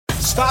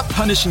Stop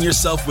punishing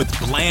yourself with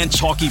bland,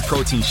 chalky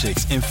protein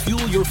shakes and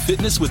fuel your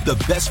fitness with the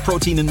best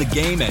protein in the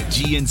game at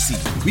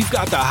GNC. We've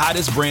got the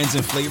hottest brands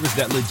and flavors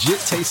that legit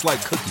taste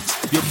like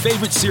cookies, your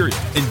favorite cereal,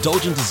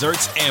 indulgent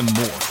desserts, and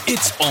more.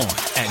 It's on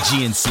at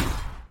GNC.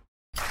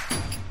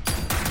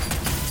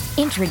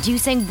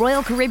 Introducing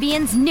Royal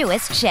Caribbean's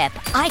newest ship,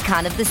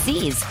 Icon of the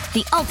Seas,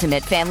 the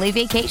ultimate family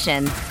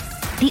vacation.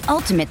 The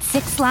ultimate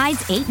 6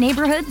 slides, 8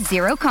 neighborhoods,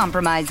 0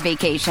 compromise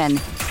vacation.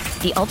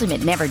 The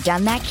ultimate never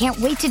done that, can't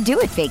wait to do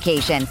it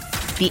vacation.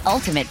 The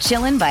ultimate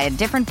chillin' by a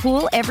different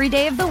pool every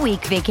day of the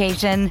week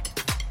vacation.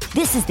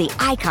 This is the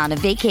Icon of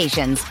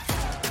vacations.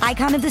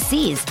 Icon of the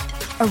Seas,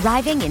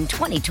 arriving in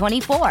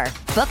 2024.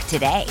 Book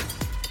today.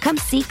 Come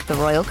seek the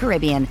Royal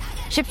Caribbean.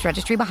 Ships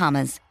Registry,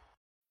 Bahamas.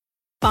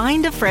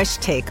 Find a fresh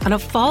take on a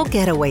fall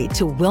getaway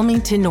to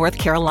Wilmington, North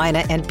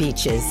Carolina and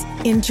beaches.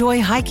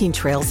 Enjoy hiking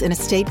trails in a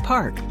state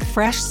park,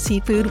 fresh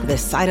seafood with a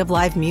side of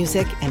live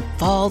music, and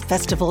fall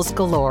festivals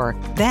galore.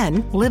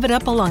 Then live it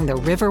up along the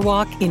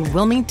Riverwalk in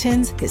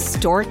Wilmington's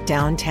historic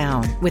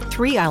downtown. With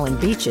 3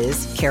 island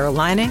beaches,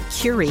 Carolina,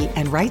 Curie,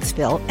 and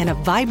Wrightsville, and a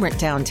vibrant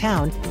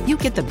downtown, you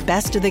get the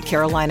best of the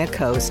Carolina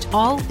coast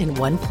all in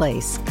one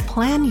place.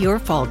 Plan your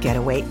fall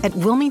getaway at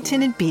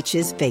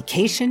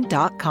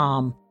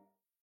WilmingtonandBeachesVacation.com.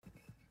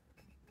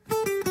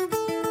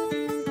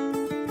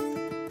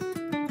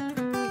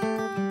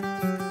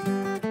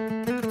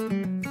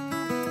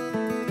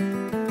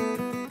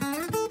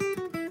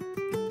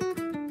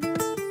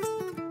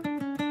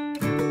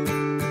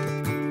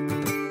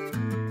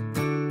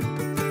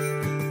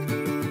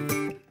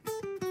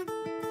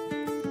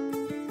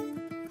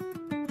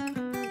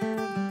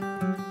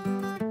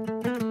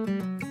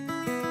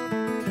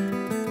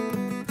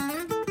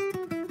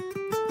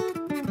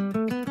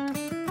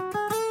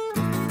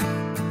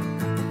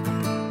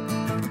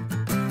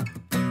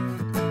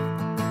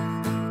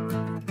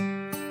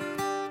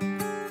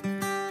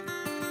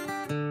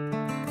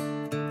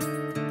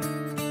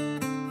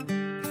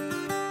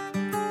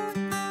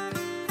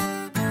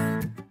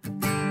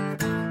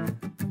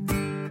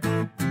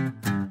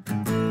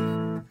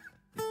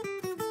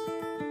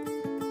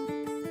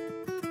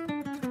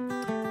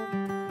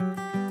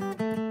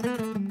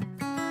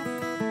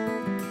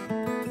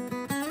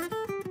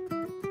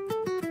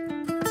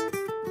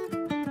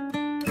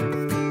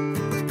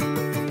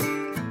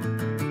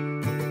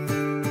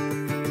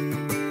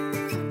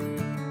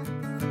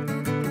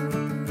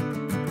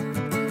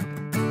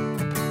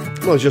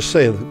 I was just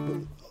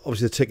saying,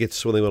 obviously the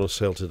tickets when they went on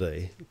sale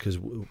today, because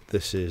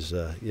this is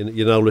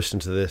you're now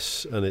listening to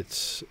this, and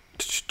it's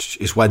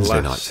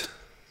Wednesday night.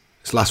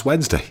 It's last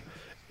Wednesday.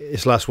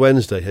 It's last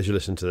Wednesday as you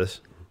listen to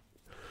this.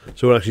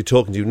 So we're actually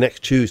talking to you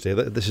next Tuesday.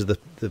 This is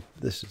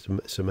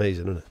it's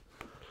amazing, isn't it?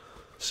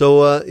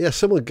 So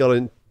someone got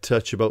in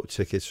touch about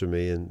tickets for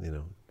me, and I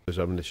was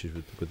having issues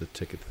with the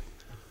ticket thing.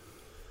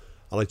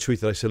 And I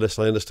tweeted, I said,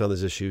 listen, I understand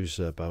there's issues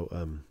about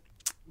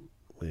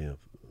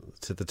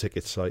to the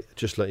ticket site.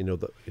 Just let you know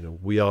that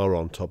we are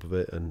on top of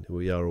it and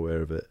we are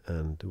aware of it,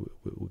 and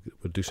we'll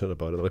do something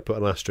about it. And I put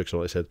an asterisk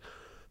on it. I said,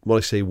 when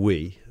I say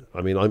we,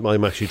 I mean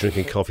I'm actually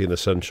drinking coffee in the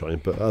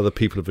sunshine, but other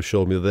people have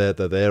assured me they're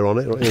there on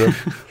it, right?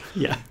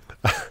 Yeah.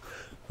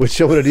 Which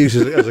someone had used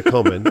as a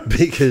comment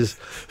because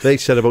they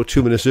said about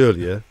 2 minutes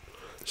earlier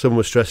someone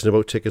was stressing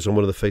about tickets on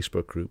one of the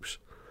Facebook groups,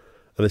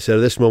 and they said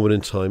at this moment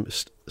in time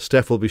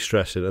Steph will be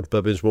stressing and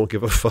Bubbins won't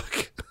give a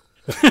fuck.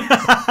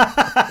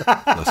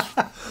 That's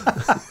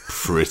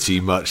pretty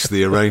much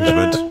the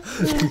arrangement.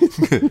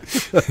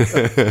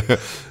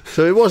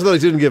 So it wasn't that I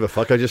didn't give a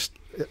fuck. I just,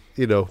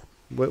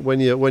 when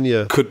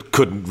you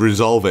couldn't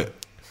resolve it.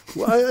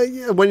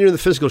 Well, when you're in the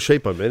physical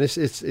shape I'm in,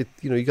 it's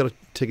you got to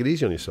take it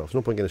easy on yourself.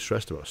 No point getting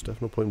stressed about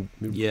stuff. No point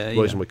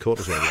raising my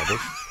cortisol levels.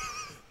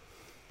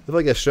 If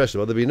I get stressed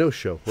about it, there'll be no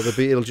show. Well, it'll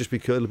be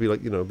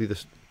like be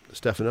the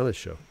Steph and Ellis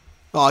show.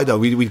 Oh, I know.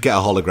 We'd get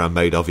a hologram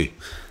made of you.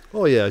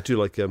 Oh yeah, I do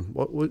like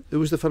who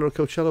was the fellow at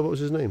Coachella? What was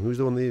his name? Who was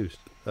the one they used?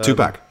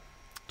 Tupac.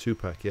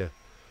 Tupac, yeah.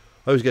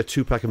 I always get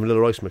Tupac and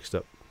Vanilla Ice mixed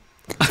up.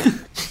 I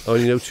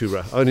only know two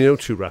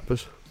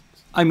rappers.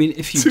 I mean,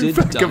 if you did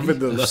Tupac die and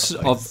Vanilla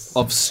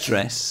of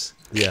stress,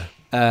 yeah,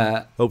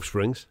 Hope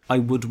Springs, I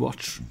would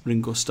watch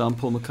Ringo Starr and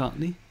Paul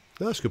McCartney.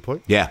 That's a good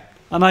point. Yeah,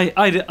 and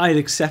I'd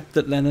accept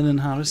that Lennon and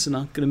Harrison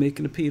aren't going to make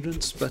an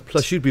appearance, but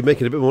plus you'd be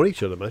making a bit more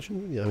each, I'd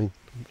imagine. Yeah, I mean,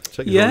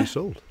 tickets already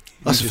sold.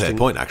 That's a fair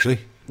point, actually.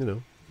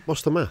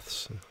 What's the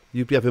maths?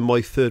 You'd be having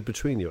my third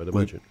between you, I'd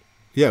imagine.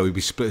 We'd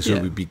be split, so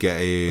we'd be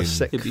getting...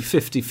 It'd be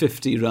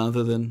 50-50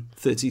 rather than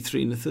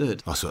 33 and a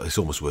third. Oh, so it's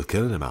almost worth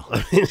killing him, Al. I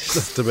mean, it's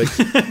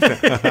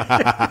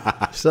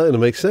starting to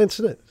make sense,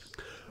 isn't it?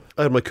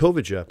 I had my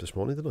COVID jab this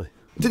morning, didn't I?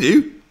 Did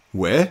you?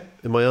 Where?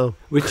 In my arm.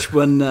 Which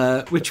one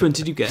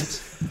did you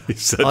get?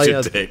 He's such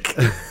a dick.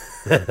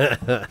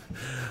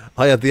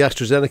 I had the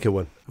AstraZeneca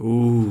one.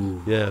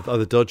 Ooh. Yeah,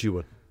 the dodgy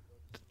one.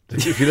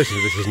 If you listen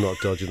to this, it's not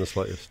dodgy in the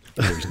slightest.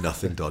 There's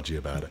nothing dodgy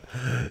about it.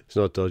 It's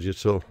not dodgy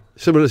at all.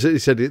 Someone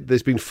said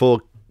there's been 4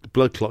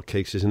 blood clot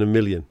cases in 1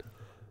 million.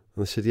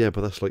 And they said, yeah,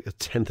 but that's like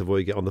 1/10 of what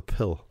you get on the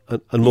pill.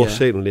 And more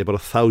certainly about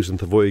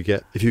 1,000th of what you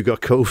get if you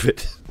got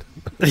COVID.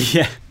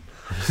 Yeah.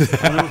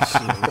 And also,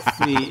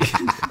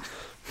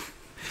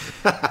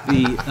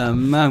 the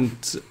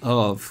amount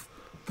of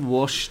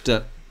washed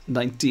up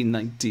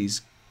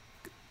 1990s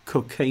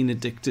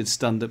cocaine-addicted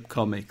stand-up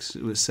comics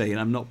who were saying,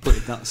 I'm not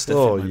putting that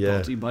stuff in my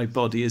body. My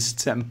body is a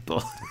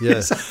temple. Yeah.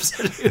 It's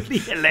absolutely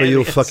hilarious. But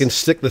you'll fucking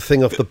stick the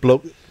thing off the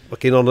bloke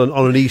fucking on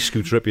an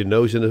e-scooter up your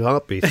nose in a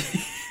heartbeat.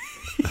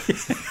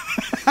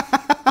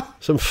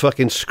 Some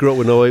fucking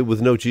scrotonoid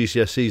with no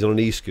GCSEs on an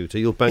e-scooter,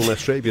 you'll bang that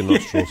straight up your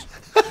nostrils.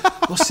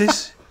 What's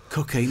this?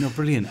 Cocaine, oh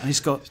brilliant. And it's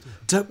got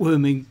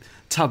duckworming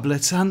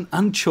tablets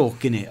and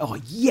chalk in it. Oh,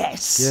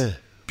 yes. Yeah.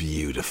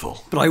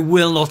 Beautiful. But I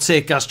will not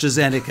take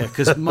AstraZeneca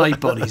because my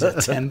body's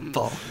a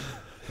temple.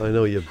 I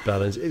know you're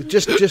balanced.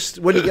 Just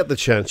when you get the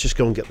chance, just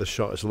go and get the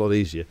shot. It's a lot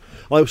easier.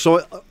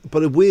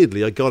 But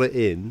weirdly, I got it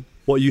in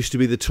what used to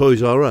be the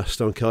Toys R Us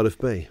down Cardiff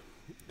Bay.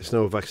 It's now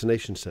a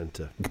vaccination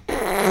centre.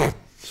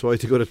 So I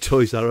had to go to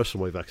Toys R Us for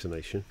my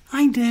vaccination.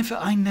 I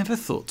never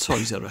thought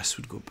Toys R Us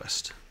would go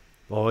bust.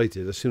 Oh, I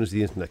did, as soon as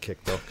the internet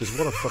kicked off. Because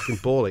what a fucking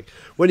ball ache.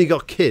 When you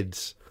got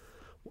kids,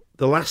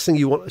 the last thing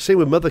you want... Same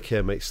with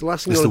Mothercare, mates. The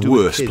last thing you want to do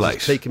with kids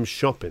is take them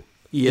shopping.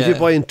 Yeah. If you're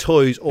buying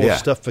toys or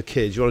stuff for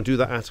kids, you want to do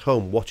that at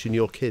home, watching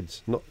your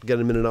kids, not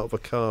getting them in and out of a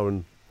car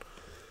and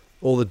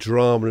all the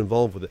drama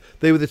involved with it.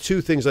 They were the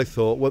two things I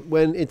thought.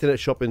 When internet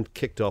shopping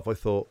kicked off, I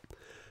thought...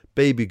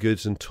 baby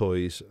goods and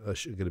toys are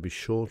going to be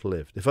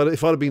short-lived. If I'd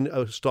have been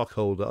a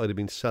stockholder, I'd have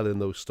been selling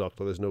those stock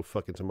like there's no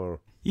fucking tomorrow.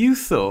 You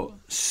thought,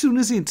 as soon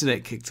as the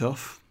internet kicked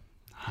off,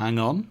 hang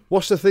on.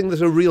 What's the thing?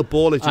 There's a real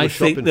ball into shopping. I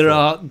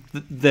think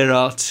there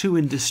are two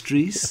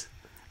industries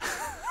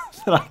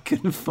that I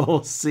can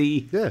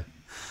foresee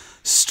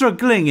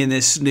struggling in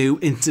this new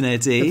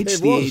internet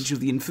age, the age of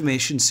the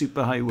information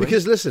superhighway.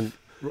 Because listen,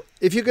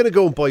 if you're going to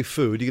go and buy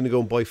food, you're going to go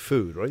and buy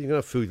food, right? You're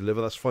going to have food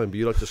delivered, that's fine. But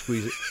you like to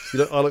squeeze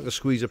it. I like to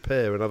squeeze a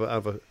pear and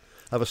have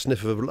a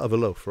sniff of a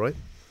loaf, right?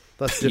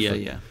 That's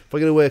different. Yeah. If I'm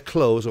going to wear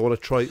clothes, I want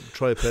to try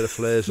a pair of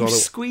flares on.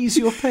 Squeeze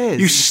your pears.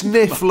 You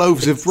sniff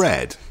loaves of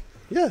bread?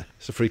 Yeah,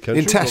 it's a free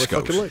country. In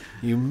Tesco's?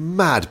 You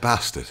mad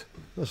bastard.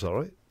 That's all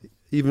right.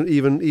 Even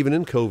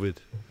in COVID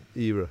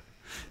era.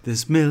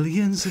 There's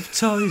millions of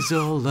toys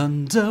all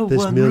under one roof.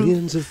 There's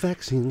millions of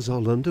vaccines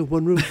all under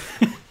one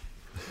roof.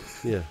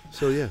 Yeah,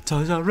 so yeah.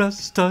 Toys R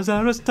Us, Toys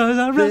R Us, Toys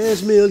R Us.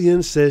 There's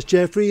millions, says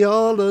Jeffrey,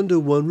 all under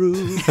one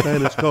roof,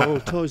 and it's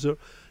called Toys R Us.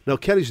 Now,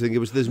 Kelly's thing,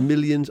 there's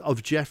millions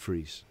of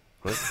Jeffreys,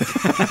 right?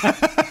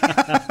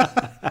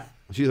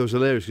 She thought it was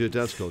hilarious because her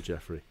dad's called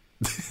Jeffrey.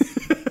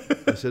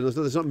 I said,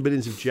 there's not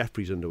millions of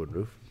Jeffreys under one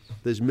roof.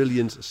 There's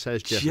millions,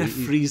 says Jeffrey.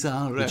 Jeffreys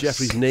R Us.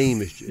 Jeffrey's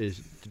name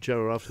is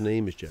Gerard Ralph's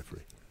name is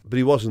Jeffrey. But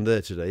he wasn't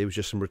there today, it was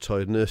just some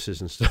retired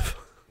nurses and stuff.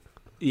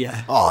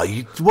 Yeah. Oh,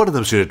 one of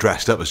them should have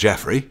dressed up as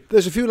Jeffrey.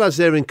 There's a few lads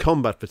there in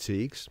combat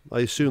fatigues. I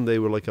assume they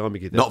were like army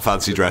cadets. Not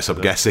fancy dress,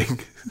 I'm guessing.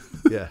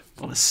 Yeah.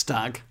 On a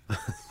stag.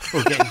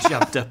 Or getting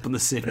jabbed up on the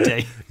same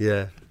day.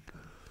 Yeah.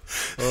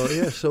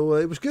 So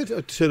it was good.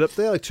 I turned up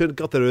there.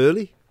 Got there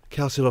early.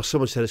 Cal said,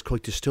 someone said it's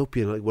quite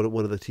dystopian, like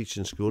one of the teachers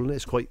in school, and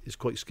it's quite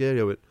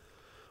scary. I went,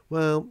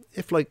 well,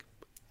 if like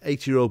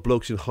 80-year-old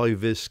blokes in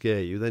high-vis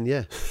scare you, then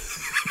yeah.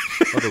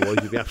 Otherwise,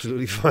 you'd be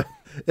absolutely fine.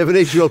 If an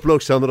 80-year-old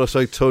bloke standing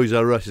outside Toys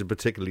R Us is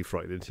particularly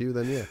frightening to you,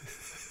 then yeah,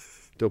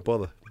 don't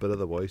bother. But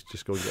otherwise,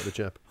 just go and get the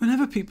jab.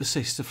 Whenever people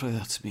say stuff like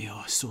that to me,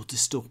 it's so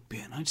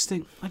dystopian, I just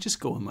think, I just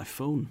go on my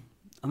phone,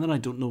 and then I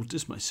don't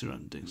notice my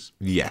surroundings.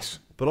 Yes.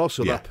 But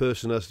also that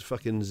person has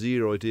fucking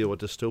zero idea what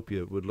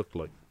dystopia would look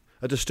like.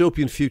 A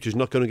dystopian future is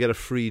not going to get a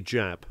free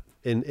jab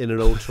in an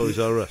old Toys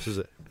R Us, is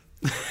it?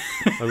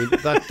 I mean,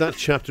 that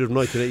chapter of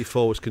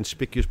 1984 was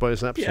conspicuous by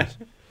its absence.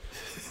 Yeah.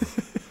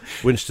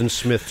 Winston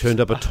Smith turned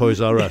up at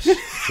Toys R Us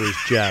for his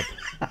jab.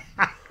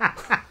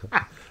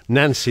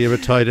 Nancy, a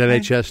retired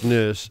NHS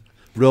nurse,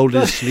 rolled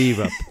his sleeve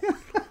up.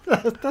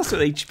 That's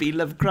what H.P.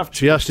 Lovecraft.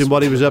 She asked him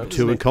what he was up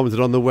to and commented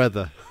on the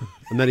weather.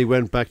 And then he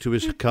went back to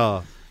his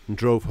car and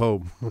drove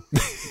home.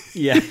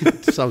 Yeah.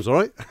 Sounds all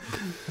right.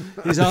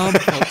 His arm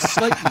felt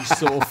slightly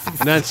sore.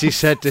 Nancy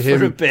said to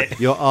him,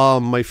 your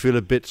arm may feel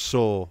a bit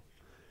sore.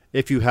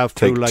 If you have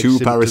flu-like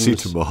symptoms,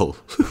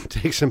 paracetamol.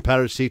 Take some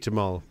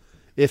paracetamol.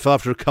 If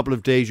after a couple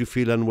of days you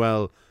feel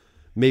unwell,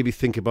 maybe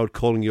think about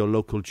calling your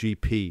local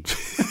GP.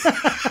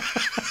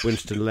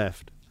 Winston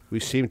left. We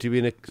seem to be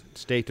in a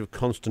state of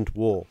constant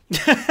war.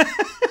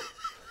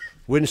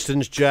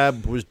 Winston's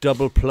jab was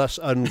double plus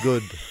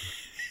ungood.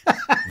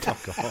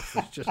 Fuck off.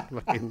 It's just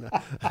fucking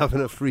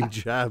having a free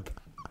jab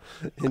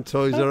in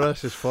Toys R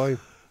Us is fine.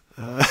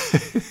 I've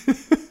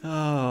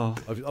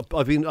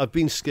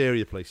been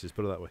scarier places,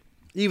 put it that way.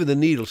 Even the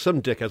needle,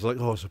 some dickheads are like,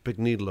 it's a big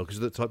needle, because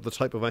the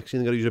type of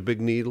vaccine, they've got to use a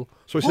big needle.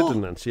 So I said to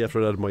Nancy,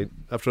 after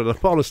I'd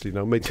honestly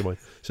now, mates of mine,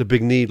 it's a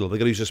big needle, they've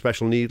got to use a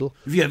special needle.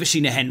 Have you ever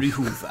seen a Henry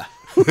Hoover?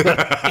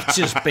 It's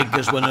as big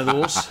as one of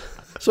those.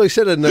 So I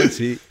said to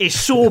Nancy... It's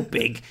so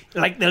big,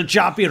 like they'll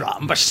jab your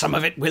arm, but some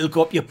of it will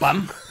go up your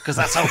bum, because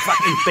that's how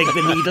fucking big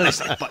the needle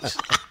is.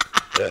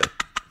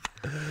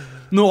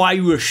 No, I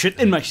was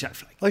shitting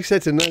myself. Like I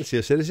said to Nancy,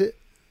 I said, is it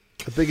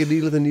a bigger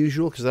needle than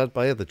usual? Because I had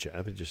my other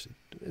jab.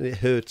 It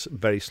hurt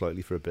very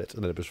slightly for a bit,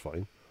 and then it was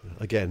fine.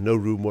 Again, no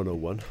room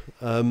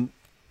 101.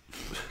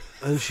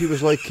 And she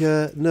was like,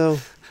 no.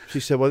 She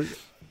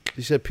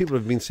said, people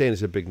have been saying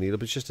it's a big needle,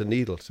 but it's just a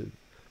needle. So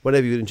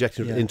whenever you inject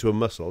it into a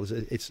muscle,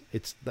 it's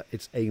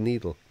a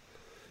needle.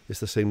 It's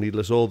the same needle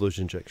as all those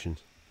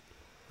injections.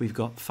 We've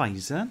got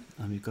Pfizer,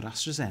 and we've got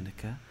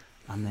AstraZeneca,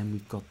 and then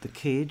we've got the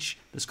cage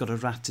that's got a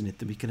rat in it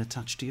that we can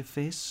attach to your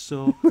face.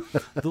 So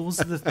those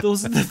are the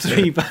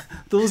three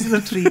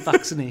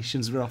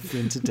vaccinations we're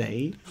offering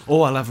today.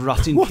 Oh, I'll have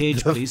rat in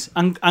cage, please.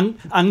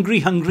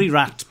 Angry, hungry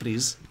rat,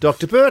 please.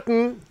 Dr.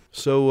 Burton.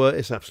 So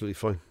it's absolutely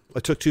fine.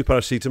 I took 2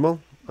 paracetamol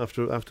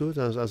afterwards,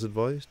 as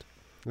advised,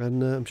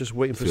 and I'm just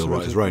waiting for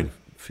someone to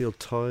feel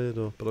tired.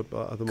 But at the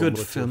moment, good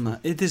film.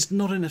 There's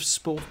not enough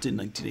sport in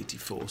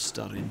 1984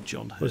 starring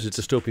John Hurt. It's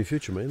a dystopian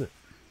future, mate, isn't it?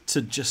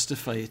 To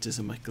justify it as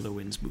a Michael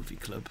Owens movie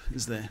club,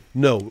 is there?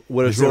 No,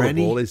 whereas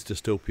Rollerball is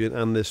dystopian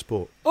and there's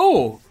sport.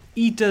 Oh,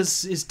 he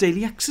does his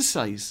daily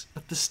exercise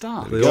at the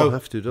start. They all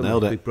have to, don't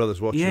they? Big Brother's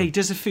watching. Yeah, him.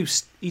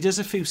 he does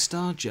a few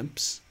star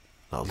jumps.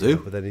 I'll do. Yeah,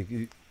 but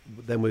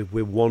then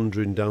we're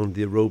wandering down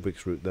the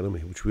aerobics route, then,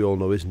 which we all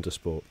know isn't a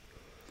sport.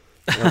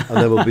 And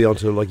then we'll be on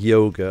to like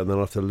yoga, and then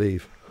I'll have to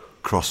leave.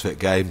 CrossFit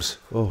Games.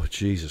 Oh,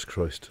 Jesus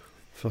Christ.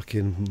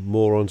 Fucking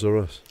morons are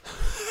us.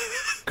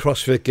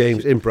 CrossFit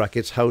Games, in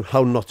brackets,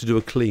 how not to do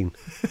a clean.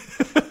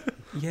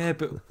 Yeah,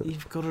 but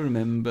you've got to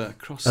remember,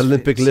 CrossFit...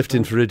 Olympic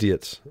lifting for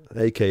idiots,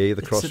 a.k.a.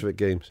 the CrossFit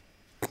Games.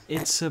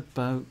 It's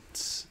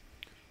about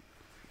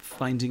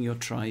finding your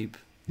tribe,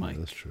 Mike. Yeah,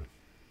 that's true.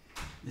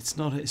 It's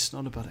not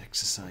about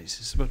exercise.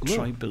 It's about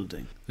tribe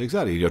building.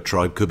 Exactly. Your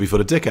tribe could be full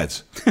of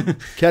dickheads.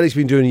 Kelly's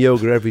been doing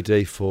yoga every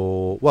day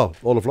for,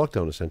 all of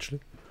lockdown, essentially.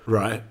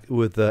 Right.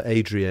 With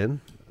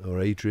Adrienne, or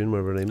Adrian,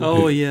 whatever her name is.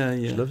 Oh, yeah.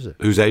 She loves it.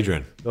 Who's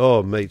Adrian?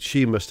 Oh, mate,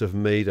 she must have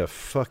made a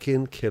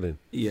fucking killing.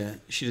 Yeah,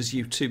 she does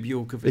YouTube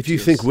yoga videos. If you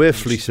think we're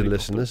fleecing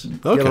listeners,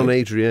 get on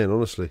Adrienne,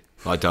 honestly.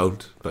 I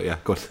don't, but yeah,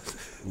 go on.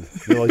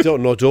 No, I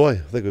don't, nor do I. I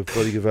think we're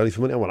bloody good value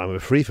for money. Well, I'm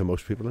free for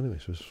most people anyway,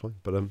 so it's fine.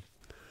 But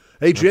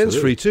Adrienne's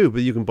free too,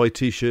 but you can buy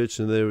T-shirts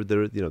and they're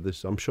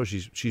I'm sure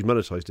she's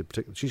monetized it.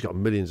 Particularly, she's got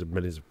millions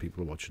of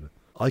people watching her.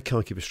 I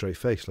can't keep a straight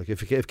face. Like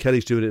if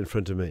Kelly's doing it in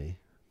front of me,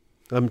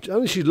 I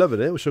mean, she's loving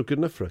it. It was so good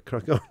enough for her.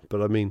 Crack on.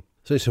 But I mean,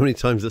 so many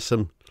times that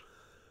some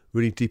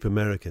really deep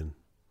American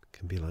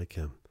can be like,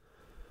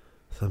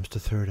 thumbs to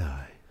third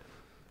eye,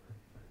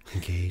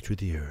 engage with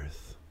the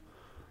earth,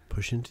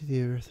 push into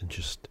the earth, and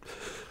just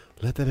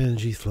let that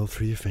energy flow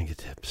through your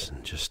fingertips,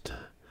 and just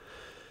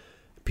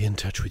be in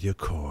touch with your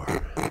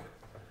core,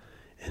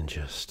 and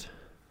just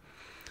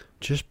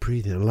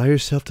breathe in. Allow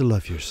yourself to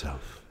love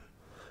yourself.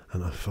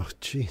 And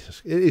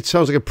Jesus, it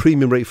sounds like a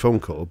premium rate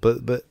phone call,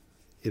 but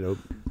it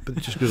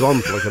just goes on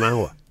for like an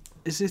hour.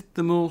 Is it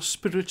the more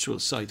spiritual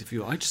side of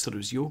yoga? I just thought it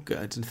was yoga.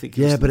 I didn't think.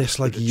 But it's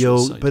like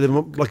yoga. But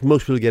like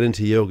most people get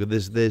into yoga,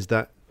 there's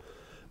that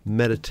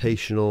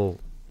meditational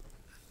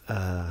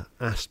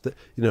aspect.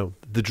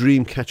 The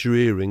dream catcher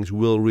earrings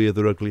will rear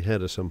their ugly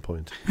head at some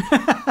point.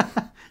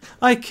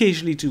 I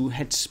occasionally do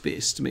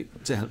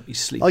Headspace to help me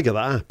sleep. I get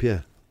that app.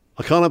 Yeah,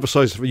 I can't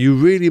emphasize. You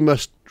really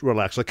must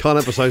relax. I can't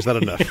emphasize that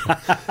enough.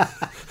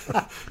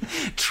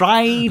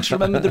 Try to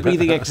remember the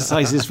breathing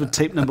exercises for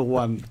tape number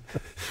 1.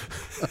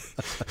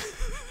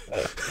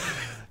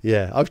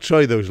 Yeah, I've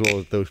tried those.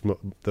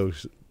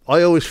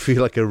 I always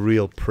feel like a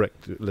real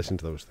prick to listen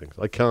to those things.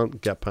 I can't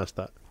get past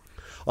that.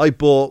 I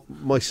bought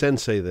my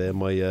sensei there,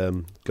 my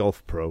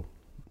golf pro,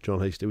 John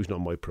Hasty, who's not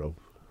my pro.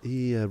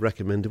 He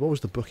recommended, what was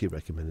the book he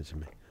recommended to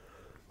me?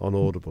 On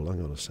Audible.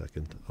 Hang on a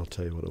second. I'll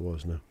tell you what it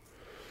was now.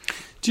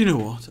 Do you know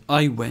what?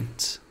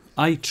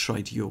 I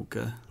tried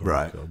yoga.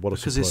 Right. God, what a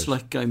because surprise. It's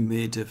like I'm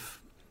made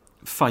of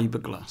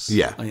fiberglass.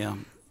 Yeah.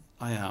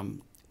 I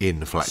am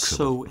inflexible.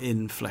 So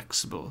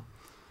inflexible.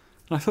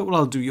 And I thought, well,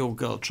 I'll do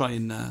yoga. I'll try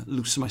and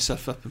loosen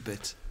myself up a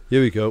bit.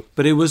 Here we go.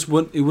 But it was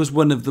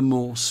one of the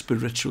more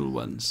spiritual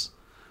ones.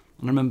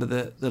 And I remember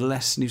the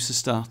lesson used to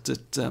start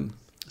at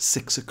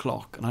 6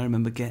 o'clock, and I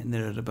remember getting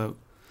there at about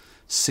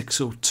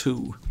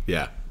 6:02.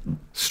 Yeah,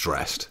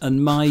 stressed.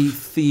 And my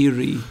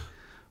theory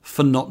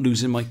for not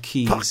losing my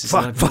keys is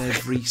that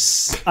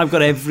I've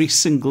got every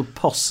single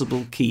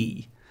possible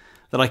key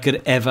that I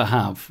could ever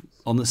have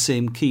on the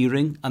same key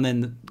ring, and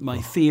then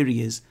my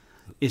theory is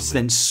it's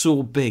then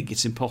so big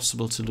it's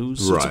impossible to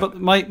lose. So right. It's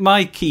about,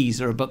 my keys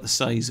are about the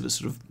size of a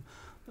sort of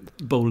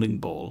bowling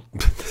ball.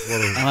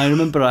 And I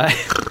remember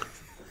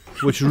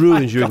which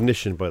ruins your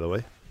ignition, by the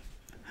way.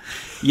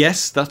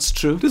 Yes, that's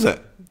true. Does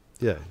it?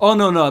 Yeah. Oh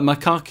no, my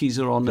car keys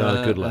are on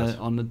good lad.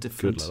 on a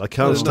different. Good lad. I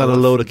can't stand a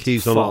load of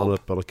keys on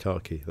a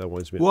car key. That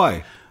winds me up.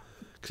 Why?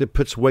 Because it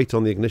puts weight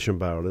on the ignition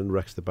barrel and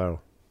wrecks the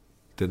barrel.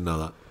 Didn't know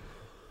that.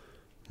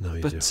 No,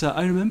 you do.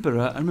 I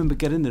remember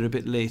getting there a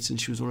bit late, and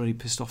she was already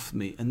pissed off with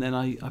me. And then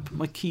I put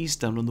my keys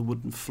down on the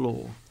wooden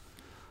floor,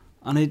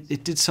 and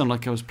it did sound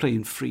like I was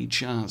playing free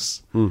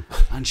jazz.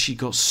 And she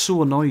got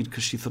so annoyed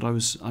because she thought I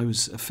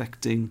was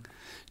affecting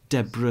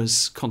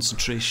Deborah's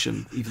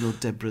concentration, even though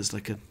Deborah's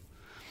like a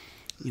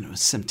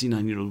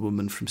 79-year-old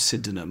woman from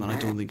Sydenham, and I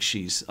don't think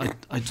she's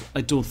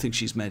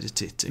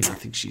meditating. I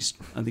think she's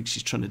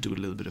trying to do a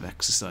little bit of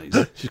exercise.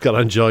 She's got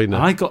angina.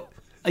 And I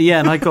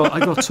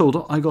got told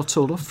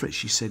off for it.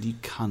 She said, "You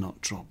cannot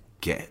drop.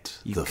 Get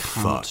You the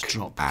cannot fuck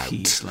drop out.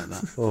 keys like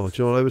that." Oh,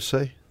 do you know what I would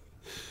say?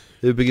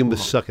 It would begin with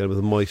sucking with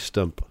my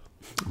stump.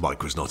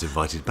 Mike was not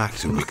invited back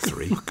to week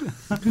 3.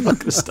 I'm not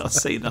going to start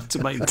saying that to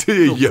my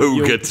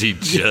Yoga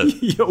teacher.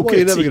 Yoga Well,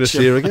 you're never going to teacher.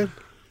 see her again.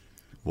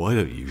 Why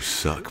don't you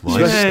suck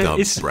my stump,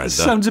 It Brenda?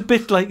 sounds a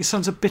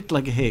bit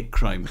like a hate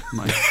crime,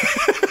 Mike.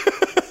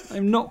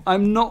 I'm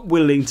not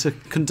willing to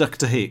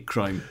conduct a hate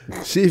crime.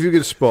 See if you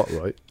can spot,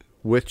 right,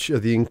 which are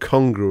the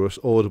incongruous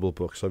Audible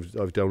books I've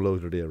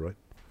downloaded here, right?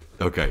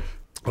 Okay.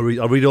 I'll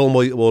read all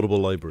my Audible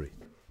library.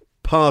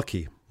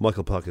 Parky,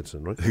 Michael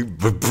Parkinson, right?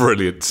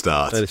 Brilliant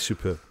start. That is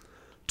superb.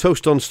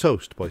 Toast on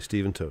Toast by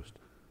Stephen Toast.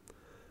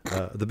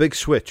 The Big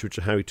Switch, which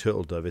is Harry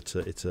Turtledove,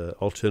 it's a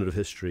alternative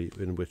history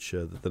in which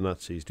the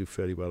Nazis do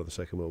fairly well in the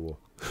Second World War.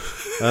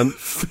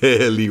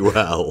 Fairly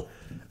well.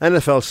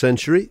 NFL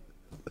Century,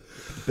 a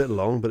bit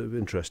long but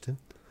interesting.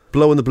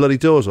 Blowing the Bloody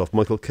Doors Off,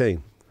 Michael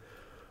Caine.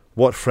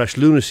 What Fresh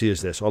Lunacy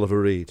Is This,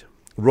 Oliver Reed.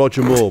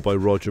 Roger Moore by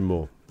Roger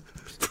Moore.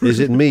 Is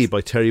It Me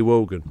by Terry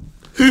Wogan.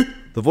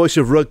 The Voice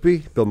of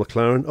Rugby, Bill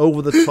McLaren.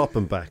 Over the Top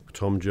and Back,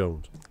 Tom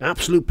Jones.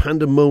 Absolute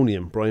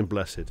Pandemonium, Brian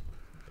Blessed.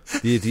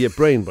 The Idiot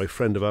Brain by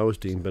friend of ours,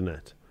 Dean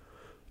Burnett.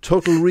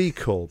 Total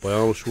Recall by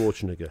Arnold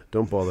Schwarzenegger.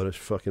 Don't bother, it's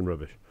fucking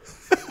rubbish.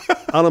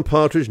 Alan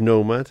Partridge,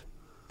 Nomad.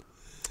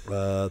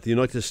 The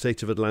United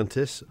States of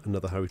Atlantis,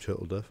 another Harry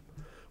Turtledove.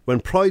 When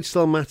Pride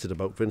Still Mattered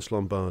about Vince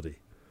Lombardi.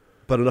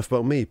 But Enough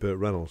About Me, Burt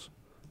Reynolds.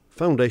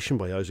 Foundation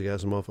by Isaac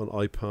Asimov and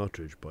I,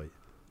 Partridge by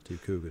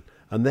Steve Coogan.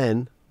 And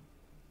then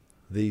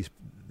these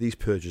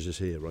purchases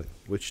here, right,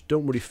 which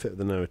don't really fit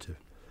the narrative.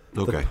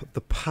 Okay.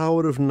 The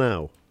Power of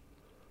Now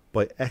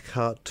by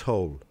Eckhart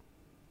Tolle.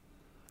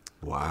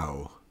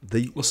 Wow.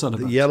 What's that The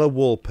about? Yellow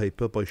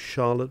Wallpaper by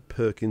Charlotte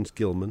Perkins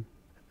Gilman.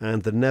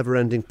 And The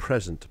Never-Ending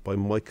Present by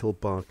Michael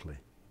Barclay.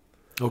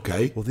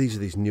 Okay. Well, these are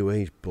these new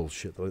age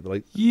bullshit.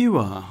 Like, You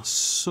are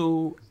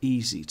so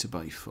easy to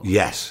buy for.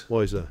 Yes. why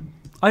is that?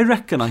 I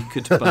reckon I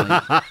could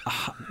buy.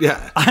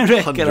 Yeah. I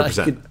reckon 100%.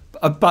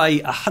 I could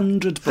buy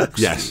 100 books.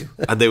 Yes. For you.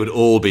 And they would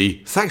all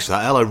be, thanks for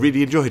that, Al, I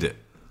really enjoyed it.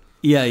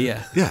 Yeah.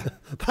 Yeah.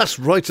 That's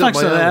right Thanks,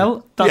 up my alley.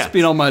 El. That's Yeah.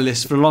 been on my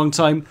list for a long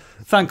time.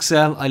 Thanks,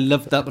 El. I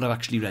loved that, but I've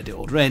actually read it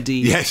already.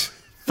 Yes.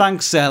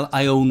 Thanks, El.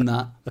 I own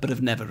that, but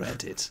I've never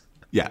read it.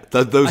 Yeah.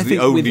 Those I are the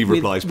think only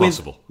replies with-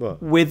 possible.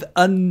 With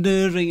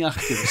unerring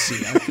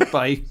accuracy, I could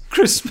buy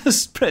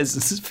Christmas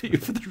presents for you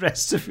for the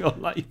rest of your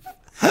life.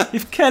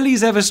 If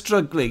Kelly's ever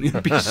struggling,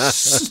 it'd be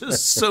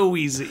so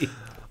easy.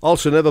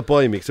 Also, never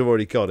buy me, because I've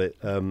already got it.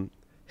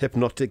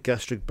 Hypnotic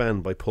Gastric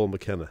Band by Paul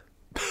McKenna.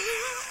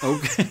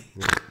 Okay.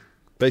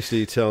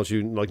 Basically, it tells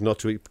you like not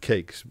to eat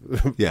cakes.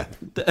 Yeah.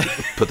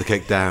 Put the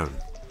cake down.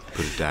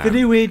 Put it down. The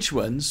New Age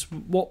ones,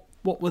 what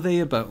were they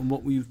about and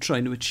what were you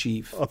trying to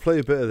achieve? I'll play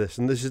a bit of this,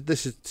 and this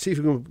is. See if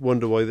you can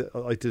wonder why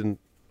I didn't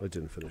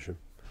finish him.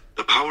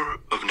 The Power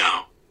of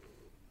Now,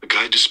 A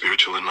Guide to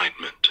Spiritual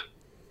Enlightenment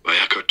by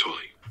Eckhart Tolle.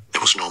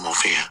 There was no more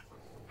fear,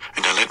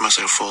 and I let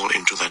myself fall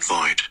into that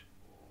void.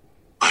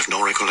 I have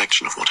no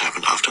recollection of what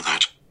happened after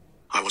that.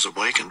 I was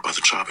awakened by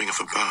the chirping of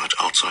a bird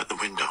outside the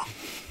window.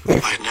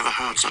 I had never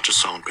heard such a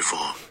sound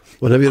before.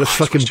 Whenever you're a My eyes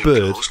were fucking still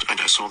bird. closed, and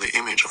I saw the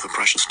image of a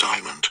precious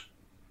diamond.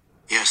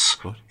 Yes,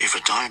 if a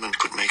diamond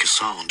could make a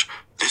sound,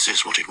 this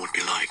is what it would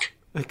be like.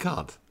 They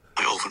can't.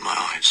 I opened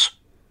my eyes.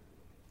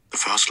 The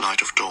first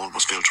light of dawn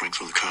was filtering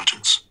through the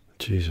curtains.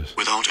 Jesus.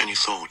 Without any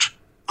thought,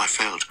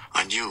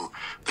 I knew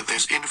that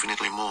there's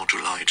infinitely more to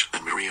light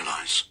than we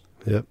realize.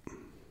 Yep.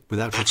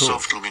 Without That a thought.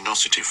 soft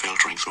luminosity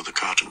filtering through the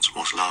curtains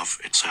was love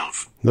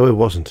itself. No, it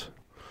wasn't.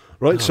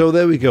 Right, so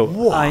there we go.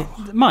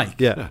 Mike.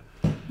 Yeah.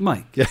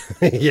 Mike. Yeah.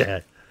 Yeah.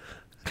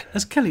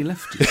 Has Kelly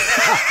left you?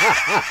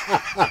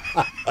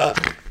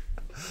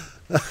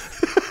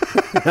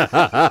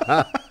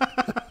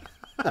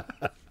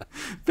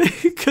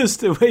 Because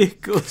the way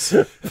it goes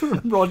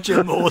from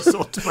Roger Moore's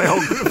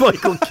autobiography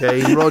Michael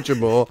Caine, Roger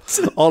Moore,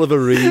 Oliver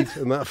Reed,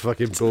 and that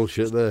fucking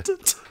bullshit there.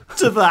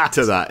 to that.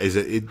 To that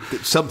is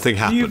something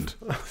happened.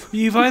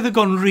 You've either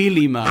gone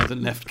really mad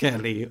and left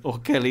Kelly, or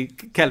Kelly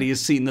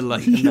has seen the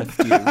light and left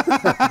you.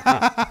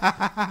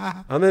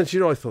 And then,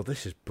 I thought,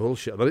 this is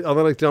bullshit. And then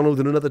I downloaded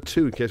another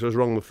 2 in case I was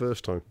wrong the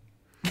first time.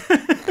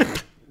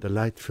 The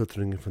light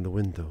filtering in from the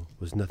window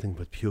was nothing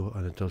but pure,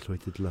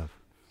 unadulterated love.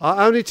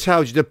 I only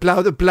told you to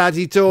blow the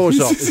bloody doors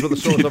off. Is what the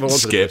sort of stuff I wanted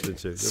Skip. to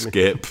listen to.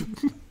 Skip.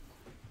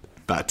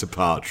 Back to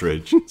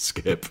Partridge.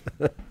 Skip.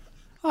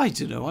 I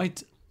don't know. I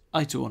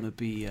don't want to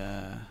be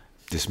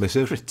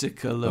Dismissive?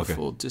 critical of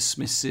Okay. or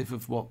dismissive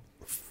of what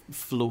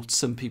floats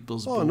some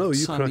people's Oh, boats. no,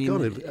 you I crack mean,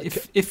 on.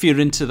 If you're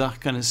into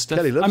that kind of stuff.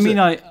 Kelly loves I mean,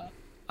 it.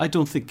 I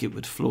don't think it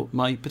would float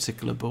my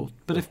particular boat,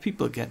 but if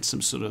people get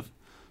some sort of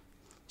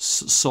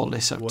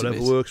solace out Whatever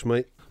of it. works,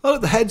 mate. Oh,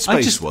 the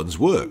Headspace just- ones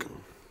work.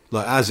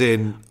 Like, as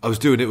in, I was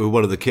doing it with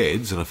one of the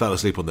kids and I fell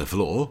asleep on their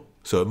floor.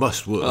 So it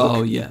must work.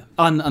 Oh, yeah.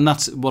 And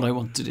that's what I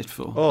wanted it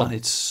for. Oh. And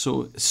it's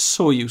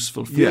so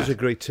useful for Here's you. a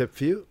great tip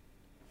for you.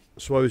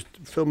 So I was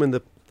filming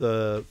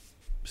the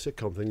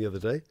sitcom thing the other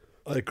day.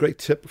 I had a great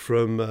tip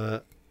from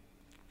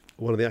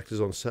one of the actors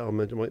on set. I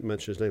might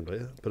mention his name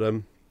later.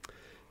 But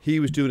he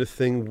was doing a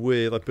thing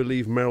with, I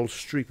believe, Meryl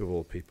Streep, of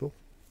all people.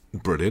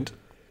 Brilliant.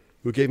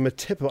 Who gave him a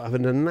tip about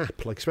having a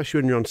nap, like especially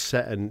when you're on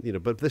set,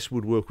 and but this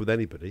would work with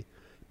anybody.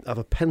 Have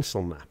a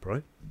pencil nap,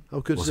 right? How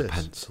good is this? What's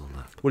a pencil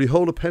nap? Well, you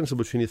hold a pencil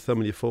between your thumb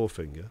and your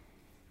forefinger,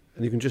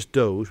 and you can just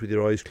doze with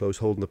your eyes closed,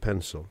 holding the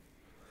pencil.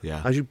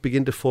 Yeah. As you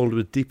begin to fall into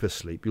a deeper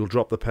sleep, you'll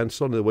drop the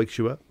pencil, and it wakes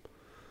you up.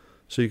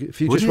 So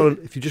if you just want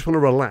to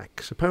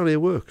relax, apparently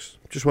it works.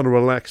 Just want to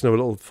relax and have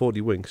a little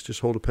 40 winks. Just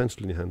hold a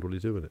pencil in your hand while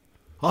you're doing it.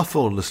 I've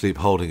fallen asleep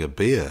holding a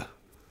beer.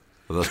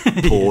 And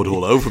that's poured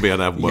all over me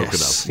and I haven't woken up.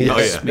 Yes, Oh,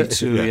 yeah. me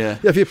too, yeah.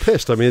 Yeah, if you're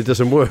pissed, I mean, it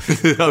doesn't work.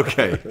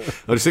 Okay.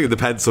 I was thinking the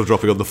pencil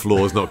dropping on the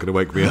floor is not going to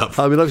wake me up.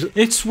 I mean,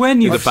 It's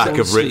when you In the back fall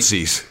of asleep.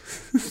 Ritzy's.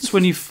 It's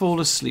when you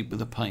fall asleep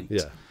with a pint.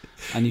 Yeah.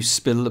 And you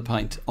spill the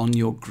pint on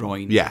your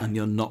groin. Yeah. And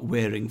you're not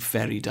wearing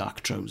very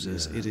dark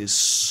trousers. It is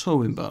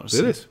so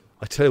embarrassing. It is.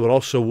 I tell you what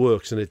also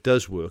works, and it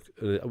does work.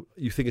 And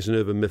you think it's an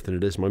urban myth, and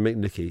it is. My mate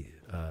Nicky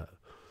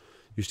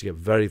used to get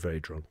very, very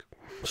drunk.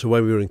 So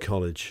when we were in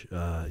college,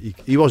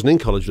 he wasn't in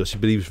college with us,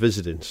 but he was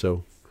visiting.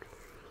 So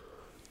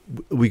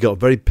we got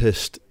very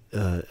pissed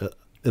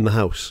in the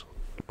house,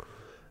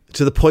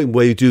 to the point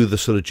where you do the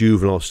sort of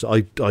juvenile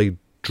stuff. I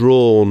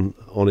drawn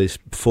on his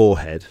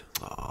forehead.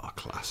 Ah,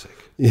 classic.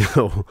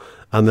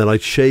 And then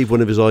I'd shave one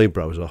of his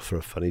eyebrows off for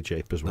a funny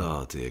jape as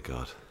well. Oh, dear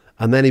God.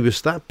 And then he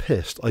was that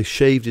pissed, I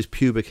shaved his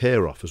pubic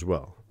hair off as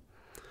well.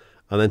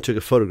 And then took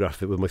a photograph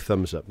of it with my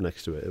thumbs up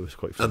next to it. It was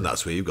quite funny. And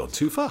that's where you've gone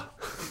too far.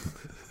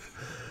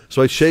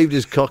 So I shaved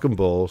his cock and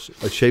balls.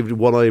 I shaved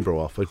one eyebrow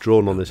off. I'd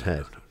drawn on his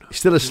head. He's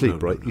still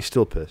asleep, right? He's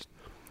still pissed.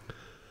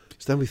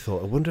 So then we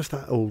thought, I wonder if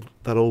that old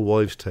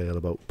wives' tale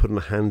about putting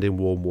a hand in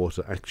warm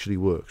water actually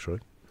works, right?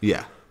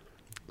 Yeah.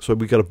 So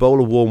we got a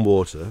bowl of warm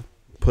water,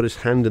 put his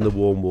hand in the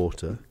warm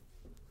water.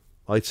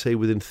 I'd say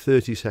within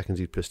 30 seconds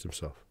he'd pissed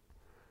himself.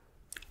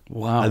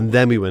 Wow. And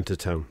then we went to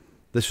town.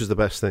 This was the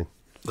best thing.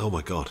 Oh,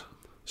 my God.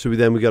 So we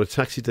got a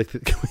taxi.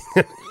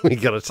 We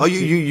got a taxi. Oh,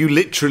 you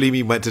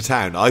literally went to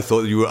town. I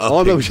thought you were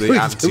upping the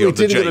ante we on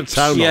the didn't go to japes.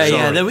 town.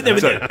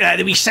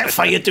 Yeah. We set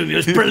fire to him. It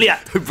was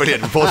brilliant.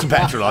 Brilliant. Pour some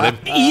petrol on him.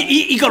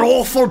 He got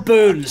awful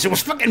burns. It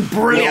was fucking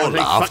brilliant.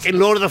 Fucking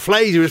Lord of the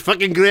Flies. It was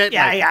fucking great.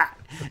 Yeah.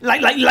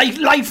 Like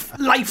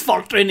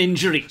life-altering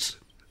injuries.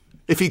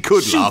 If he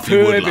could laugh, he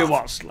would Superb it laugh.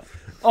 was.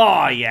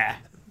 Oh, yeah.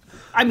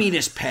 I mean,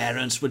 his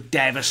parents were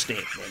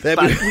devastated. Then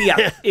But we-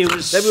 it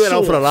was Then we went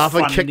out for a laugh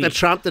and funny. kicked the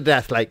tramp to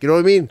death, like, you know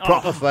what I mean?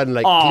 Proper fun,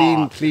 like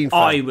clean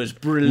fun. Oh, it was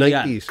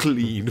brilliant. 90s.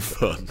 Clean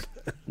fun.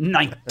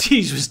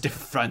 90s was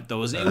different, though.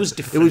 It was It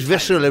different. was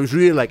visceral. It was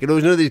real, like, there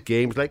was none of these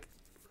games, like.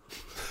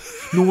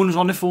 No one was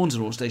on their phones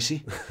in those days,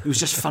 see? It was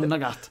just fun like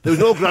that. There was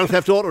no Grand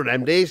Theft Auto in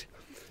them days.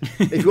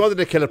 If you wanted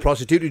to kill a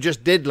prostitute, you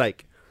just did,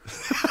 like.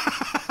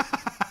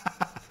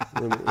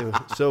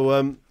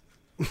 So,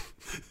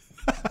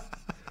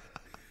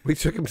 we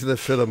took him to the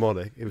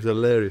Philharmonic. It was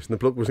hilarious, and the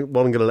bloke wasn't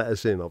going to let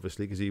us in,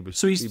 obviously, because he was.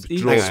 So he's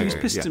drunk.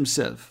 pissed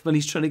himself when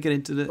he's trying to get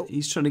into the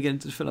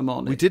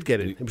Philharmonic. We did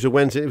get in. It was a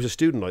Wednesday. It was a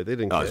student night. They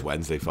didn't. Oh, care. it's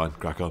Wednesday. Fine.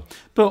 Crack on.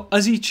 But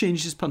has he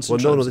changed his pants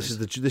and Well, no. trousers?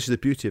 This is the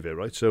beauty of it,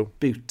 right? So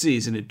Beauty,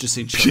 isn't it? Just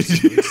in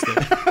trousers.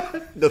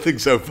 Nothing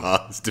so far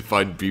has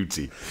defined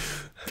beauty.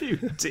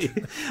 Beauty.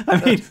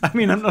 I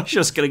mean, I'm not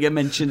sure it's going to get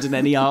mentioned in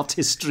any art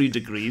history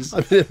degrees. I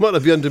mean, it might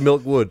have been under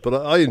milk wood, but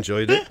I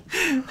enjoyed it.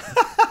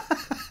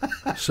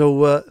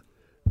 So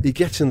he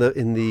gets in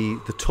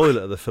the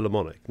toilet of the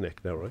Philharmonic,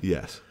 Nick, now, right?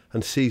 Yes.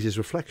 And sees his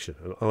reflection.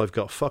 And I've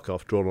got fuck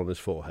off drawn on his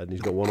forehead, and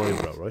he's got one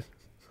eyebrow, right?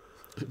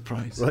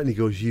 Surprise. Right, and he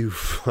goes, you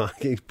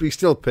fucking... He's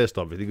still pissed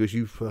off it. He goes,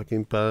 you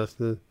fucking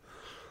bastard.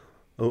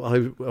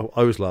 Oh,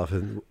 I was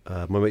laughing.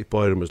 My mate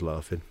Byron was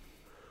laughing.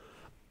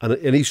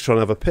 And he's trying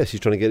to have a piss. He's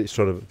trying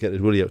to get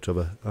his willy out to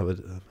have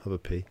a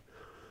pee.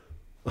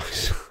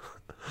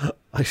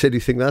 I said, "Do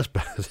you think that's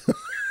bad?"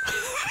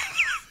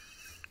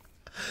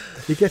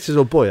 He gets his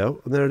old boy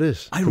out, and there it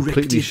is. I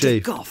completely ripped his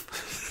shaved. dick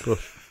off.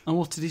 Gosh, And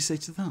what did he say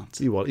to that?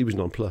 he was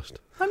nonplussed.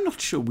 I'm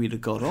not sure we'd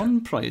have got on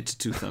prior to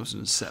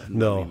 2007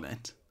 No. when we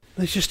met.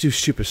 They just do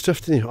stupid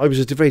stuff, didn't you? I was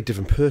a very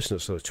different person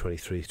at sort of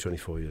 23,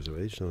 24 years of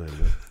age. Than I am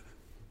now.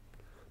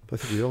 But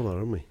I think we all are,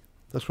 aren't we?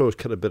 That's why I was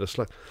cut a bit of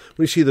slack.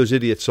 When you see those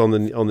idiots on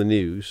the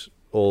news,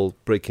 all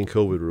breaking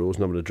COVID rules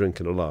and having a drink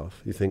and a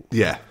laugh, you think,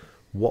 Yeah.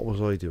 what was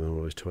I doing when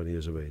I was 20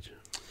 years of age?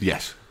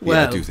 Yes. Well,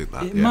 yeah, I do think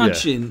that. Yeah.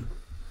 Imagine,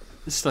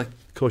 it's like,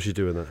 Of course you're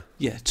doing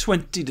that.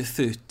 20 to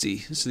 30,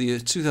 so the year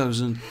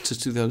 2000 to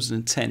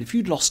 2010. If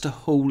you'd lost a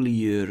whole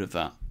year of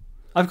that,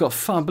 I've got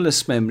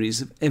fabulous memories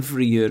of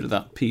every year of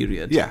that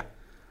period. Yeah.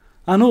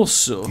 And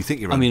also, You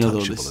think you're although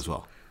untouchable as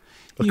well.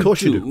 Of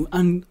course you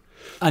do.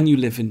 And you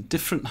live in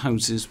different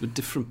houses with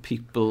different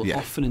people, Yeah.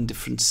 often in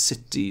different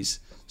cities.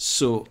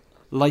 So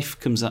life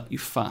comes at you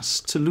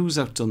fast. To lose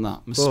out on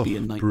that must be a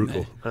nightmare.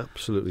 Brutal.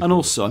 Absolutely. And brutal.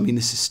 also, I mean,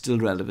 this is still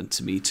relevant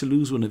to me, to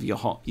lose one of your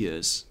hot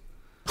years.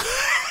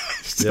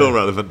 Still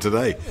relevant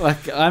today.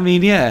 Like, I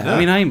mean, I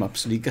mean, I'm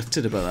absolutely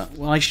gutted about that.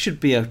 Well, I should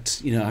be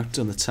out, out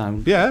on the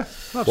town. Yeah,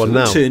 Well,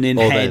 now turning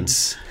or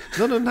heads.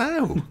 No,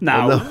 now.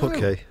 Now. No,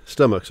 okay.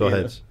 Stomachs or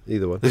heads,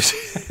 either one.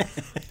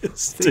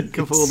 Think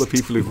of all the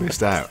people who've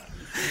missed out.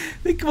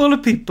 Think of all the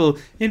people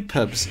in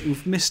pubs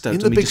who've missed out. In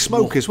the big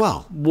smoke as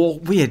well.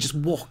 Just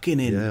walking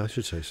in. Yeah, I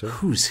should say so.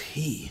 Who's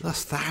he?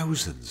 That's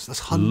thousands. That's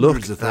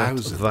hundreds of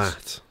thousands.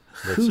 That.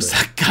 Who's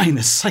that guy in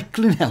a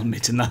cycling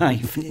helmet and the high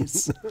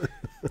vis?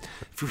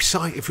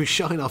 If we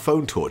shine our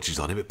phone torches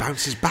on him, it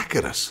bounces back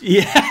at us.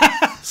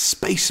 Yeah.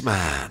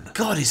 Spaceman.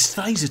 God, his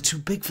thighs are too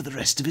big for the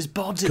rest of his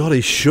body. God,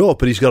 he's short,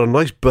 but he's got a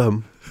nice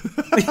bum.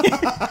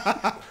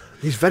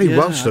 He's very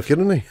Welsh looking,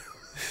 isn't he?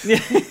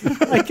 Yeah,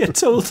 I get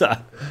told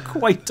that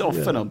quite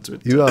often on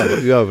Twitter. You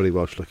are very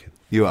Welsh looking.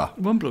 You are.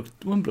 One bloke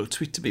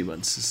tweeted me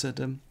once and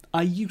said,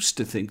 I used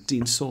to think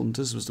Dean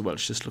Saunders was the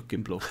Welshest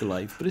looking bloke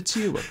alive, but it's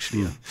you,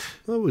 actually.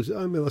 I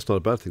mean, that's not a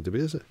bad thing to be,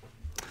 is it?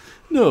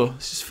 No,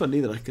 it's just funny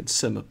that I could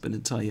sum up an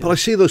entire... But I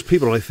see those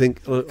people and I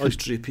think... I was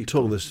country people.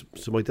 talking this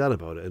to my dad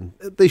about it, and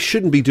they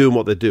shouldn't be doing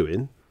what they're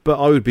doing, but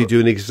I would be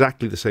doing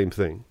exactly the same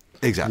thing.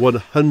 Exactly.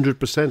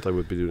 100% I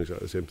would be doing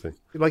exactly the same thing.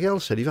 Like El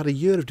said, you've had a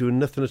year of doing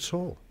nothing at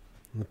all.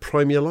 In the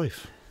prime of your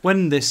life.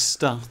 When this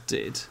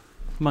started,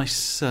 my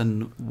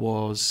son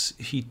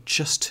he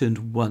just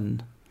turned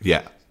 1.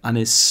 Yeah. And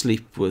his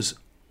sleep was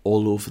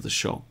all over the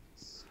shop.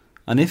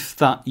 And if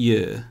that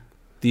year,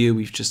 the year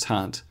we've just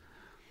had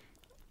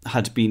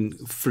been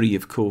free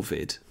of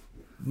COVID,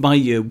 my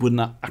year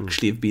wouldn't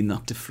actually have been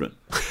that different.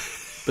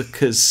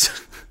 Because...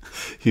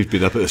 You'd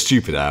been up at a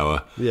stupid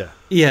hour. Yeah.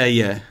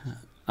 Yeah.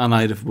 And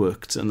I'd have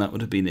worked, and that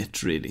would have been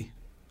it, really.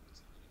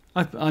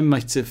 I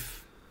might have...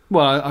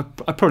 Well,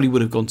 I probably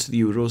would have gone to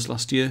the Euros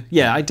last year.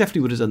 Yeah, I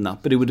definitely would have done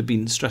that, but it would have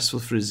been stressful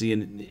for Izzy,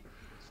 and,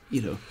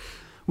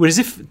 Whereas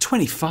if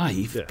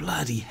 25,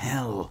 bloody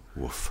hell.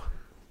 Woof.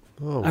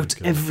 Oh, out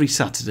every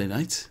Saturday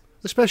night.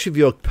 Especially if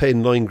you're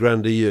paying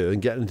 $9,000 a year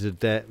and getting into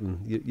debt and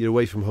you're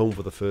away from home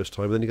for the first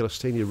time, and then you've got to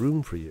stay in your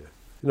room for a year.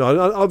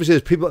 Obviously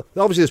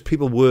there's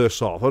people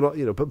worse off. I'm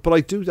not, but I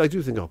do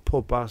think, oh,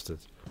 poor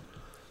bastards.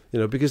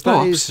 Because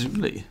that is...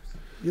 Absolutely.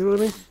 You know what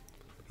I mean?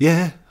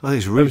 Yeah, I think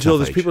it's really tough.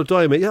 There's people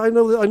dying, mate. Yeah, I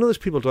know there's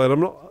people dying. I'm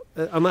not,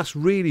 and that's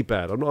really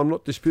bad. I'm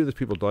not disputing there's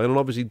people dying, and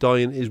obviously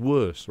dying is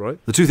worse, right?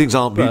 The two things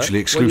aren't mutually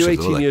exclusive. When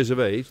you're 18 years of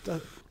age,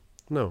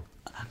 no.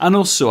 And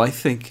also, I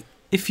think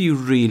if you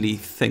really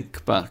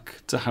think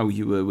back to how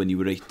you were when you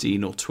were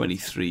 18 or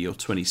 23 or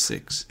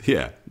 26,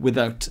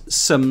 without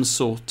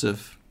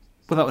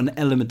an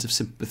element of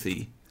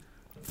sympathy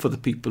for the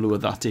people who are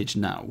that age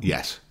now,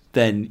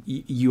 then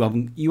you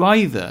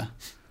either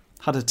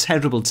had a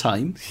terrible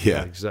time.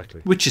 Yeah,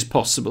 exactly. Which is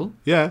possible.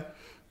 Yeah.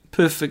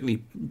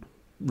 Perfectly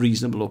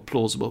reasonable or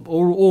plausible.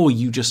 Or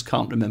you just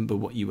can't remember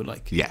what you were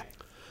like. Yeah.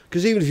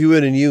 Because even if you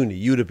weren't in uni,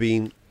 you'd have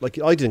been... Like,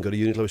 I didn't go to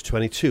uni until I was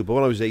 22, but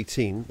when I was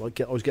 18,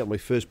 I was getting my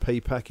first pay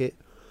packet.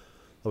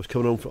 I was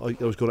coming home...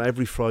 I was going out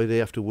every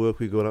Friday after work.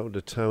 We were going out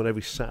into town.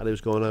 Every Saturday I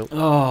was going out.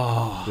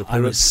 Oh,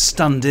 I was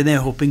standing there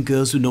hoping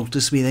girls would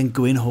notice me, then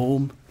going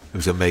home. It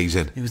was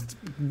amazing. It was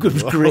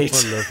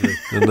great. Oh, lovely.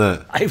 Isn't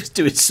it? I was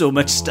doing so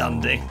much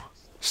standing.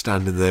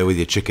 Standing there with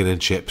your chicken and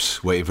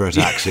chips, waiting for a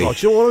taxi. Oh,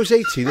 do you know when I was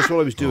 18, that's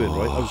what I was doing,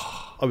 right?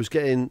 I was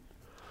getting...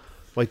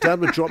 My dad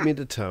would drop me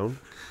into town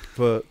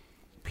for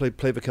play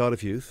for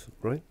Cardiff Youth,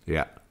 right?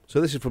 Yeah. So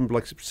this is from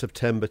like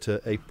September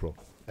to April.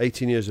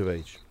 18 years of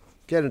age.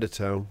 Get into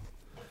town,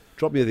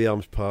 drop me at the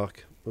Arms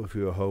Park, if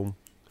we were home,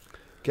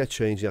 get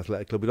changed in the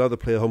athletic club. We'd either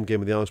play a home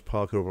game at the Arms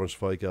Park or over on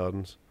Spy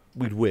Gardens.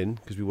 We'd win,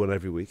 because we won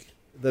every week.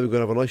 Then we're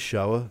going to have a nice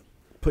shower,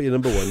 put your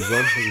number ones on,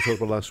 like we talked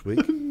about last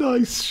week.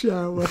 Nice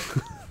shower.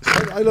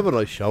 I love a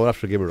nice shower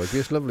after a game of rugby.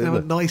 It's lovely, isn't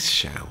it? A nice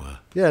shower.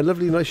 Yeah,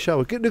 lovely, nice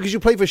shower. Because you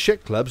play for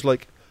shit clubs,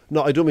 like...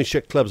 No, I don't mean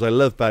shit clubs. I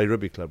love Barry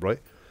Rugby Club, right?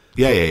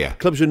 Yeah.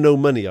 Clubs with no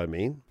money, I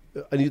mean.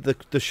 And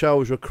the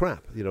showers were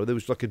crap. There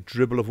was like a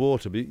dribble of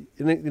water. But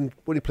when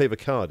you play for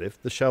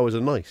Cardiff, the showers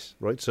are nice,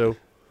 right? So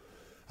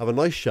have a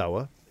nice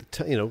shower,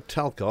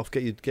 talc off,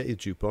 get your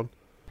dupe on,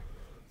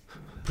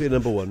 put your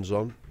number ones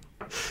on,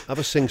 have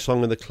a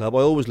sing-song in the club. I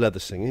always led the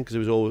singing because it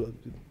was always...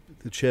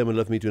 The chairman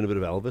loved me doing a bit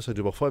of Elvis. I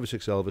do about 5 or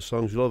 6 Elvis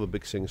songs. You'll have a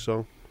big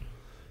sing-song.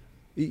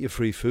 Eat your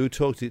free food.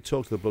 Talk to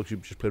the blokes you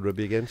just played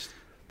rugby against.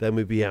 Then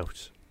we'd be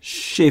out.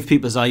 Shave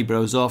people's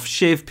eyebrows off.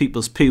 Shave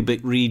people's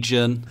pubic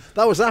region.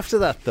 That was after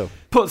that, though.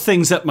 Put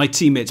things up my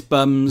teammates'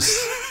 bums.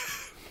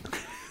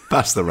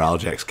 That's the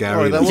Raljex,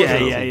 Gary.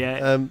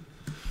 Yeah.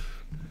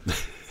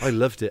 I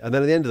loved it. And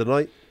then at the end of the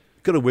night,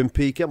 go to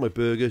Wimpy, get my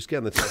burgers, get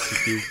in the taxi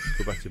queue,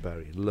 go back to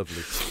Barry.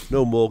 Lovely.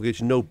 No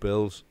mortgage, no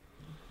bills.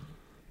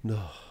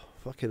 No.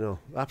 Fucking hell.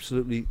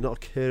 Absolutely not a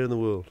care in the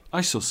world. I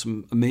saw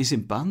some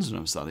amazing bands when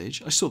I was that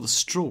age. I saw the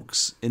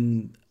Strokes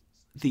in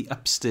the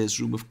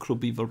upstairs room of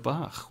Club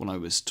Iverbach when I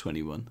was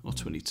 21 or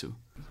 22.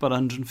 About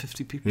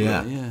 150 people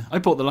there, yeah. I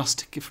bought the last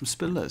ticket from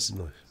Spillers.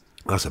 Nice.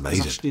 That's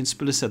amazing. Ashley and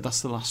Spillers said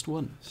that's the last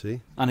one.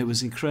 See? And it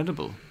was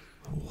incredible.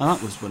 And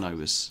that was when I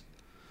was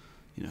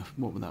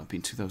what would that have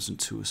been,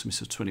 2002 or something,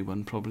 so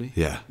 21 probably.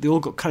 Yeah. They all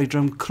got carried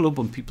around club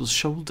on people's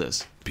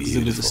shoulders. Because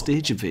there was a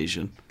stage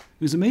invasion.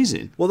 It was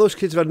amazing. Well, those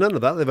kids have had none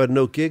of that. They've had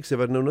no gigs. They've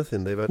had no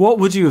nothing. What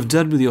would you have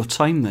done with your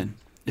time then,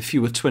 if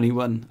you were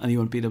 21 and you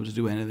weren't being able to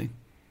do anything?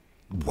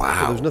 Wow.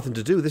 Well, there was nothing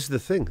to do. This is the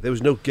thing. There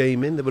was no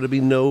gaming. There would have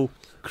been no...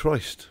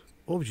 Christ.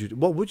 What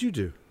would you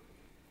do?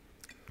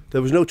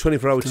 There was no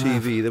 24-hour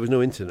TV. There was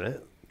no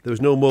internet. There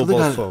was no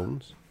mobile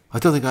phones. I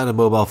don't think I had a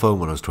mobile phone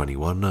when I was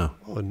 21, no.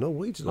 Oh, no,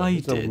 wait. I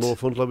did. I had a mobile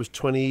phone until I was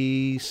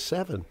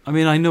 27. I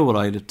mean, I know what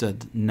I'd have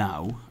done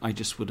now. I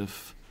just would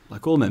have,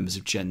 like all members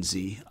of Gen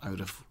Z, I'd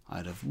have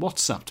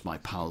WhatsApped my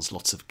pals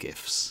lots of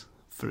gifs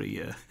for a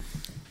year.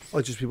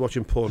 I'd just be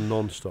watching porn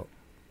non-stop.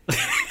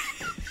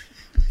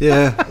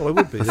 Yeah. Well, I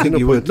would be. I think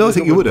you would. No, I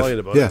think you would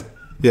have. Yeah.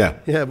 Yeah.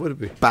 Yeah, it would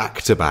be.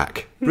 Back to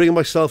back. Bringing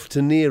myself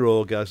to near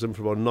orgasm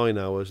for about 9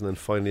 hours and then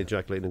finally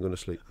ejaculating and going to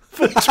sleep.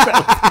 For 12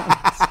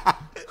 months.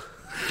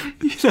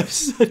 You have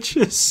such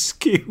a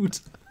skewed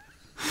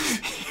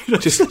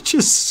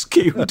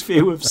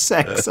view of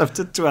sex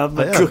after 12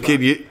 months.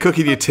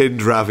 Cooking your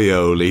tinned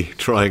ravioli,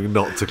 trying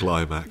not to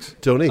climax.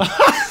 Don't he?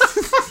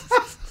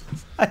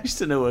 I used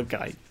to know a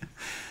guy,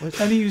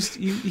 and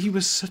he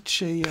was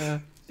such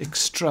a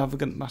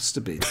extravagant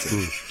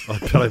masturbator. I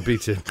bet I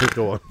beat him.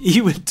 Go on.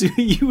 You would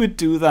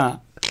do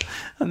that,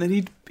 and then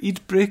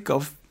he'd break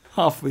off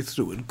halfway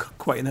through and cook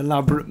quite an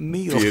elaborate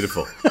meal.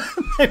 Beautiful.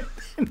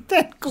 And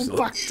then go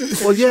back to...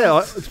 Well,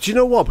 yeah. Do you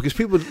know what? Because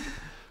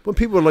when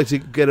people would like to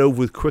get over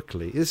with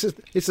quickly, it's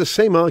the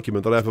same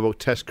argument that I have about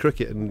Test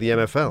cricket and the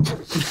NFL.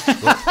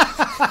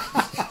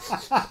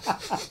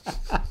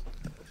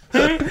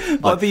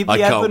 I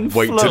can't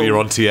wait till you're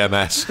on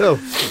TMS. No,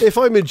 if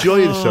I'm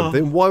enjoying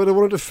something, why would I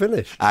want it to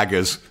finish?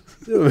 Aggers.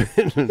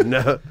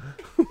 No.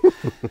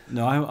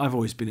 No, I've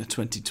always been a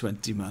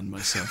 2020 man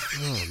myself.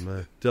 Oh,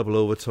 man. Double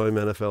overtime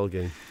NFL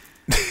game.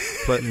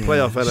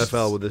 Playoff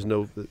NFL where there's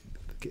no...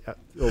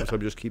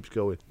 overtime just keeps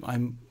going.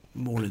 I'm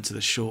more into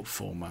the short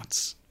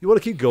formats. You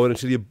want to keep going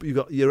until you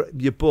got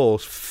your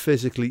balls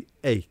physically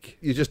ache.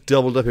 You're just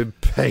doubled up in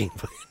pain.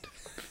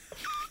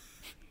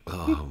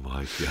 Oh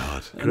my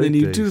God! And Great then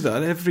you do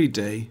that every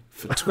day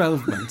for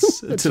 12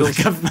 months until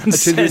the government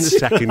says you're in the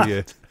second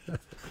year.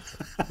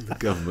 The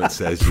government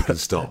says you can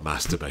stop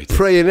masturbating.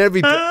 Praying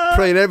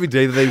every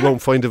day that they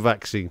won't find a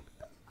vaccine.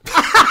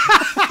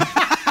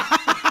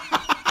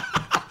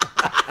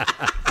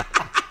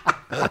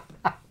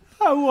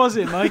 How was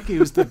it, Mike? It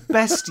was the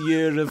best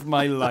year of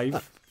my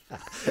life.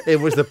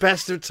 It was the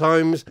best of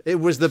times. It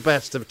was the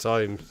best of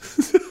times.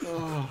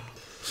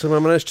 So I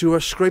managed to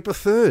scrape a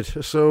third.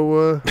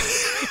 So,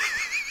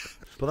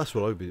 but that's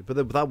what I would be. But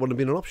that wouldn't have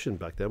been an option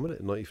back then, would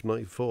it?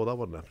 1994, that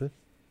wasn't happening.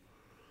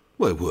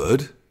 Well, it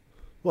would.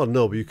 Well,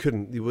 no, but you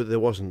couldn't. There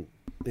wasn't.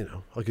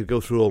 I could go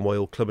through all my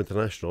old club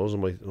internationals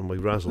and my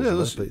razzles. Yeah,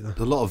 there's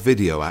a lot of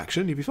video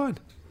action. You'd be fine.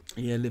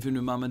 Yeah, living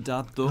with mum and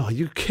dad, though. Oh, are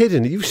you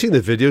kidding? You've seen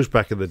the videos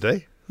back in the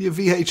day. Your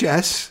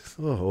VHS.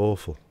 Oh,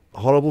 awful.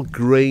 Horrible,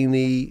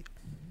 grainy,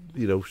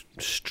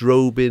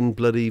 strobing,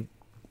 bloody,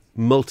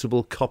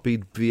 multiple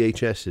copied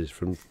VHSs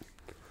from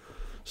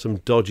some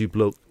dodgy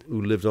bloke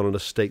who lived on an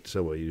estate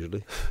somewhere,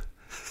 usually.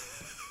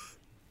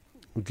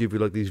 We'll give you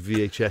like these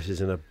VHSs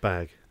in a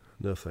bag.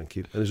 No, thank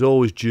you. And it's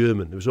always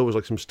German. There was always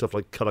like some stuff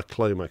like Colour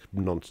Climax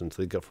nonsense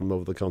they got from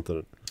over the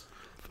continent.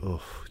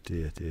 Oh,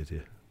 dear.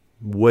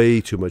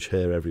 Way too much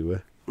hair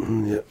everywhere.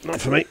 Yeah,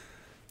 not for me.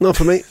 Not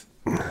for me.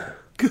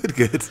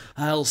 Good.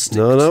 I'll stick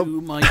to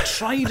my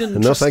tried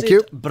and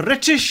trusted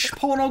British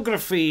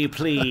pornography,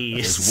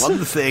 please. There's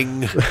one thing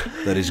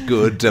that is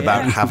good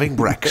about having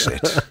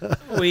Brexit.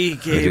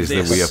 It is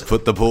that we have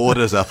put the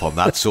borders up on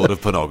that sort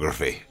of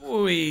pornography.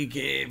 We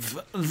gave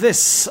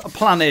this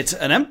planet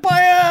an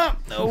empire.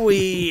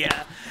 We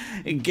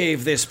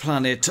gave this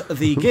planet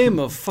the game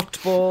of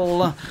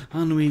football.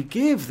 And we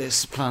gave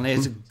this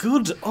planet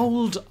good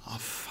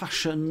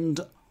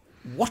old-fashioned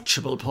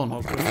watchable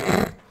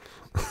pornography.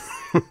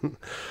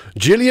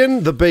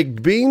 Gillian, the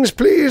baked beans,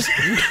 please.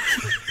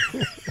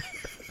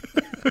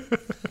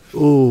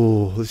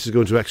 Oh, this is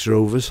going to extra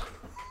overs.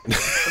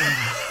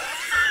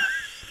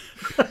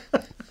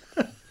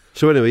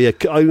 So anyway, yeah,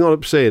 I'm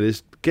not saying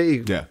is get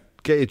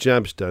your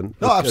jabs done.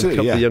 Oh, absolutely.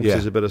 And cut the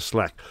youngsters a bit of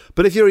slack.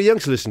 But if you're a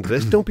youngster listening to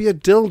this, don't be a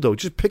dildo.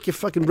 Just pick your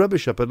fucking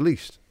rubbish up at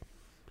least.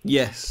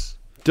 Yes.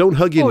 Don't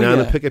hug your nan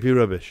and pick up your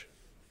rubbish.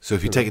 So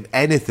if you're taking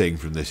anything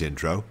from this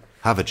intro,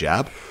 have a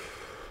jab.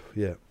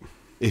 Yeah.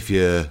 If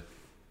you're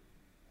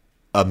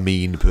a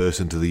mean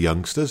person to the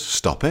youngsters,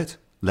 stop it.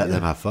 Let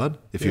them have fun.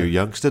 If you're a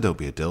youngster, don't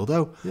be a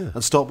dildo. Yeah.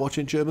 And stop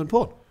watching German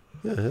porn.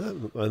 Yeah.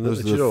 And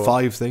those are the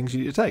 5 things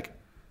you need to take.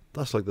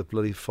 That's like the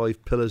bloody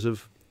 5 pillars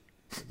of,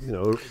 I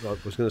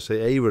was going to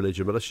say a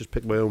religion, but let's just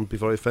pick my own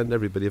before I offend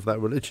everybody of that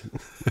religion.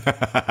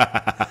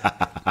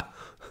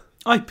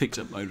 I picked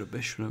up my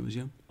rubbish when I was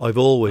young. I've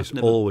always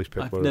picked my rubbish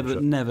up.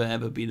 I've never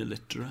ever been a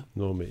litterer.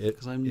 No, me.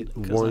 Because I'm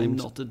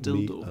not a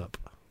dildo. Up.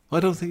 I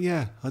don't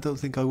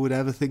think I would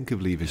ever think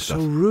of leaving stuff.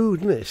 So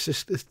rude, isn't it? It's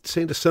just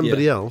saying to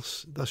somebody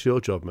else, that's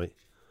your job, mate.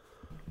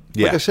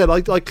 Yeah. Like I said,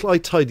 I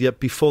tidy up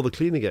before the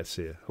cleaner gets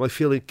here. And I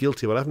feel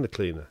guilty about having a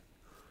cleaner.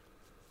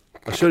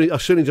 I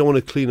certainly don't want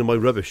to clean my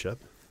rubbish up.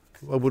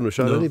 I wouldn't have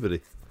shot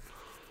anybody.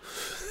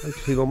 I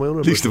clean all my own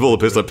rubbish. Least of all the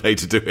person I paid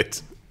to do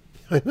it.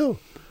 I know.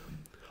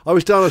 We were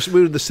at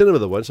the cinema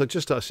there once. I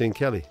just started seeing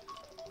Kelly.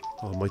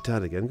 Oh, my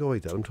dad again. Go away,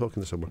 Dad. I'm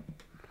talking to someone.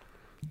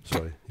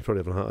 Sorry, he's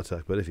probably having a heart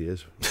attack, but if he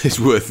is... It's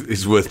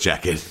worth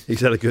checking. He's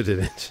had a good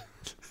image.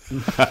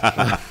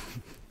 I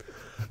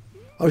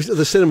was at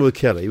the cinema with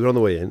Kelly. We were on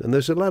the way in, and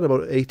there's a lad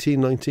about 18,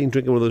 19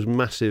 drinking one of those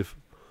massive,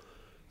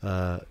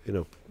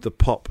 the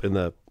pop in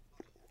the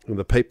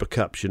paper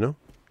cups, about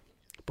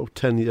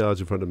 10 yards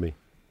in front of me.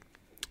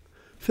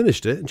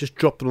 Finished it and just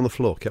dropped it on the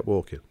floor, kept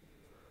walking.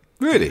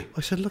 Really?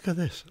 I said, look at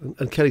this.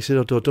 And Kelly said,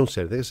 oh, don't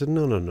say anything. I said,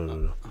 no.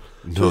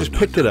 So I just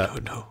picked it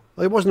up. No.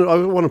 I wasn't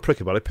a prick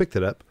about it. I picked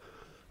it up.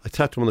 I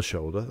tapped him on the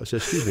shoulder. I said,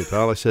 excuse me,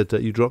 pal. I said,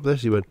 you dropped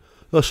this? He went,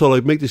 oh,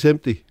 sorry, make this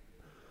empty.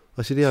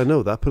 I said, yeah, I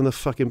know that. Put it in the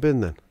fucking bin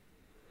then.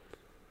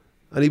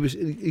 And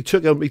he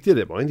took out, he did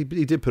it, mind.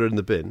 He did put it in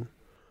the bin.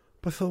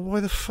 But I thought, why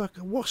the fuck?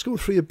 What's going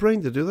through your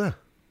brain to do that?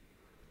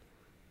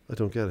 I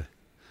don't get it.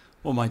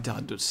 What my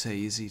dad would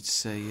say is he'd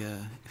say,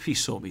 if he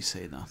saw me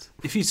say that,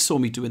 if he saw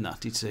me doing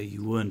that, he'd say,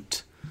 you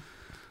weren't.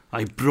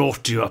 I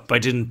brought you up. I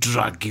didn't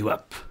drag you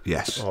up.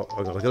 Yes. Oh,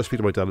 I got to speak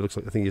to my dad. It looks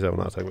like I think he's having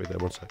a heart attack. Wait there,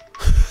 1 sec.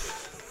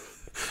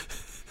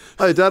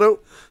 Hi, Dado.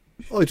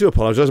 Oh, I do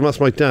apologise. That's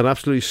my dad,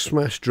 absolutely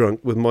smashed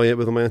drunk with my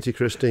Auntie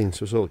Christine.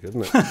 So it's all good,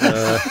 isn't it?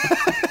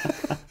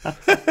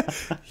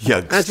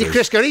 Youngsters. Auntie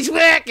Chris going, he's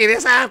working.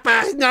 It's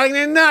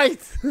 9:30 at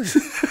night.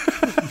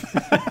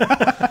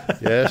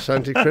 Yes,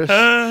 Auntie Chris.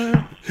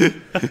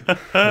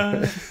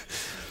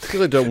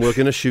 Because I don't work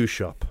in a shoe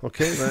shop.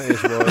 Okay, that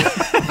is why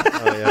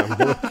I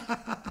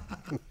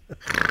am.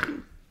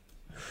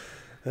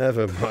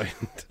 Never mind.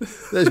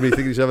 There's me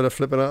thinking he's having a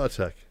flipping heart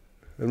attack.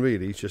 And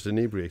really, he's just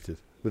inebriated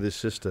with his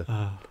sister.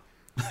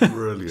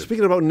 Brilliant.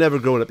 Speaking about never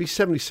growing up, he's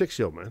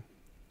 76-year-old man.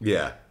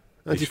 Yeah.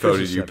 Auntie He's Chris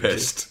phoning is you 70.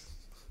 pissed.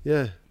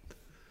 Yeah.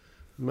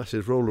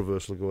 Massive role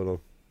reversal going on.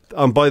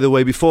 And by the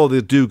way, before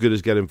the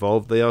do-gooders get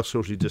involved, they are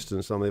socially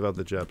distanced and they've had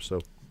the jab, so...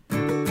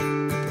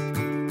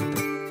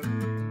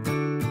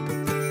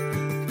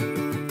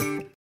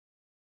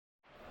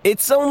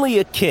 It's only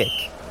a kick,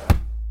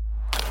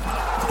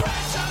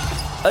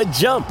 a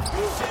jump,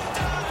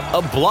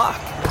 a block.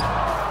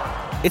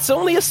 It's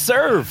only a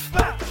serve.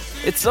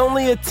 It's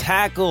only a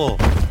tackle,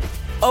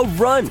 a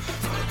run.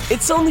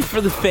 It's only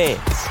for the fans.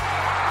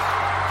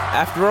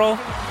 After all,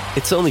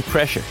 it's only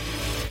pressure.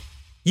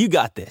 You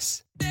got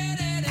this.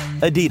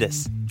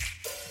 Adidas.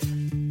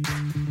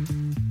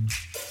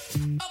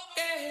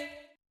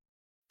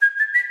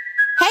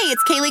 Hey,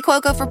 it's Kaylee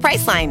Cuoco for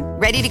Priceline.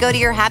 Ready to go to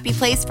your happy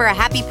place for a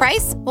happy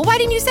price? Well, why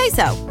didn't you say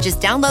so?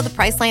 Just download the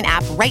Priceline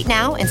app right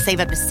now and save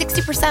up to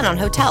 60% on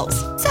hotels.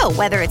 So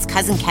whether it's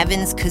Cousin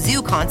Kevin's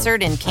Kazoo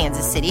Concert in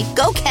Kansas City,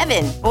 go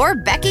Kevin, or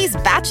Becky's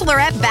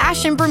Bachelorette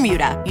Bash in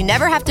Bermuda, you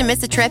never have to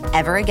miss a trip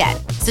ever again.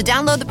 So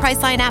download the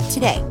Priceline app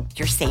today.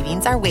 Your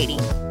savings are waiting.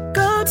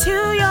 Go to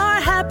your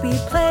happy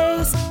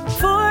place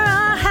for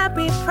a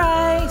happy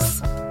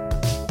price.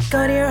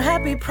 Go to your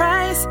happy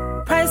price,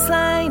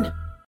 Priceline.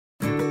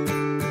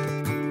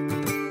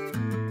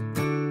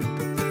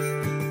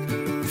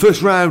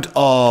 First round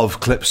of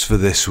clips for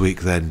this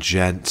week then,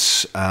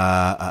 gents.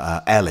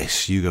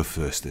 Ellis, you go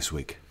first this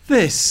week.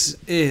 This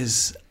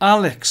is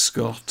Alex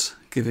Scott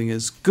giving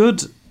as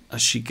good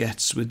as she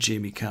gets with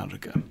Jamie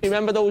Carragher.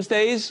 Remember those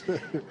days?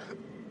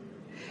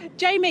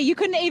 Jamie, you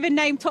couldn't even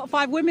name top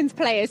 5 women's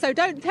players, so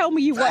don't tell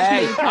me you watch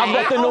me play. I've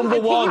got the number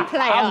one.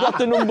 I've got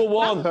the number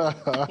one.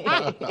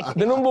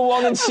 The number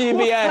one in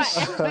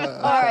CBS.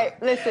 All right,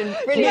 listen.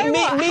 Mia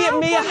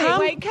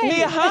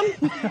Hamm.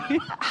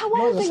 How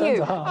old are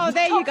you? Oh,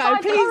 there you go.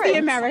 Please, the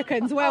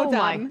Americans. Well done.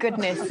 Oh, my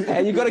goodness.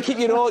 You've got to keep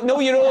your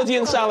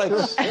audience,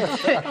 Alex.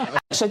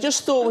 So I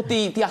just thought with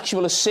the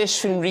actual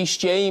assist from Reece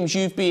James,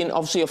 you've been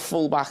obviously a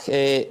fullback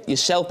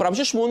yourself, but I was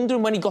just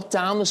wondering when he got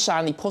down the side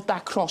and he put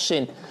that cross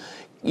in,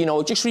 you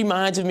know, it just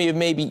reminded me of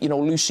maybe, you know,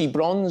 Lucy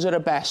Bronze at her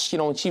best, you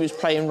know, when she was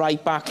playing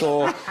right back,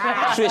 or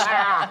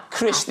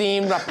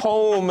Christine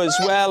Rapome as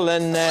well,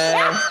 and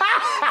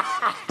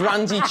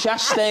Brandy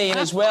Chastain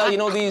as well. You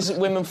know, these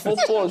women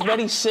footballers,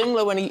 very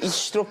similar when he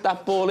struck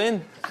that ball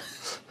in.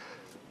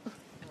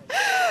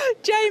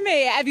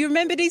 Jamie, have you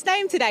remembered his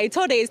name today?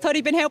 Toddy. Has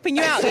Toddy been helping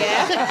you out,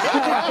 yeah?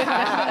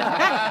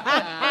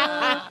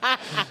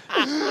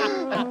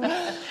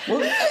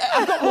 Well,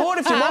 I've got more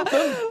if you want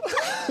them.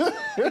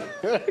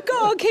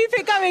 Go on, keep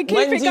it going,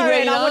 Wendy I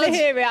Reynard. want to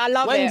hear it, I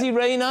love Wendy it.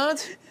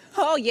 Reynard.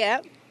 Oh,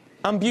 yeah.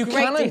 And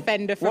Buchanan. Great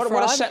defender for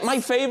France.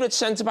 My favourite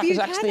centre-back is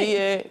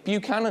actually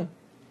Buchanan.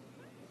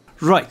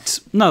 Right,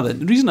 now then,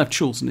 the reason I've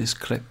chosen this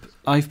clip,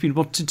 I've been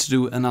wanting to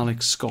do an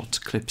Alex Scott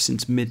clip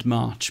since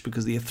mid-March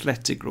because The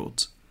Athletic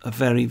wrote a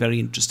very, very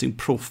interesting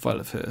profile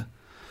of her.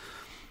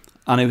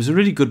 And it was a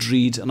really good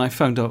read, and I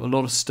found out a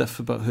lot of stuff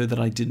about her that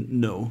I didn't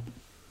know.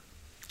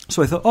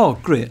 So I thought, oh,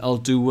 great, I'll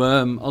do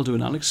an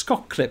Alex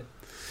Scott clip.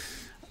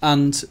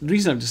 And the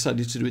reason I've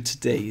decided to do it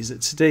today is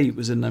that today it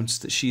was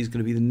announced that she is going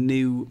to be the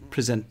new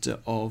presenter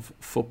of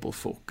Football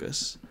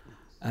Focus,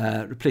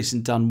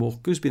 replacing Dan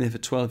Walker, who's been there for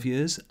 12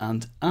 years.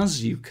 And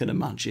as you can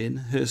imagine,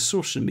 her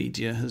social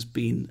media has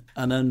been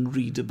an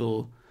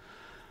unreadable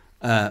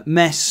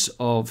mess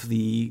of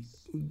the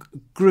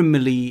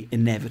grimly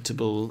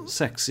inevitable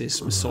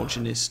sexist,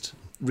 misogynist,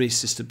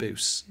 racist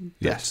abuse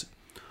that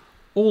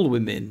all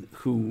women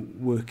who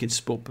work in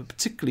sport, but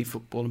particularly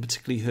football and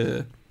particularly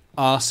her,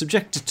 are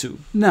subjected to.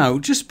 Now,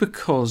 just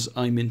because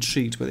I'm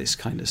intrigued by this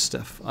kind of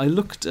stuff, I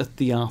looked at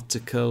the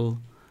article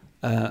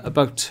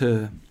about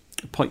her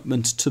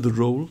appointment to the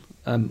role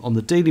on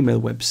the Daily Mail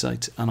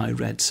website, and I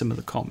read some of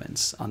the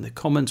comments, and the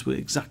comments were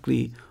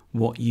exactly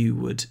what you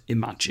would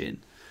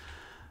imagine.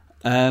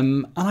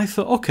 And I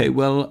thought, okay,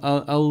 well,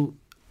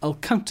 I'll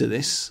counter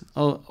this,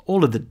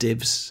 all of the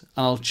divs,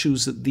 and I'll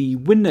choose that the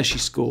winner she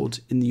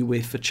scored in the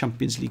UEFA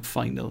Champions League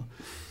final,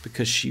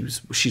 because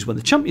she's won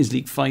the Champions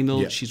League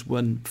final, she's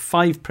won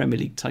 5 Premier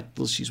League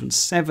titles, she's won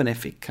 7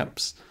 FA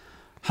Cups,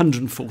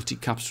 140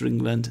 caps for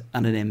England,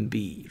 and an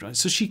MB, right?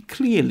 So she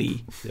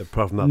clearly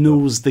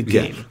knows the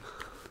game. Yeah.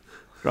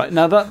 Right,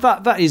 now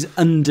that is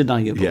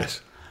undeniable.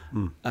 Yes.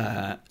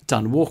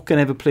 Dan Walker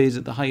never plays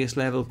at the highest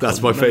level.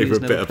 That's my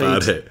favourite bit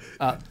about it.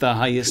 At the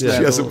highest level.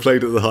 She hasn't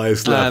played at the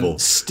highest level.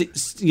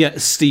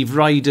 Steve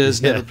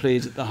Ryder's never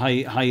played at the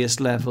highest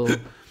level.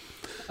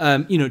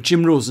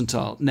 Jim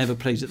Rosenthal never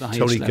played at the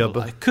highest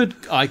level.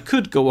 I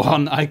could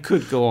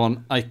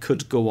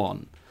go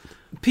on.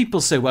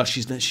 People say, well,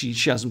 she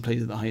hasn't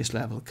played at the highest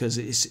level because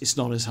it's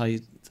not as high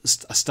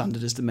a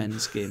standard as the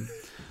men's game.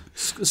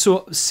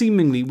 So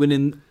seemingly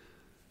winning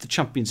the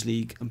Champions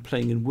League and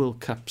playing in World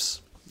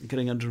Cups,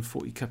 getting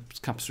 140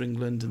 caps for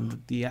England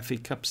and the FA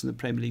Cups and the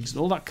Premier Leagues and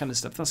all that kind of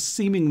stuff, that's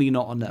seemingly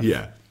not enough.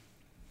 Yeah.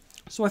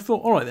 So I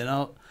thought, all right then,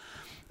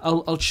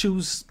 I'll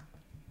choose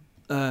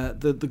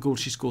the goal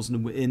she scores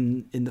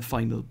in the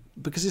final,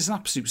 because it's an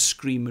absolute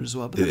screamer as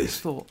well. But then I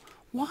thought,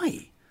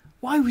 why?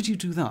 Why would you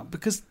do that?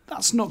 Because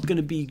that's not going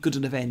to be good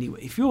enough anyway.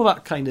 If you're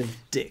that kind of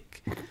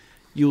dick,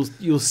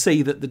 you'll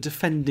say that the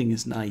defending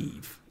is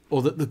naive,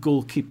 or that the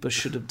goalkeeper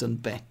should have done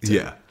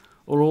better,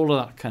 or all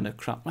of that kind of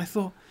crap. And I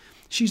thought,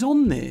 she's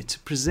on there to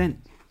present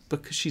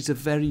because she's a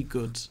very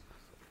good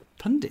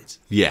pundit.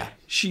 Yeah.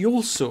 She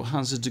also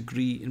has a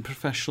degree in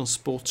professional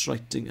sports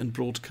writing and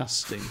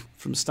broadcasting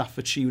from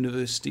Staffordshire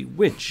University,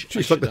 which...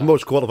 She's like the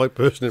most qualified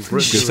person in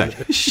Britain.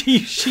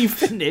 She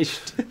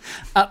finished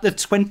at the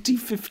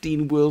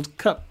 2015 World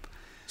Cup.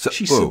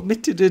 She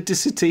submitted her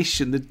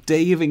dissertation the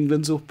day of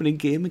England's opening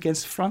game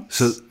against France.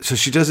 So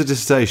she does a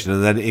dissertation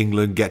and then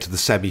England get to the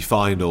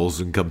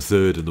semi-finals and come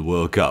third in the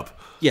World Cup.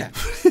 Yeah.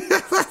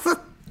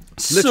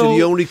 Literally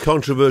the only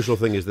controversial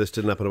thing is this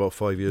didn't happen about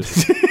 5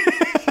 years ago.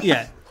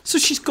 Yeah. So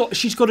she's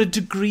got a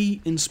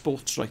degree in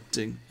sports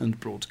writing and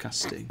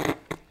broadcasting,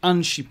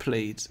 and she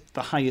played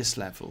the highest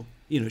level.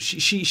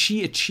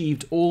 She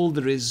achieved all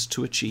there is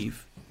to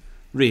achieve.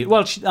 Really,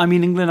 well,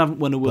 England haven't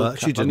won a World Cup.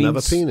 She didn't have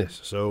a penis,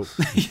 so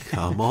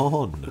come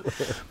on.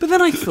 But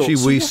then I thought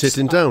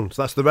sitting down.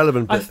 So that's the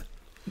relevant bit.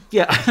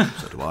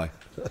 So do I.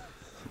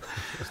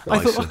 I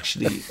thought,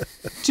 actually,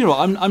 do you know what?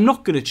 I'm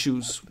not going to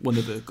choose one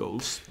of her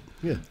goals.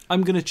 Yeah.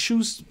 I'm going to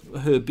choose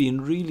her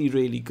being really,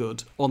 really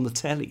good on the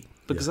telly,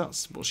 because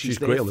that's what she's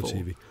there great on for. the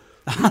TV.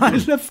 I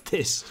love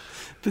this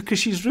because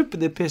she's ripping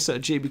the piss out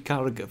of Jamie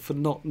Carragher for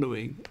not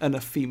knowing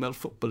enough female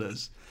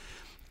footballers.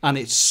 And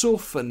it's so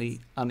funny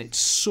and it's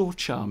so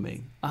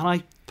charming. And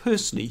I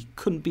personally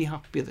couldn't be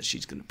happier that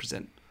she's going to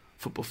present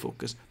Football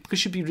Focus, because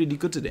she'd be really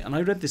good at it. And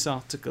I read this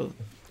article,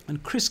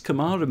 and Chris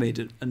Kamara made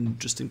an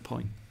interesting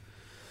point.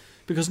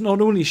 Because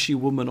not only is she a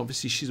woman,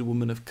 obviously she's a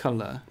woman of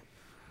colour.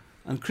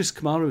 And Chris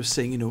Kamara was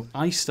saying,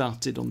 I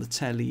started on the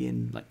telly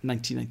in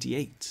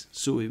 1998.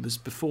 So it was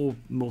before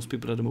most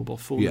people had a mobile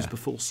phone. It was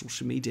before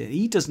social media.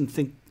 He doesn't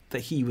think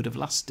that he would have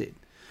lasted.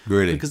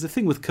 Really? Because the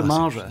thing with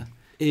Kamara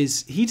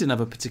is he didn't have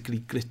a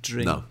particularly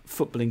glittering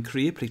footballing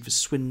career. He played for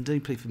Swindon, he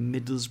played for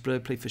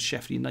Middlesbrough, played for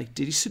Sheffield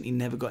United. He certainly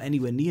never got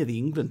anywhere near the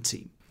England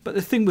team. But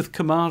the thing with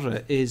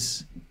Kamara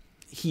is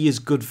he is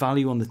good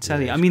value on the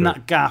telly. Yeah,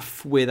 that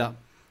gaff where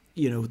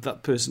that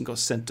person got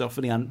sent off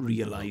and he hadn't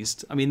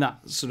realised.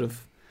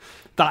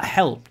 That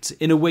helped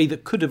in a way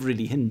that could have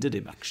really hindered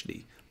him,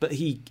 actually. But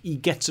he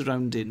gets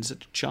around it in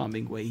such a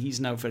charming way.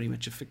 He's now very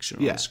much a fixture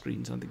on the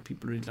screens. I think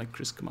people really like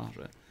Chris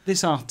Kamara.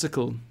 This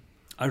article,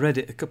 I read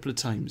it a couple of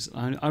times.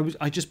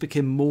 I just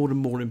became more and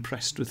more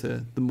impressed with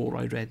her the more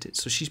I read it.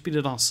 So she's been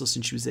at Arsenal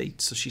since she was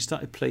 8. So she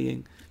started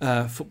playing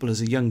football as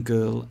a young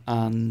girl,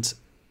 and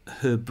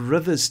her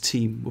brother's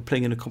team were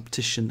playing in a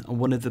competition, and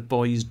one of the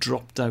boys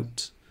dropped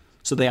out.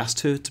 So they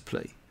asked her to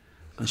play.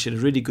 And she had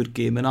a really good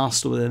game, and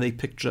Arsenal, then they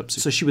picked her up.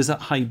 So she was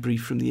at Highbury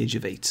from the age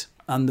of 8.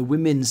 And the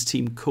women's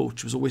team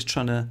coach was always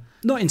trying to,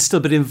 not instill,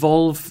 but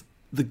involve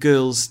the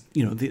girls,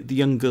 the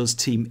young girls'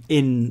 team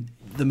in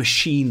the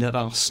machine at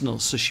Arsenal.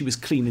 So she was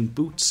cleaning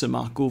boots, and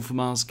Mark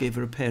Overmars gave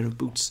her a pair of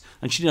boots,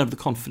 and she didn't have the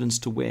confidence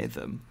to wear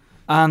them.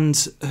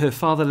 And her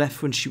father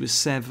left when she was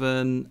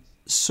 7.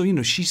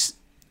 So, she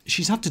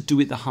she's had to do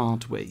it the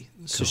hard way.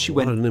 So she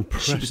went. What an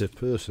impressive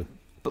person.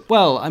 But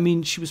well, I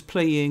mean, she was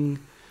playing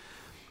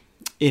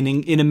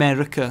in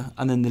America,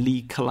 and then the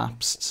league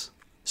collapsed.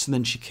 So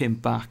then she came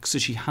back. So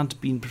she had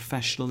been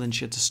professional, then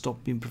she had to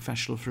stop being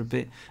professional for a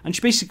bit. And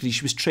she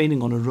was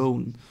training on her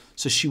own.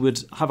 So she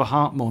would have a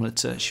heart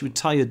monitor. She would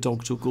tie her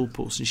dog to a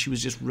goalpost, and she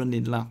was just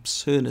running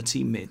laps, her and her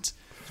teammate,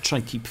 to try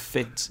and keep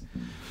fit.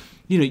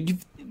 You know,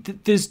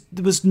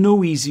 there was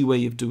no easy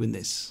way of doing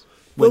this.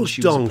 Those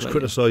dongs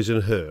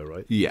criticising her,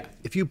 right? Yeah.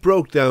 If you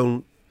broke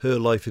down her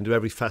life into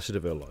every facet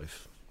of her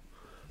life,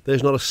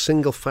 there's not a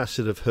single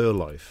facet of her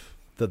life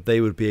that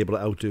they would be able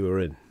to outdo her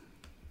in.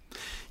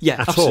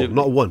 Yeah, at absolutely. all.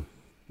 Not one.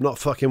 Not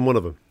fucking one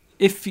of them.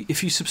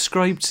 If you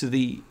subscribe to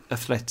The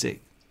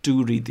Athletic,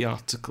 do read the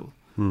article,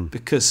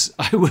 because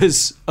I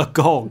was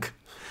agog.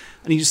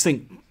 And you just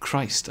think,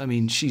 Christ, I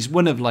mean, she's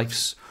one of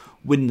life's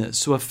winners.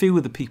 So a few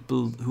of the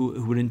people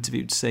who were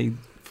interviewed say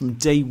from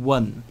day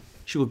one,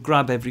 she would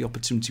grab every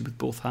opportunity with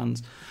both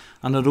hands.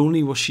 And not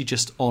only was she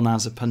just on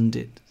as a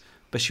pundit,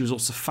 but she was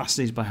also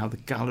fascinated by how the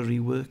gallery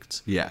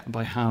worked. Yeah. And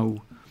by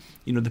how,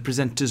 the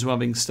presenters were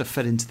having stuff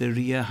fed into their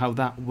ear, how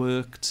that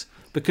worked.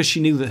 Because she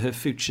knew that her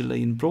future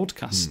lay in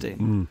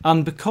broadcasting.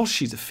 And because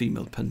she's a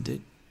female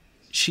pundit,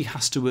 she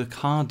has to work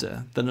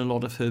harder than a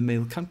lot of her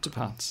male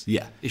counterparts.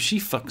 Yeah. If she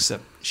fucks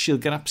up, she'll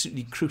get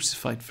absolutely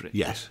crucified for it.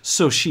 Yes.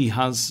 So she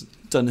has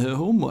done her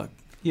homework,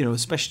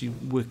 especially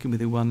working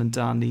with Iwan and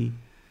Dani.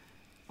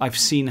 I've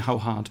seen how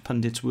hard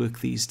pundits work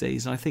these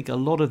days. And I think a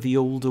lot of the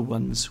older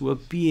ones who are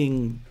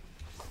being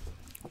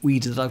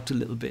weeded out a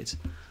little bit,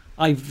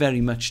 I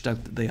very much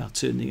doubt that they are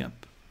turning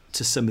up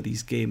to some of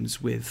these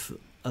games with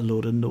a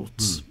load of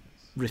notes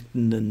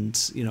written and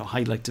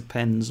highlighter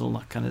pens, all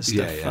that kind of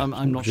stuff. Yeah.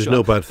 I'm not Which sure. is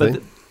no bad thing.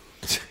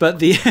 But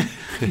the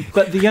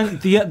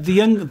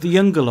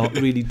younger lot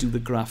really do the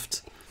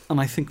graft. And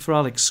I think for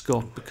Alex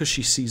Scott, because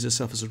she sees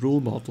herself as a role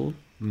model,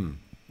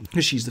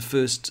 because she's the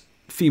first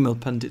female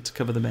pundit to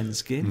cover the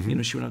men's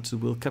game. She went out to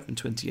the World Cup in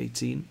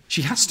 2018.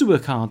 She has to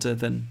work harder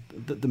than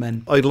the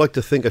men. I'd like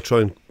to think I try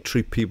and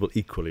treat people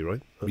equally,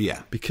 right?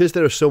 Yeah. Because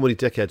there are so many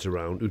dickheads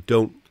around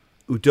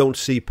who don't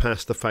see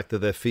past the fact that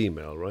they're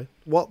female, right?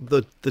 What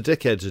the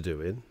dickheads are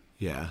doing,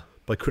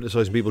 by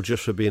criticising people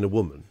just for being a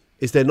woman,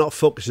 is they're not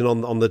focusing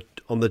on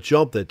the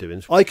job they're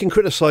doing. I can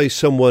criticise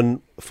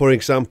someone, for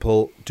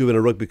example, doing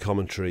a rugby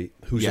commentary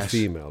who's a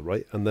female,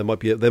 right? And there might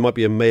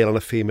be a male and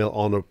a female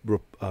on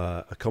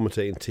a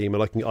commentating team,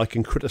 and I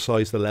can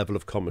criticise the level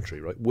of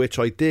commentary, right? Which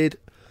I did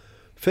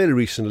fairly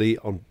recently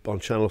on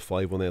Channel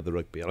 5 when they had the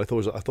rugby, and I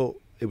thought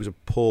it was a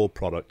poor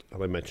product,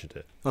 and I mentioned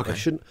it.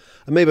 Okay.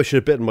 Maybe I should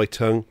have bitten my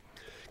tongue.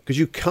 Because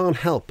you can't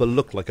help but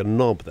look like a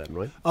knob then,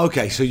 right?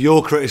 Okay, so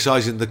you're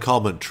criticising the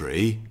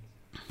commentary,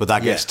 but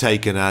that gets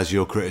taken as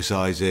you're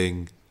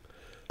criticising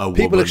a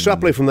woman. People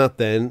extrapolate from that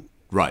then.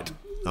 Right,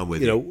 I'm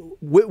with you.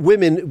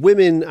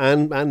 Women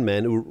and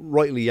men who are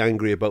rightly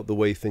angry about the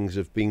way things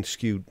have been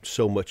skewed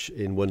so much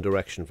in one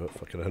direction for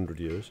fucking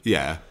 100 years.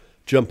 Yeah.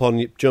 Jump on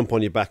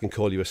your back and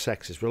call you a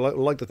sexist. Well, I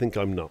like to think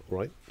I'm not,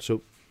 right?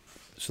 So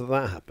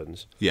that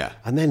happens. Yeah.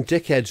 And then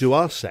dickheads who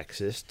are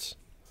sexists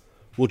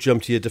will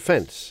jump to your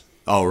defence.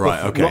 Oh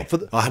right, okay.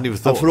 I hadn't even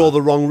thought. For all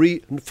the wrong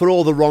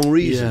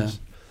reasons.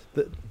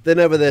 Yeah. They're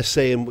never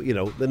saying,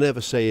 they're never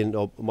saying.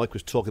 Oh, Mike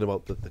was talking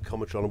about the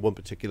commentary on one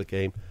particular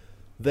game.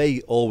 They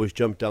always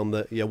jump down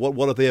the. Yeah,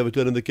 what have they ever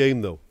done in the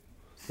game though?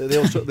 They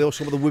also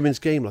with the women's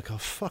game. Like, oh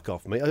fuck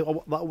off, mate.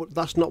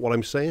 That's not what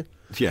I'm saying.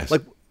 Yes.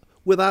 Like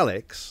with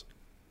Alex,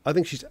 I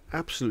think she's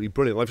absolutely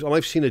brilliant.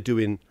 I've seen her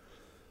doing.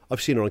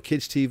 I've seen her on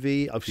kids'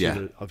 TV. I've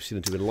seen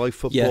her doing live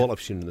football. Yeah.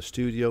 I've seen her in the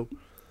studio.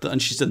 And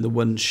she's done the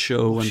one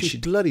show. And she's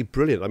bloody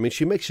brilliant. I mean,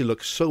 she makes you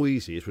look so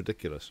easy. It's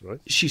ridiculous,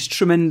 right? She's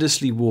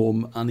tremendously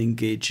warm and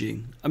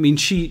engaging. I mean,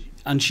 she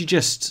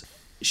just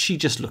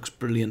looks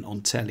brilliant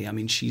on telly. I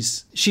mean,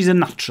 she's a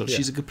natural. Yeah.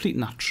 She's a complete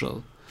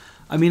natural.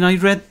 I mean, I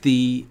read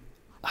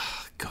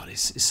God,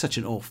 it's such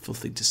an awful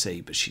thing to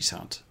say, but she's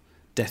had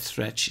death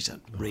threats, she's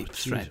had rape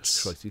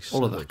threats,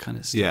 all of that kind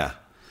of stuff. Yeah.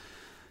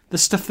 The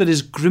stuff that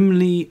is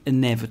grimly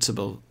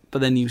inevitable. But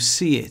then you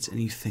see it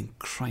and you think,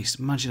 Christ,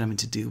 imagine having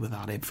to deal with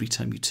that every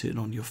time you turn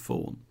on your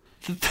phone.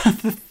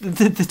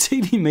 The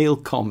Daily Mail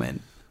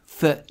comment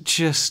that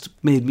just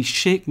made me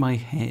shake my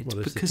head.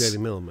 Well, because the Daily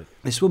Mail, mate.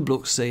 This one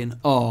bloke saying,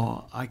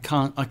 "Oh, I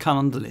can't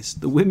handle this.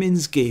 The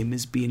women's game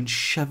is being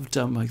shoved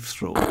down my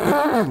throat."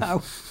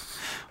 Now,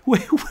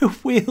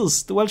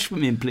 Wales, the Welsh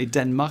women played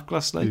Denmark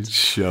last night. It's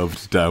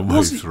shoved down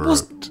my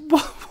throat.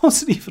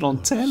 Wasn't even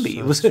on telly.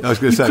 I was going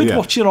to say,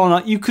 watch it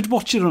on. You could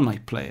watch it on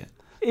iPlayer.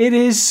 It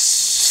is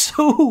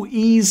so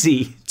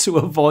easy to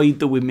avoid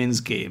the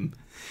women's game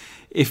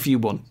if you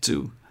want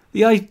to.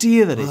 The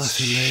idea that it's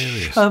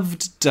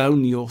shoved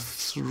down your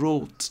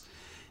throat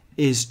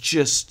is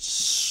just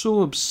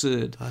so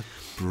absurd. That's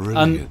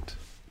brilliant.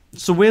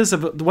 So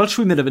the Welsh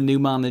women have a new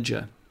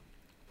manager,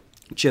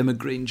 Gemma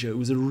Granger, who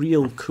was a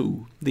real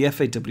coup. The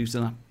FAW's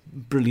done that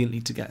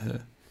brilliantly to get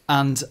her.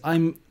 And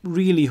I'm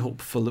really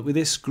hopeful that with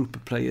this group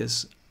of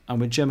players and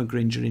with Gemma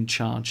Granger in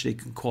charge, they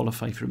can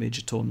qualify for a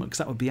major tournament, because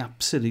that would be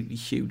absolutely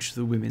huge for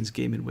the women's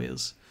game in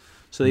Wales.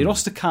 So they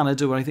lost to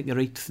Canada, where I think they're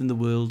 8th in the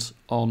world,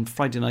 on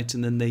Friday night,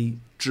 and then they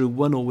drew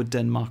 1-0 with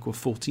Denmark, who are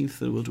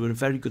 14th in the world, who are a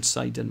very good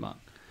side, Denmark.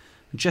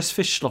 And Jess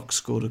Fishlock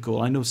scored a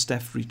goal. I know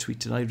Steph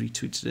retweeted, I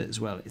retweeted it as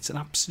well. It's an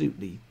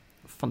absolutely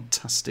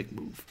fantastic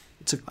move.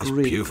 It's a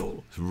great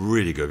goal. It's a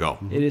really good goal.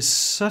 It is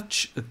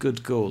such a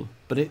good goal,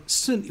 but it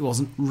certainly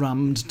wasn't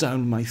rammed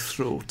down my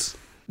throat.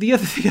 The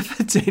other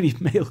Daily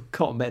Mail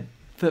comment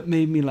that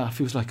made me laugh,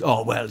 it was like,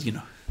 oh, well, you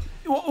know,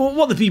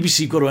 what the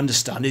BBC got to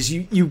understand is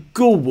you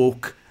go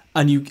woke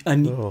and you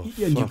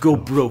go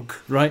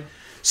broke, right?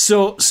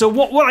 So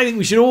what I think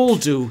we should all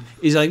do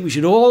is I think we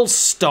should all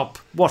stop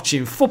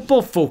watching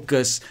Football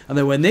Focus, and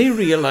then when they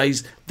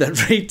realise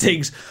that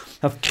ratings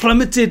have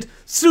plummeted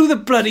through the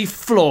bloody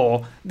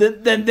floor,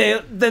 then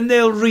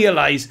they'll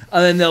realise,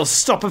 and then they'll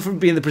stop her from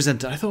being the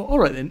presenter. I thought, all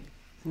right then,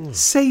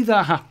 say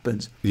that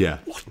happens. Yeah.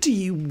 What do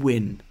you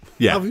win?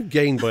 Yeah. What have you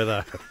gained by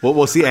that?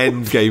 What's the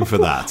end game for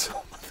that?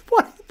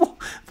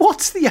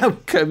 What's the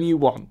outcome you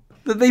want?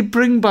 That they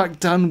bring back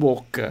Dan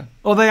Walker,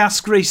 or they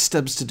ask Ray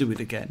Stubbs to do it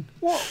again?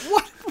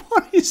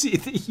 What is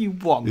it that you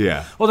want?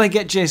 Yeah. Or they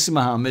get Jason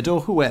Mohammed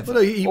or whoever,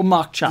 or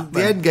Mark Chapman.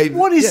 The end game.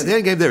 What is the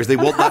end game there is they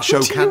want that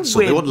show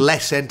cancelled. They win? want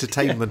less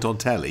entertainment on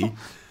telly.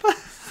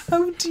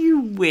 How do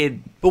you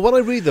win? But when I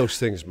read those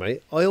things,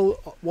 mate,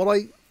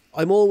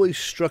 I'm always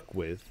struck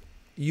with,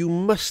 you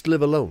must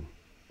live alone.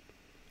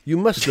 You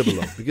must live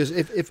alone, because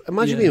if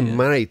imagine being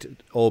married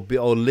or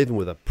living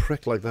with a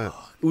prick like that,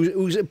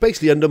 who's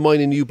basically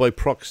undermining you by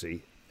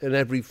proxy in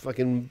every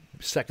fucking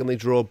second they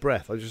draw a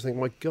breath. I just think,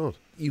 my God,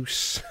 you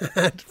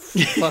sad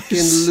fucking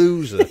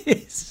loser.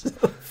 It's so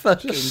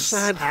fucking it's a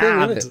sad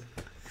thing, isn't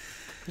it?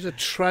 He's a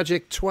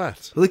tragic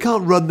twat. Well, they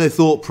can't run their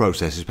thought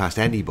processes past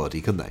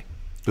anybody, can they?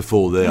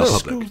 Before they are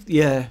public.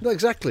 Yeah. No,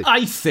 exactly.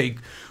 I think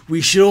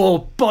we should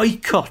all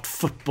boycott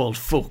Football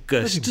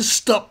Focus to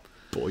stop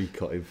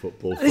boycotting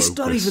Football Focus. It's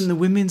not even the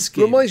women's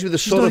game. It reminds me of the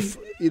sort of,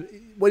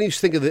 when you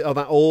think of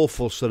that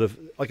awful sort of,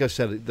 like I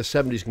said, the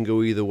 70s can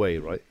go either way,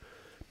 right?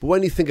 But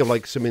when you think of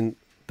like something,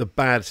 the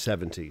bad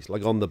 70s,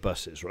 like on the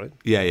buses, right?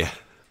 Yeah, yeah.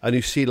 And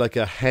you see like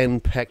a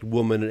hen-pecked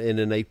woman in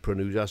an apron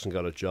who hasn't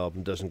got a job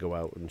and doesn't go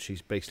out, and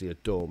she's basically a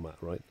doormat,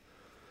 right?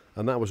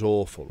 And that was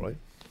awful, right?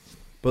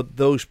 But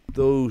those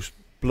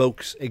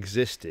blokes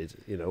existed,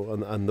 you know,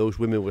 and those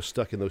women were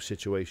stuck in those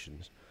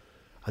situations.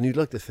 And you'd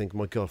like to think,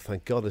 my God,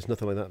 thank God there's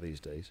nothing like that these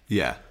days.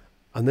 Yeah.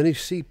 And then you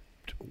see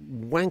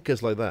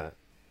wankers like that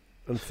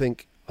and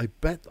think, I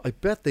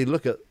bet they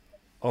look at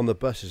on the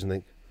buses and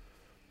think,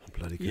 oh,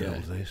 bloody good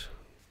old days.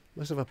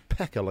 Must have a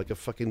pecker like a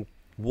fucking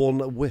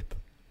walnut whip.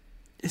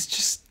 It's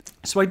just...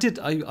 So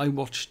I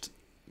watched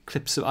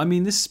clips of... I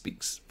mean, this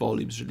speaks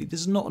volumes, really.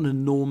 There's not an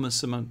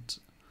enormous amount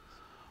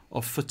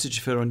of footage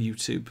of her on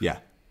YouTube. Yeah.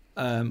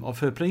 Of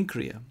her playing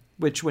career,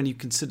 which, when you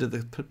consider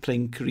the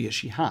playing career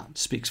she had,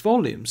 speaks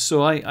volumes.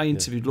 So I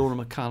interviewed Laura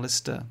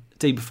McAllister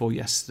day before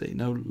yesterday.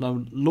 Now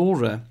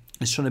Laura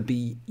is trying to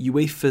be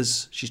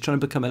UEFA's... She's trying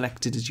to become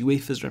elected as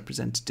UEFA's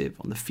representative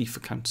on the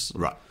FIFA Council.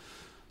 Right.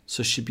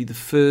 So she'd be the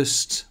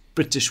first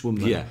British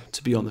woman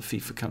to be on the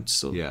FIFA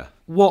Council. Yeah.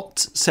 What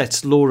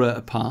sets Laura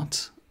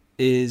apart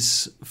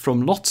is,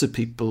 from lots of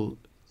people,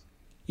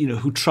 you know,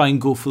 who try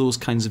and go for those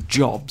kinds of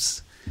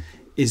jobs,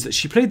 is that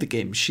she played the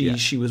game.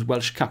 She was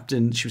Welsh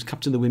captain. She was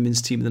captain of the women's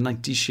team in the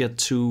 90s. She had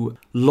to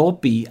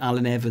lobby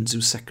Alan Evans,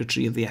 who's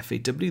secretary of the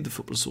FAW, the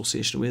Football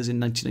Association of Wales, in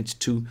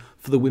 1992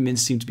 for the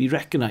women's team to be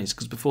recognised,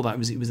 because before that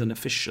it was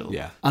unofficial.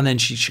 Yeah. And then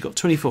she got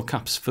 24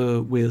 caps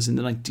for Wales in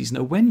the 90s.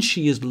 Now, when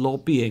she is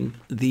lobbying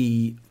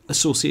the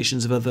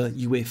associations of other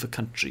UEFA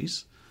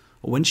countries,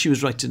 or when she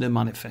was writing her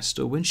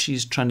manifesto, when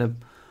she's trying to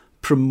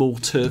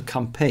promote her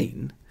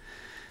campaign,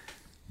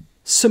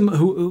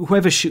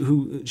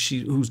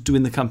 who's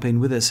doing the campaign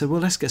with her said,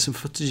 well, let's get some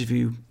footage of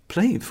you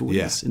playing for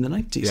Wales in the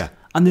 90s. Yeah.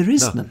 And there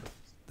is none.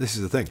 This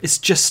is the thing. It's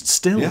just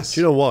still. Yes.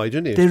 Do you know why,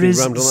 didn't you? There it's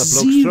is rammed on that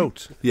bloke's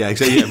throat. Yeah,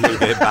 exactly. Yeah,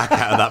 moved it back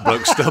out of that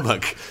bloke's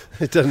stomach.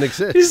 It doesn't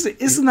exist.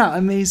 Isn't that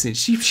amazing?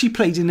 She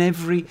played in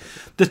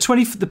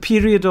the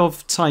period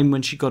of time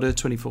when she got her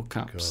 24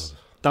 caps. God.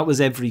 That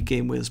was every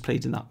game Wales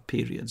played in that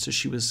period. So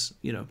she was,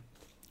 you know,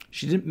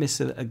 she didn't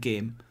miss a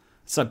game.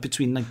 It's like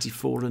between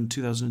 94 and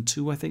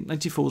 2002, I think.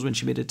 94 was when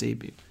she made her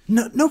debut.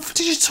 No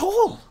footage at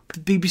all. The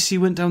BBC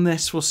went down there,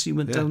 Swansea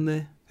went down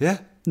there. Yeah.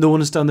 No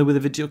one is down there with a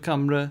video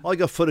camera. I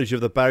got footage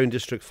of the Barron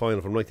District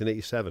final from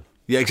 1987.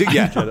 Yeah,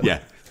 exactly. Yeah.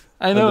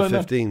 I know. Under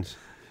 15s.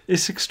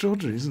 It's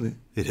extraordinary, isn't it?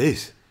 It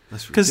is.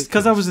 That's ridiculous.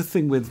 Because that was the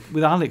thing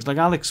with Alex. Like,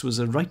 Alex was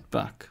a right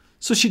back.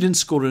 So she didn't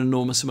score an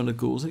enormous amount of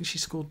goals. I think she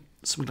scored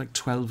something like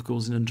 12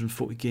 goals in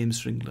 140 games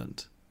for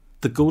England.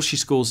 The goal she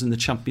scores in the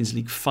Champions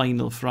League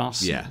final for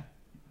Arsenal,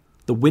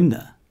 the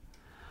winner,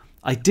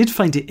 I did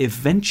find it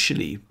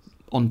eventually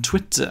on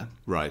Twitter.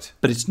 Right.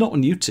 But it's not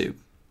on YouTube.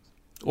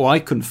 Or I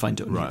couldn't find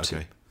it on YouTube.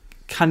 Okay.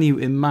 Can you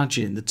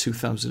imagine the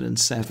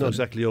 2007... It's not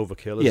exactly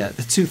overkill, is it? Yeah,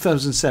 the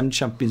 2007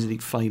 Champions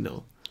League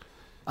final.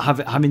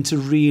 having to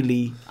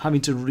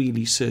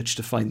really search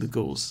to find the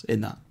goals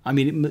in that. I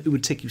mean, it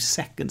would take you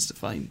seconds to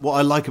find. What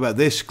I like about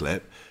this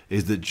clip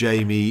is that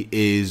Jamie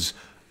is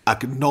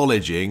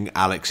acknowledging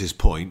Alex's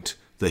point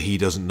that he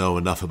doesn't know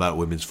enough about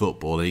women's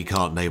football and he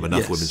can't name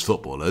enough women's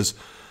footballers,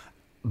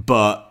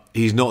 but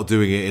he's not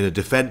doing it in a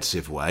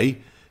defensive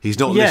way. He's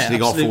not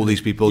listing off all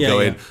these people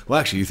going, well,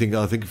 actually, I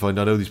think I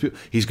know these people.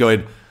 He's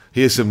going,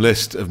 here's some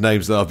list of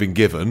names that I've been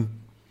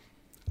given,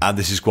 and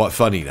this is quite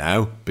funny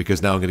now,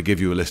 because now I'm going to give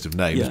you a list of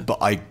names, but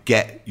I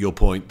get your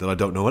point that I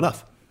don't know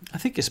enough. I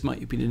think this might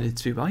have been an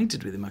interview I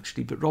did with him,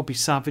 actually, but Robbie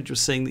Savage was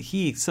saying that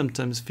he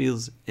sometimes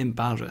feels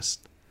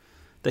embarrassed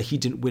that he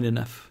didn't win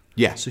enough.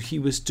 Yeah. So he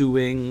was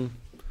doing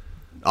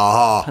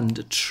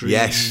punditry.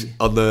 Yes.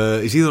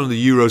 It's either on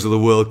the Euros or the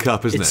World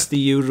Cup, isn't it? It's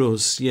the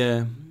Euros,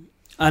 yeah.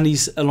 And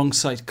he's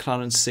alongside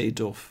Clarence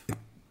Seedorf,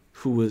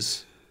 who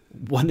has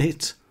won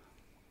it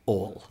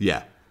all.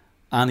 Yeah.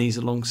 And he's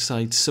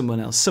alongside someone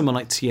else, someone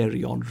like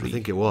Thierry Henry. I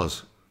think it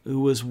was.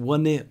 Who has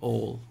won it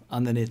all.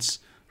 And then it's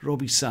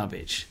Robbie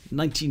Savage,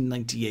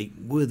 1998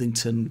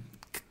 Worthington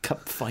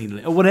Cup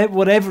final, or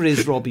whatever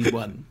is Robbie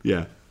won.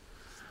 Yeah.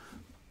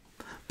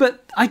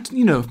 But I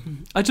don't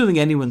think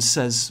anyone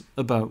says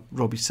about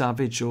Robbie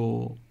Savage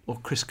or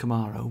Chris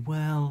Kamara,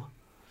 well,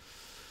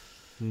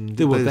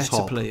 they were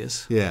better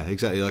players. Yeah,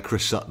 exactly, like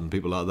Chris Sutton,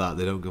 people like that.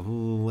 They don't go,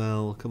 oh,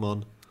 well, come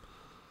on.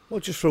 Well,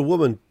 just for a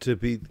woman to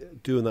be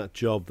doing that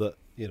job that,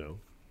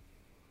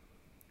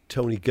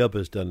 Tony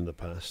Gubber's done in the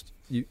past,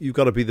 you've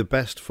got to be the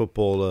best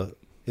footballer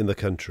in the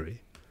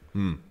country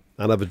and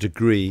have a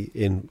degree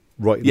in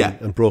writing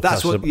and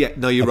broadcasting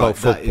you're about right.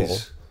 football. That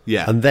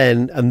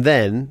is, And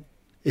then,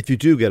 if you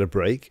do get a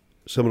break,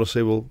 someone will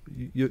say, well,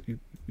 you're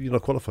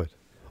not qualified.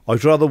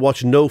 I'd rather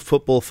watch no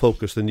football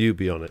focus than you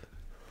be on it.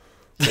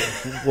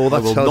 Well, that I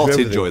will tells not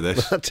you enjoy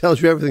this. That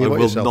tells you everything about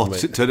yourself, will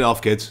not. mate. Turn it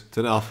off, kids.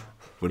 Turn it off.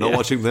 We're not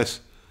watching this.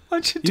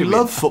 You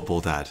love football,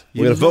 Dad.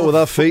 We're going to vote with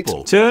our feet.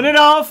 Turn it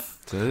off.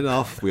 Turn it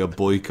off. We are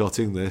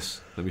boycotting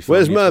this. Let me find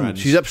Where's your Mum? friends.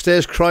 She's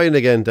upstairs crying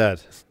again,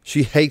 Dad.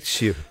 She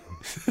hates you.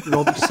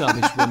 Robbie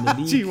Savage won the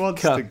League She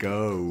wants Cup to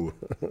go.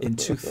 in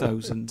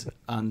 2000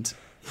 and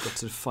got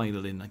to the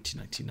final in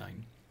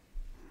 1999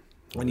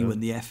 when he won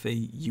the FA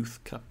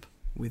Youth Cup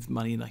with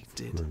Man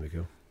United. There we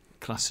go.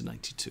 Class of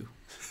 92.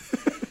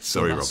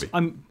 Sorry, Robbie.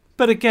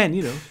 But again,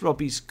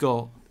 Robbie's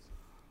got,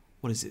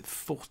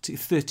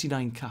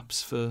 39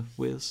 caps for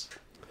Wales.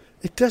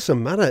 It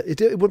doesn't matter. It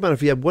wouldn't matter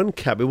if he had one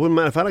cap. It wouldn't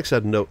matter if Alex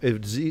had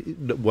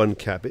one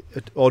cap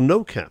or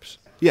no caps.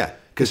 Yeah,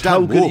 because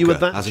Dan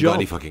Walker hasn't got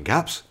any fucking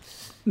caps.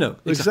 No,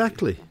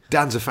 exactly.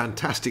 Dan's a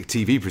fantastic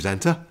TV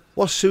presenter.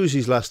 What's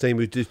Susie's last name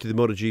who did the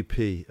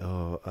MotoGP?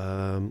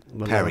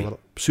 Perry.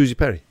 Susie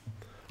Perry.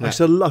 Yeah.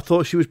 I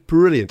thought she was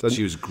brilliant. And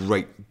she was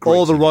great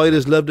all the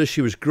riders loved her.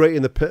 She was great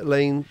in the pit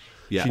lane.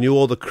 Yeah. She knew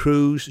all the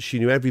crews. She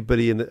knew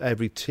everybody in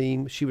every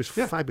team. She was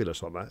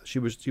fabulous on that. She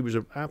was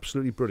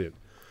absolutely brilliant.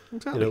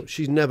 Exactly.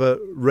 She's never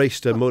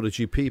raced a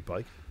MotoGP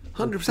bike.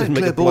 100%.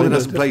 Claire Borden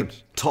hasn't played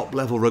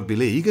top-level rugby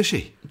league, has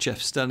she?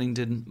 Jeff Stelling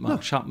didn't.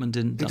 Mark Chapman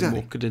didn't. Dan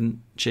Walker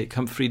didn't. Jake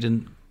Humphrey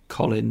didn't.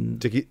 Colin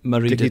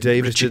Murray didn't.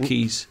 Davis Richard didn't.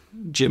 Keys.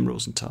 Jim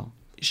Rosenthal.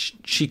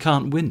 She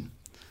can't win.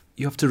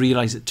 You have to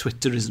realise that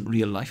Twitter isn't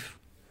real life.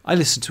 I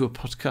listened to a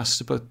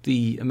podcast about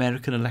the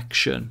American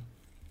election,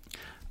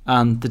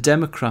 and the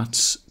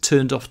Democrats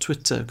turned off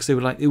Twitter because they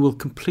were like, it will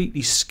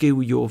completely skew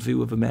your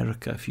view of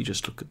America if you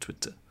just look at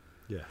Twitter.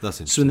 Yeah,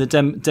 that's interesting. So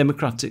in the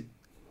Democratic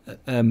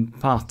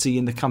Party,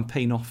 in the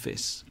campaign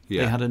office,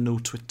 they had a no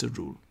Twitter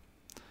rule.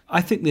 I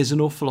think there's an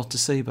awful lot to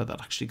say about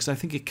that, actually, because I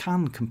think it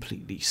can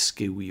completely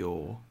skew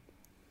your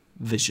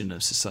vision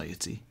of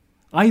society.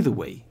 Either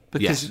way.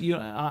 Because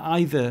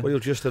either... Well, you'll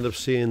just end up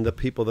seeing the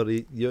people that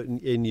are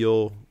in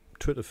your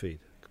Twitter feed.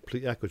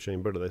 Complete echo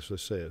chamber, that's what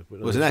they say it.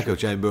 Was it an echo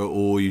chamber,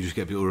 or you just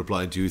get people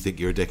replying, do you think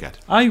you're a dickhead?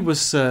 I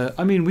was...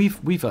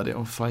 we've had it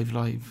on 5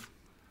 Live,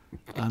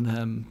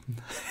 and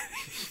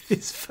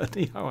it's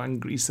funny how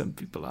angry some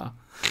people are.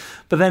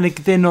 But then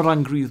they're not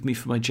angry with me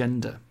for my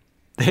gender.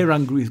 They're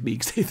angry with me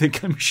because they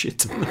think I'm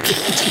shit on the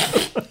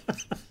radio.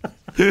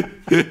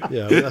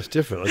 Yeah, that's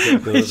different.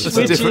 It's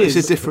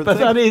a different thing.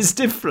 That is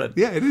different.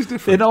 Yeah, it is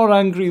different. They're not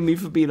angry with me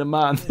for being a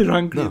man. They're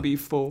angry with me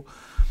for,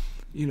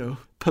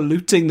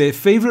 polluting their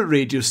favourite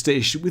radio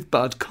station with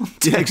bad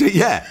content.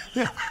 Yeah.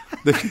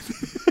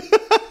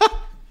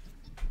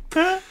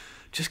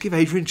 Just give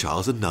Adrian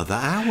Charles another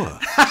hour.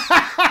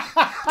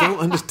 Don't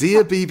understand,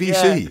 dear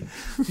BBC. Yeah.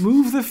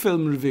 Move the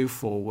film review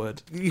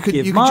forward. You could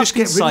just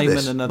get rid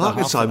of this. Mark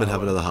and Simon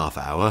have another half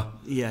hour.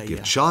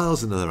 Give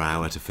Charles another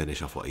hour to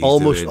finish off what he's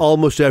doing.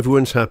 Almost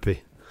everyone's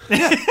happy.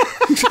 Yeah.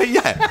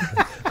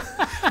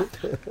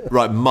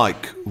 Right,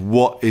 Mike,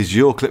 what is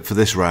your clip for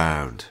this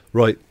round?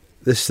 Right,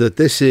 this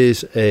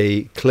is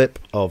a clip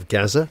of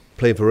Gaza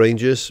playing for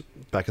Rangers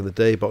back in the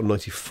day, about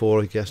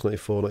 94, I guess,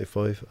 94,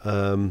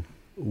 95,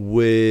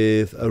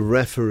 with a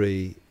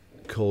referee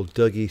called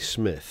Dougie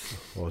Smith.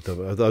 I don't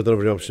know if he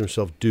pronounces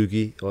himself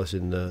Doogie, as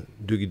in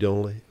Doogie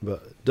Donnelly,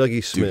 but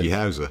Dougie Smith. Doogie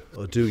Howser.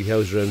 Or Doogie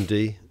Howser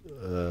MD,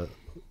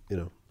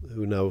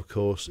 who now, of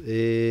course,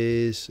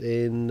 is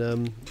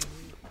in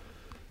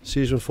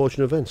Series of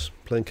Unfortunate Events,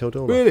 playing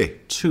Ginola. Really?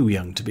 Too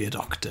young to be a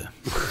doctor.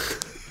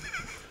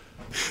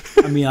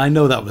 I mean, I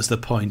know that was the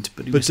point,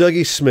 but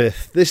Dougie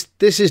Smith, this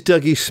is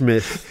Dougie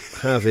Smith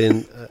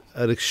having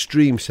an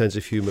extreme sense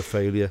of humour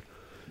failure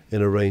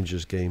in a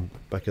Rangers game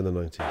back in the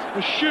 90s.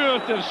 Was sure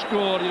to have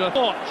scored, you'd have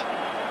thought.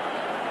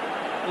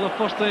 Well, the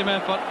first time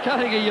effort,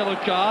 carrying a yellow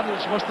card,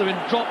 which must have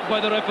been dropped by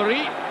the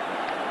referee.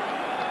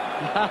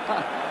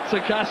 So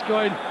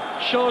Gascoigne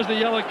shows the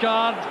yellow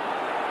card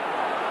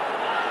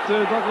to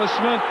Douglas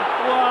Smith.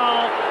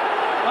 Well,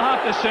 I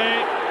have to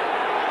say,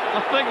 I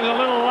think there's a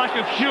little lack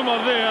of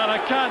humour there. I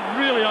can't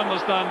really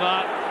understand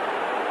that.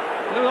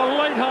 It was a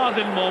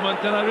light-hearted moment,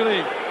 and I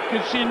really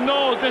could see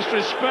no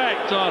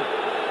disrespect or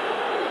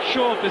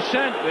show of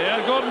dissent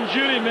there. Gordon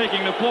Jury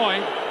making the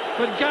point,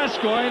 but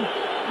Gascoigne,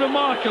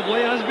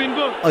 remarkably, has been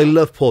booked. I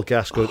love Paul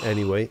Gascoigne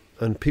anyway,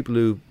 and people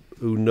who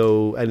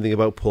know anything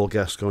about Paul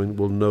Gascoigne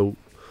will know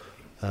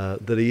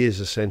that he is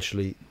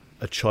essentially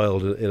a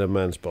child in a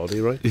man's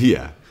body, right?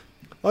 Yeah.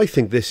 I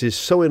think this is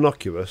so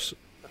innocuous,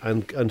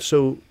 and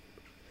so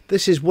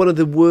this is one of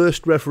the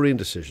worst refereeing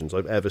decisions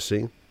I've ever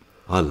seen.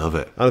 I love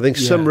it. And I think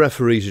some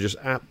referees are just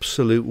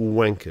absolute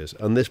wankers,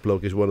 and this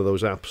bloke is one of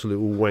those absolute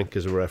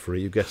wankers of a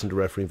referee who gets into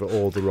refereeing for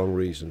all the wrong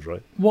reasons,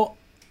 right? What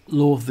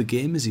law of the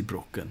game has he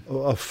broken?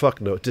 Oh fuck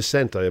no,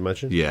 dissent, I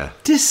imagine. Yeah,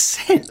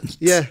 dissent.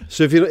 Yeah.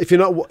 So if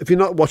you're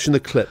not watching the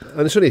clip,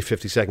 and it's only a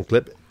 50-second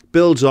clip,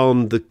 builds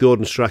on the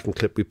Gordon Strachan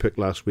clip we picked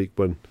last week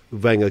when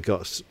Wenger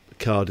got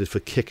carded for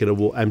kicking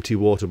an empty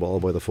water bottle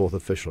by the fourth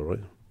official, right?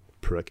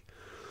 Prick.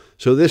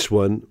 So this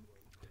one,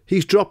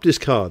 he's dropped his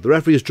card. The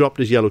referee has dropped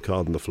his yellow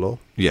card on the floor.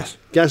 Yes.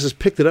 Gaz has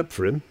picked it up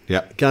for him.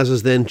 Yeah. Gaz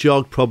has then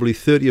jogged probably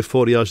 30 or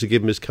 40 yards to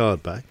give him his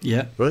card back.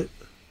 Yeah. Right?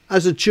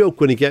 As a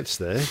joke when he gets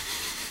there,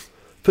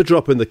 for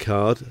dropping the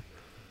card,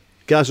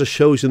 Gaza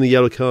shows him the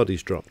yellow card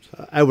he's dropped.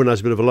 Everyone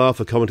has a bit of a laugh.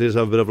 The commentators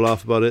have a bit of a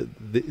laugh about it.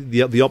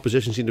 The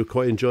opposition seem to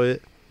quite enjoy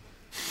it.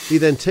 He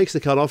then takes the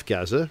card off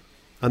Gaza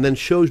and then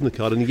shows him the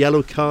card and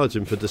yellow cards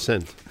him for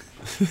dissent.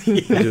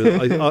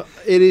 It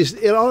is,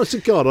 honest to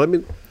God, I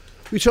mean,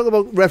 we talk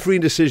about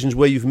refereeing decisions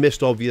where you've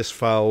missed obvious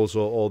fouls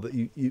or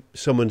that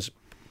someone's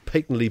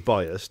patently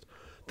biased.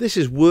 This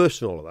is worse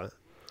than all of that.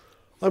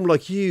 I'm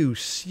like, you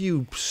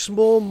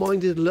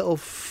small-minded little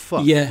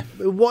fuck. Yeah.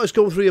 What is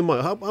going through your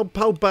mind?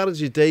 How bad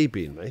has your day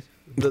been, mate?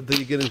 That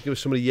you're going to give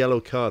somebody a yellow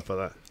card for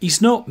that?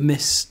 He's not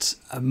missed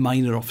a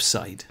minor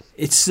offside.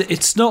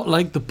 It's not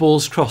like the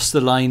ball's crossed the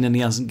line and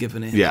he hasn't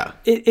given it. Yeah.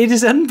 It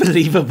is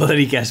unbelievable that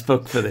he gets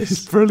booked for this.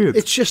 It's brilliant.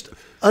 It's just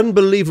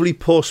unbelievably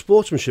poor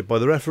sportsmanship by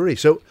the referee.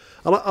 So,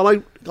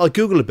 I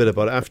Googled a bit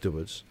about it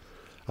afterwards,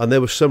 and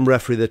there was some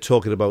referee they're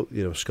talking about,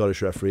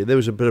 Scottish referee. There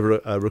was a bit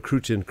of a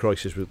recruiting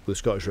crisis with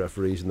Scottish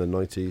referees in the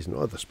 90s, and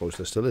I suppose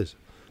there still is.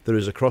 There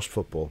is across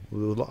football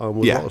with a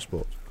lot of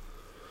sports.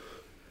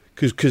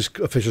 Because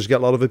officials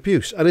get a lot of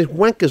abuse. And it's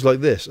wankers like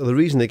this are the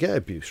reason they get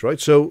abuse, right?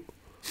 So,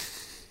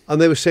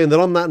 and they were saying that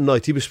on that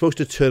night he was supposed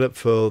to turn up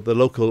for the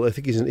local, I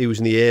think he was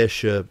in the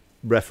Ayrshire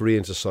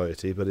Refereeing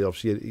Society, but he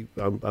obviously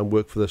and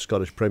worked for the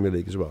Scottish Premier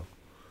League as well.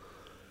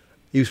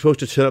 He was supposed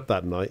to turn up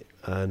that night,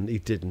 and he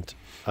didn't.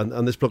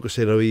 And this bloke was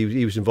saying,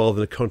 he was involved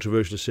in a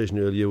controversial decision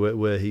earlier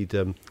where he'd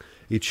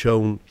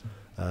shown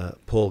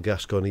Paul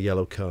Gascoigne a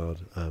yellow card.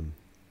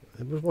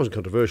 It wasn't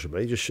controversial,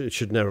 mate. It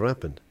should never have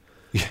happened.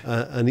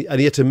 Yeah. And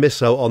he had to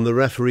miss out on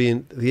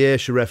the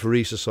Ayrshire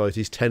Referee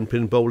Society's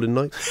 10-pin bowling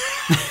night.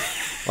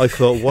 I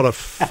thought, what a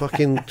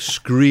fucking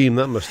scream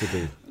that must have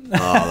been.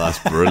 Oh, that's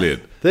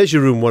brilliant. There's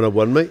your room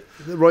 101, mate.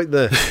 Right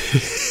there.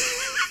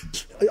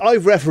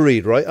 I've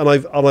refereed, right, and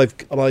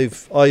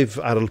I've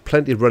had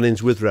plenty of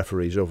run-ins with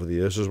referees over the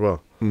years as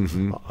well.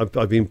 Mm-hmm.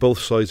 I've been both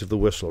sides of the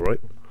whistle,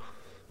 right,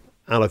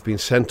 and I've been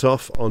sent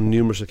off on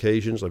numerous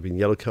occasions. I've been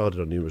yellow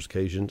carded on numerous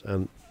occasions,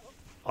 and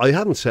I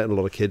hadn't sent a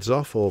lot of kids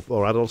off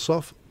or adults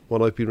off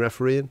when I've been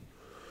refereeing.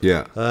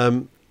 Yeah.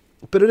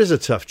 But it is a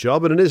tough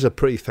job, and it is a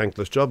pretty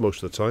thankless job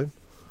most of the time.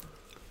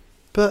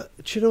 But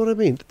do you know what I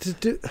mean?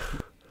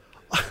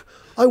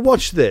 I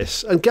watched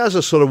this, and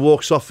Gaza sort of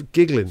walks off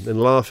giggling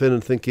and laughing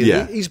and thinking,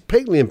 he's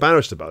patently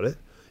embarrassed about it.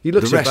 He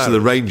looks the rest of the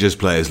embarrassed. Rangers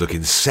players look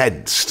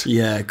incensed.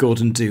 Yeah,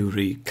 Gordon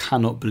Dury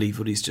cannot believe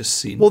what he's just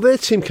seen. Well, their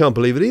team can't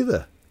believe it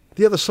either.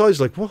 The other side's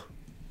like, what?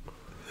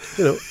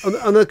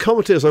 And the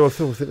commentators like, I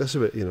think that's a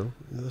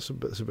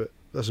bit,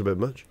 that's a bit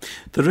much.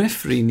 The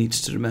referee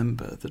needs to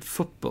remember that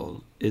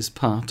football is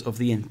part of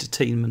the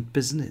entertainment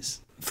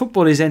business.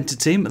 Football is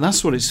entertainment.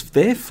 That's what it's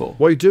there for.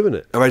 Why are you doing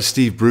it? I read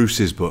Steve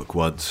Bruce's book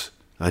once,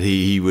 and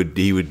he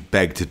would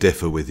beg to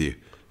differ with you.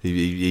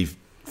 He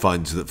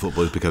finds that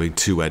football is becoming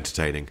too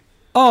entertaining.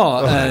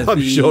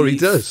 I'm sure he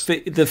does.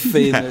 The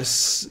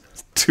famous...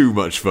 Too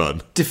much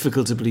fun.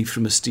 Difficult to believe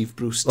from a Steve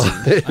Bruce team.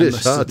 It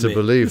is hard to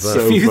believe that.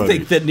 So if you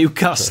think that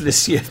Newcastle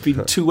this year have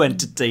been too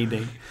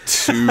entertaining.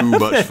 Too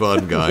much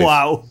fun, guys.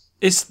 Wow.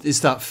 It's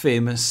that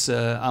famous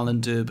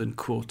Alan Durbin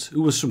quote,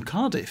 who was from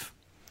Cardiff.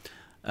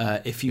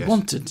 If you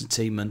want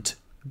entertainment,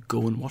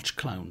 go and watch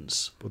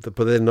clowns. But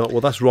they're not. Well,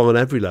 that's wrong on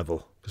every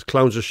level. Because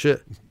clowns are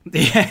shit.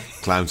 Yeah.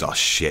 Clowns are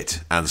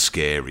shit and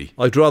scary.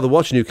 I'd rather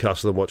watch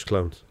Newcastle than watch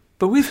clowns.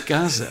 But with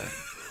Gaza,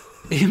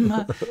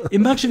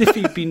 imagine if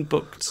he'd been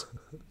booked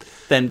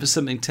then for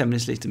something 10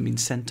 minutes later and been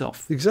sent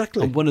off.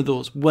 Exactly. And one of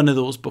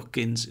those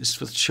bookings is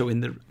for showing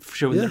the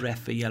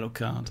ref a yellow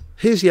card.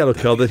 His yellow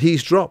card that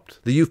he's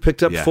dropped, that you've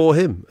picked up for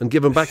him and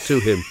given back to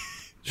him.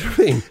 Do you know what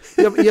I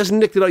mean? He hasn't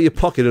nicked it out of your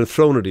pocket and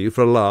thrown it at you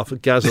for a laugh,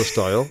 Gaza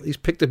style. He's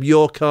picked up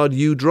your card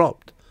you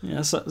dropped. Yeah,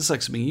 that's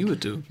like something you would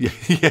do.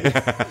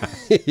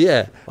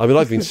 Yeah. I mean,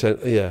 I've been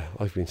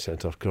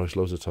sent off, gosh,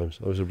 loads of times.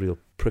 I was a real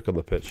prick on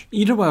the pitch.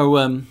 You know how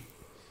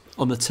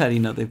on the telly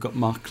now they've got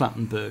Mark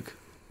Clattenburg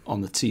on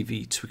the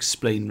TV to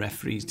explain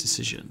referees'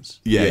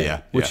 decisions.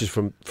 Yeah. Which is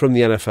from the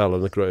NFL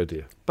and a great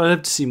idea. But I'd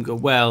have to see him go,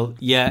 well,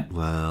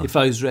 if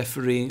I was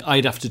refereeing,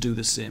 I'd have to do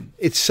the same.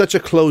 It's such a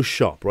closed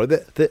shop, right?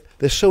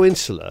 They're so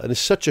insular, and it's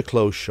such a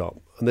closed shop,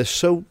 and they're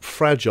so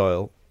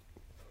fragile.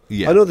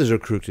 Yeah. I know there's a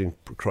recruiting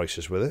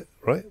crisis with it,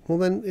 right? Well,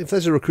 then, if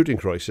there's a recruiting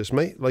crisis,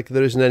 mate, like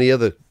there isn't any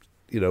other,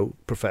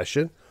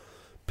 profession,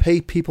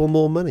 pay people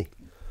more money.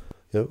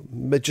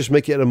 Just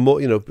make it a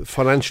more,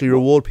 financially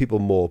reward people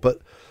more.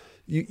 But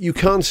you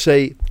can't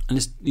say... And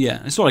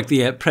it's not like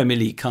the Premier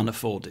League can't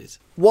afford it.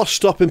 What's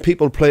stopping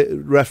people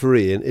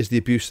refereeing is the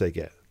abuse they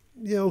get.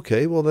 Yeah,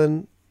 okay, well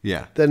then...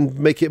 Yeah. Then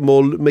make it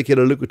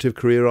a lucrative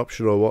career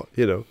option or what,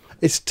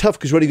 It's tough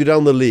because when you go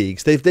down the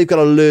leagues, they've got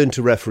to learn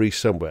to referee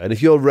somewhere. And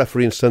if you're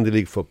refereeing Sunday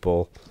League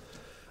football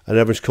and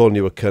everyone's calling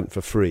you a cunt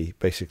for free,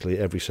 basically,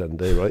 every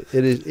Sunday, right?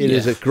 It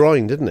is a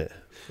grind, isn't it?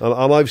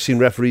 And I've seen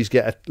referees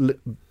get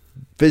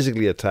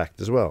physically attacked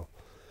as well.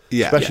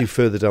 Yeah. Especially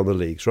further down the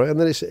leagues, right? And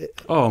then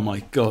oh my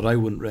God, I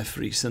wouldn't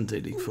referee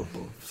Sunday League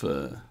football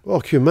for... Oh,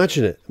 can you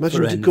imagine it?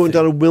 Imagine going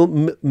down a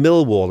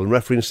Millwall and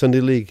refereeing Sunday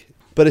League.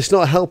 But it's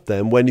not helped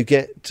them when you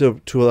get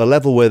to a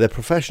level where they're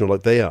professional,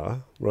 like they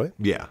are, right?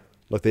 Yeah.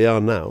 Like they are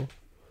now,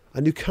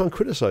 and you can't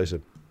criticise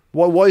them.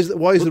 Why is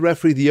the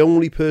referee the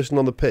only person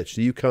on the pitch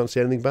that you can't say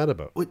anything bad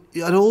about?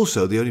 And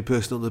also the only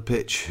person on the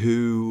pitch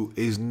who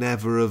is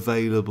never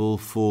available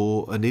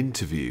for an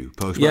interview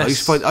post-match.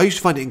 Yes. I used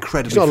to find it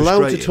incredibly frustrating. He's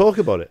not allowed to talk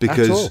about it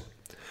because,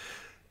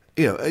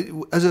 at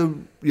all. As a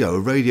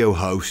radio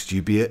host,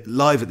 you'd be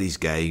live at these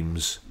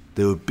games.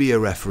 There would be a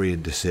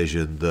refereeing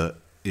decision that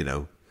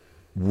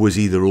was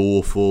either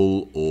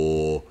awful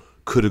or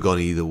could have gone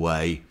either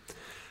way.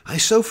 And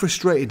it's so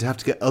frustrating to have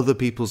to get other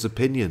people's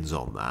opinions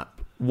on that.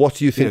 What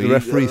do you think the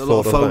referee thought of that? A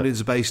lot of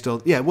phone-ins are based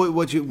on... Yeah,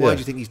 why do you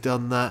think he's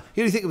done that?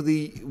 You think of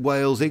the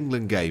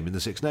Wales-England game in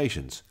the Six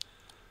Nations.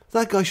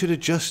 That guy should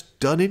have just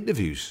done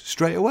interviews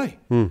straight away.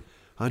 And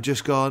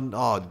just gone,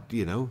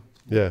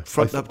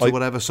 front up to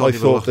whatever Sonny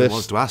McLaughlin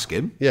wants to ask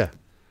him. Yeah.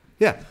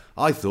 Yeah.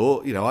 I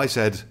thought, I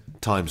said,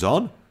 time's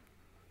on.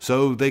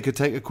 So they could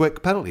take a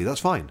quick penalty. That's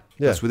fine.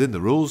 Yeah. That's within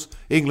the rules.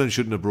 England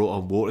shouldn't have brought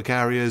on water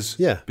carriers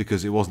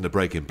because it wasn't a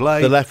break in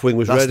play. The left wing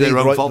was That's ready. That's their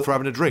own fault for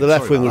having a drink. The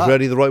left wing was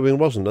ready, the right wing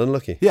wasn't.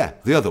 Unlucky. Yeah.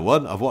 The other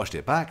one, I've watched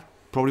it back,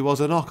 probably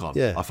was a knock-on.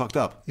 Yeah. I fucked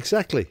up.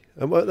 Exactly.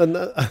 And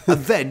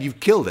then you've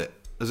killed it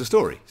as a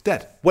story. It's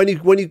dead. When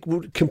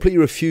you completely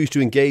refuse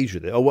to engage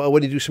with it, or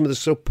when you do something that's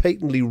so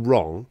patently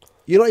wrong,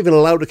 you're not even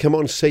allowed to come out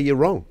and say you're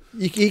wrong.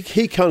 He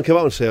can't come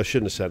out and say, I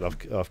shouldn't have said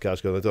off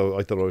Glasgow.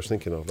 I thought I was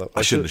thinking of that.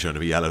 I shouldn't have shown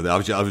him a yellow there.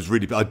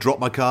 I dropped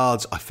my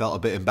cards. I felt a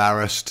bit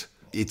embarrassed.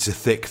 It's a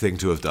thick thing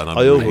to have done.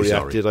 I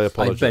overreacted. I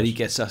apologise. I bet he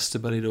gets asked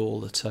about it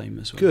all the time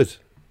as well. Good.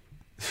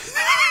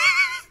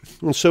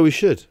 And so he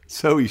should.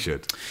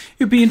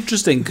 It'd be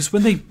interesting because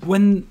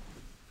when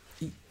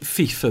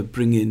FIFA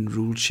bring in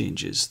rule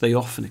changes, they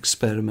often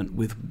experiment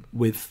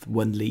with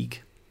one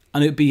league.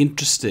 And it'd be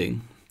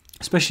interesting,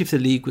 especially if the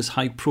league was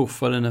high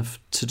profile enough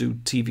to do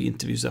TV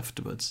interviews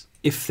afterwards,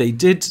 if they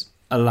did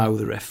allow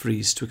the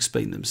referees to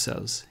explain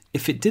themselves,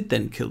 if it did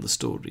then kill the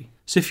story.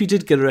 So if you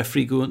did get a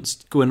referee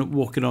going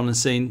walking on and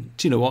saying,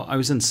 do you know what, I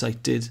was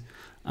unsighted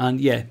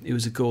and it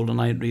was a goal and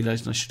I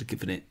realised I should have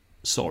given it,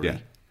 sorry.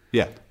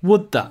 Yeah.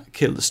 Would that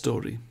kill the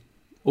story?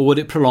 Or would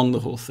it prolong the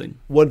whole thing?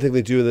 One thing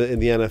they do in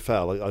the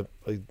NFL,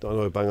 I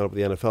know I bang up with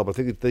the NFL, but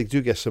I think they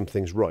do get some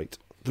things right.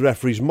 The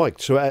referees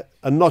mic'd,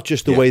 and not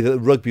just the way that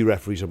rugby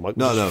referees are mic'd.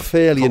 No,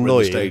 fairly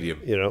annoying. In the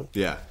stadium.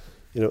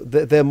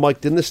 They're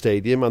mic'd in the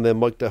stadium and they're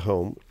mic'd at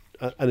home,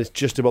 and it's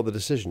just about the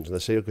decisions. And they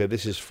say, okay,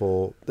 this is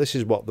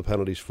what the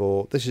penalty's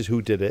for. This is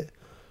who did it,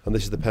 and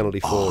this is the penalty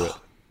for it.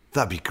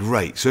 That'd be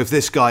great. So if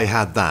this guy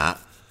had that,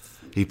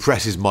 he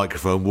pressed his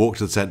microphone, walked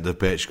to the centre of the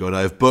pitch, going,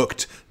 "I have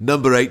booked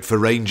number 8 for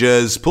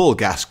Rangers, Paul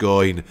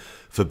Gascoigne,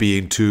 for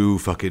being too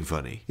fucking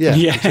funny." Yeah,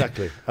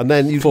 exactly. And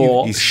then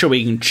he's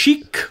showing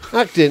cheek,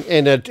 acting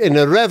in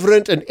a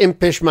reverent and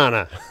impish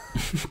manner,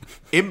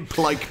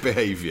 imp-like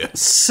behaviour.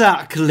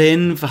 Sack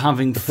Lynn for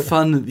having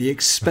fun at the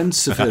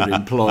expense of her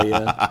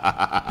employer.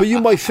 But you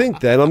might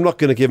think then, I'm not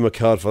going to give him a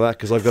card for that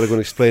because I've got to go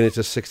and explain it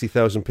to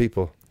 60,000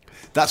 people.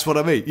 That's what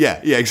I mean. Yeah,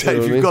 exactly. You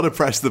know if you've got to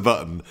press the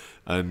button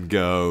and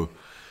go,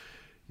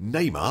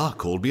 Neymar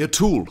called me a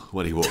tool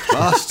when he walked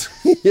past.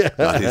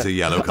 That is a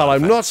yellow card.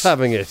 And I'm not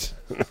having it.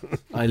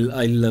 I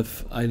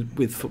love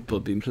with football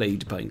being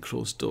played behind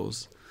closed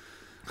doors.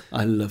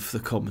 I love the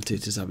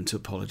commentators having to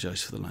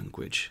apologise for the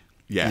language.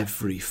 Yeah.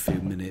 Every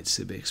few minutes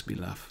it makes me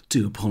laugh.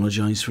 Do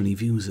apologise for any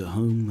viewers at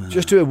home.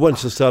 Just do it once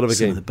at the start of a game.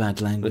 Some of the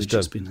bad language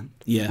has been...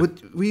 Yeah.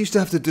 We used to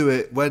have to do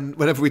it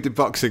whenever we did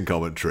boxing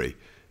commentary.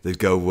 They'd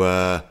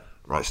go,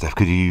 right, Steph,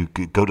 could you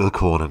go to the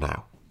corner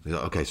now?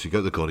 Like, okay, so you go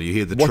to the corner, you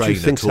hear the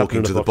trainer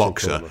talking to the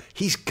boxer. Corner?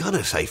 He's going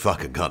to say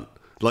fucking cunt.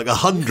 Like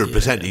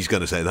 100% he's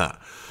going to say that.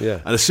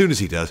 Yeah. And as soon as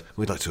he does,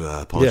 we'd like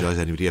to apologise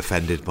to anybody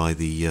offended by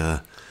the...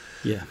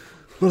 Yeah.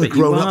 Well, the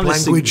grown-up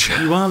language.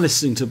 You are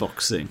listening to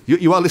boxing.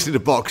 You are listening to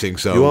boxing,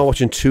 so... You are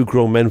watching two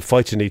grown men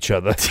fighting each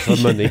other for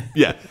money.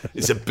 Yeah,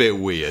 it's a bit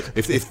weird.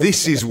 If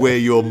this is where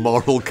your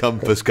moral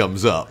compass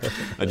comes up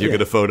and you're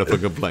going to phone up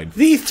and complain.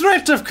 The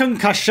threat of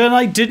concussion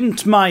I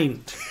didn't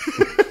mind.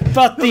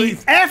 But the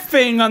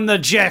effing and the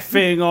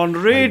jeffing on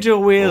Radio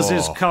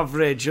Wales's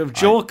coverage of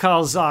Joe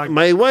Calzaghe.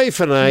 My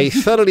wife and I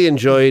thoroughly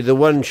enjoyed the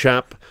one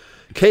chap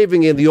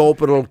caving in the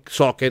orbital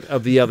socket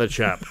of the other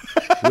chap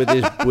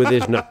with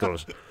his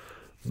knuckles.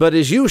 But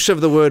his use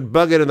of the word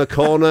bugger in the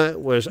corner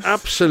was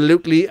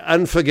absolutely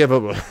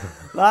unforgivable.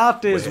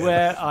 That is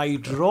where I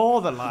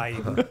draw the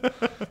line.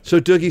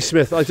 So Dougie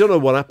Smith, I don't know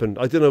what happened.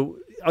 I don't know.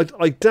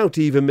 I doubt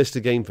he even missed a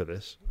game for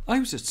this. I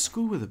was at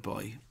school with a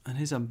boy, and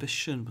his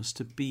ambition was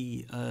to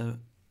be a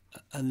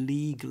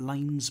league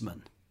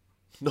linesman.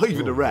 Not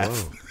even a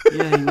ref. Wow.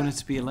 Yeah, he wanted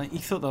to be he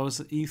thought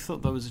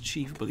that was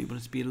achievable. He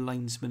wanted to be a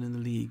linesman in the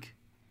league.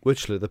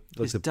 Which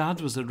his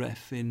dad was a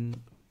ref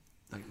in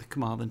like the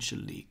Carmarthenshire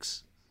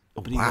leagues.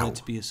 But he wanted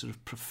to be a sort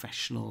of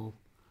professional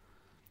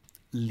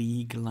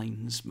league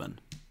linesman.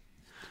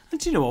 And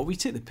do you know what? We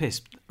take the piss.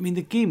 I mean,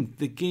 the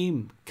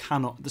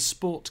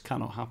sport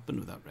cannot happen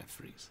without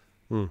referees.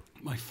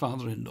 My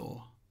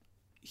father-in-law,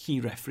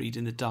 he refereed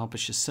in the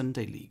Derbyshire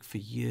Sunday League for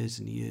years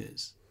and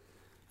years.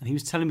 And he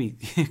was telling me,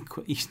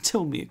 he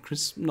told me at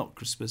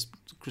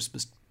Christmas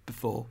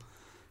before,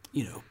 I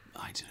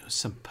don't know,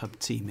 some pub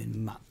team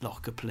in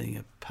Matlock are playing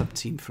a pub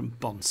team from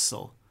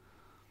Bonsall.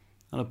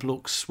 And a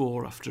bloke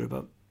swore after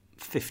about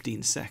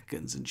 15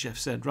 seconds, and Jeff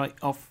said, right,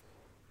 off.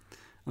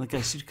 And the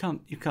guy said,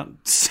 you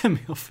can't send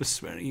me off for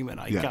swearing. He went,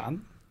 I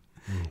can.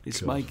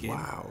 It's my game.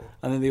 Wow.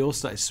 And then they all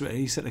started swearing.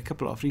 He said a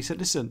couple off, and he said,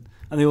 listen,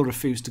 and they all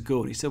refused to go.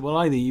 And he said, well,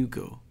 either you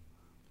go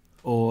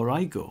or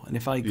I go. And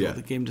if I go,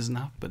 the game doesn't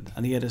happen.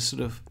 And he had a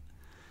sort of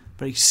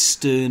very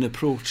stern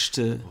approach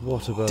to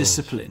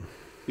discipline.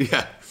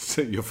 Yeah,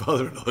 so your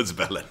father-in-law is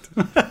valid.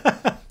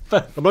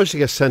 I mostly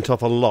get sent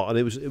off a lot,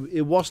 and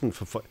it wasn't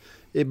for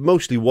it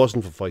mostly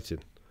wasn't for fighting.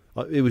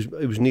 It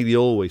was nearly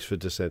always for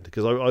dissent,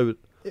 because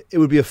it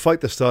would be a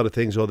fight that started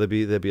things, or there'd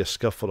be a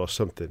scuffle or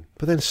something.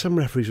 But then some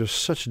referees were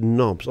such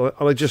knobs, and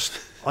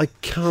I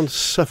can't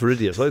suffer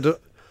idiots. And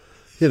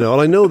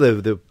I know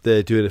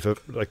they're doing it for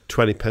like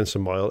 20 pence a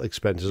mile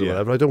expenses or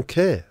whatever. I don't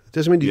care. It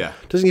doesn't mean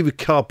doesn't give you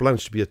carte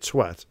blanche to be a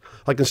twat.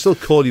 I can still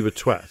call you a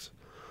twat,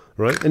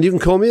 right? And you can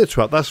call me a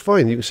twat. That's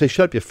fine. You can say,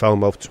 shut up, you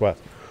foul-mouthed twat.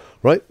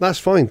 Right, that's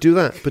fine, do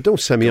that, but don't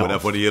send me off.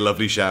 Have one of your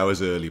lovely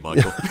showers early,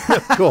 Michael.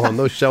 Go on,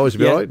 those showers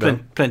will be all right now.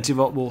 Plenty of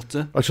hot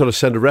water. I tried to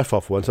send a ref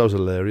off once, that was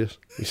hilarious.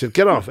 He said,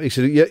 get off. He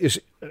said, yeah,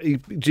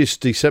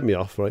 he sent me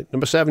off, right?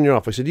 Number 7, you're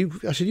off. I said,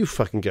 you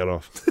fucking get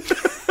off.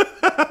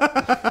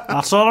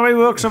 That's all the way it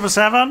works, number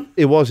 7?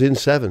 It was in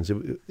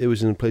 7s. It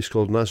was in a place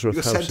called Nazareth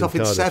House. You were sent off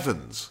in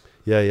 7s?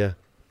 Yeah.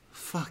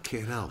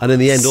 Fucking hell. And in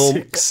the end,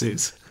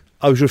 Sixes.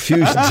 I was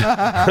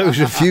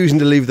refusing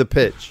to leave the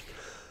pitch.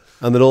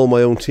 And then all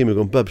my own team were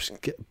going, Bubs,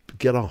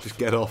 get off. Just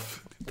get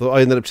off. So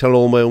I ended up telling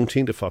all my own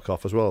team to fuck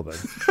off as well then.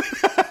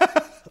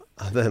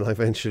 And then I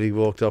eventually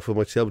walked off with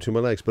my tail between my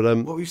legs. But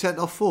what were you sent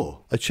off for?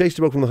 I chased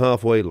him out from the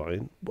halfway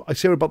line. I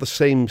say we're about the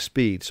same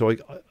speed, so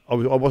I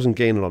wasn't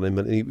gaining on him,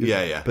 but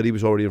he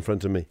was already in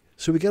front of me.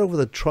 So we get over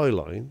the try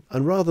line,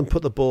 and rather than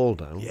put the ball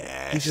down,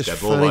 he just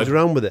fannied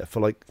around with it for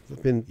like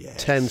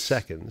 10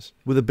 seconds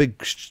with a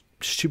big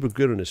stupid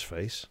grin on his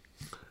face,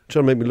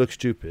 trying to make me look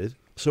stupid.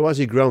 So as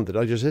he grounded,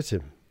 I just hit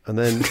him. And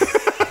then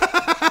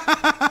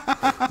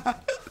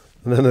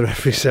the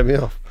referee sent me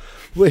off,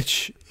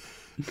 which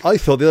I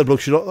thought the other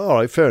bloke should. All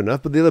right, fair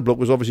enough. But the other bloke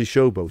was obviously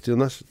showboating,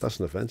 and that's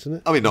an offence, isn't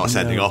it? I mean, not a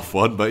sending off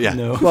one, but yeah.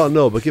 No. Well,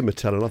 no, but give him a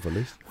telling off at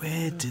least.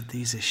 Where did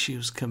these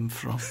issues come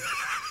from?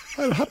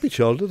 I had a happy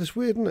childhood. It's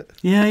weird, isn't it?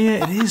 Yeah,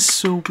 it is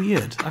so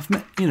weird. I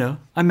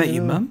met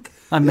your mum.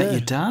 I met your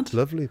dad.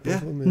 Lovely people.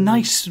 Yeah.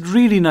 Nice,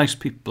 really nice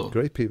people.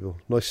 Great people.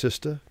 Nice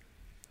sister.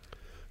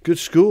 Good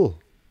school.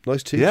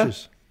 Nice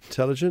teachers.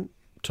 Intelligent.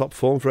 Top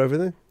form for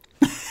everything.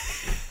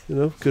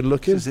 Good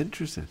looking. This is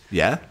interesting.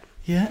 Yeah.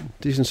 Yeah.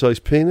 Decent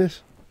sized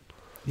penis.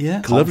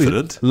 Yeah.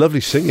 Confident.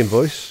 Lovely singing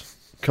voice.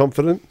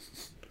 Confident.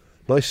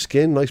 Nice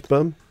skin, nice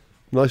bum.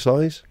 Nice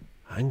eyes.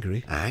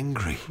 Angry.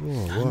 Oh,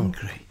 wow.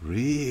 Angry.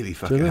 Really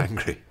fucking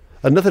angry.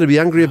 And nothing to be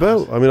angry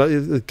about. I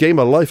mean, the game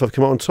of life, I've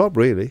come out on top,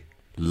 really.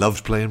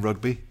 Loved playing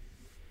rugby.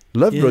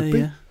 Loved rugby.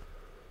 Yeah.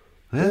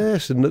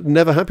 Yes, and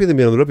never happier than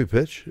me on the rugby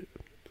pitch.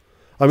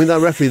 I mean,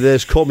 that referee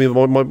there's caught me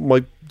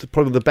my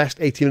probably the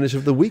best 80 minutes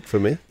of the week for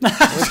me.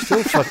 I'm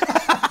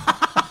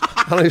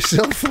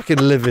still fucking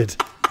livid.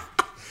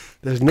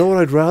 There's nowhere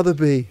I'd rather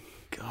be.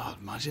 God,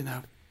 imagine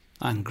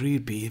Angry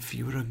you'd be if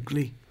you were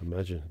ugly.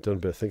 Imagine. Done a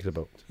bit of thinking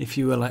about. If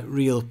you were like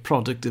real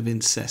product of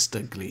incest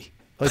ugly.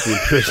 I'd be in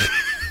prison.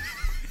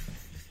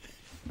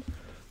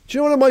 Do you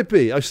know what it might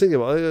be? I was thinking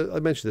about. I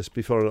mentioned this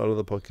before on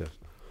another podcast.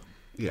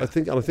 Yeah. I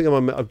think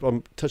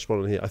I'm touched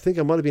upon it here. I think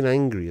I might have been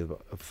angry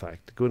about the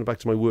fact, going back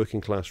to my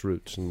working class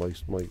roots and what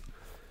it's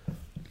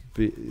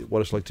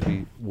like to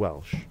be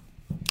Welsh,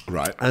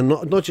 right? And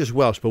not just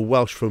Welsh, but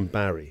Welsh from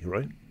Barry,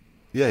 right?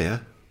 Yeah.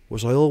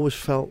 Was I always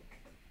felt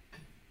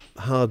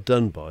hard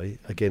done by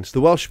against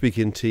the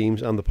Welsh-speaking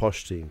teams and the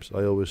posh teams.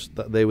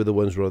 They were the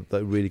ones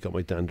that really got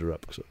my dander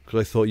up, because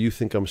I thought, you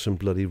think I'm some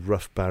bloody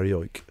rough Barry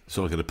Oik.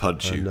 So I'm going to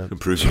punch you and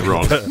prove you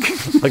wrong.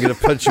 I'm going to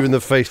punch you in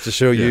the face to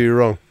show you you're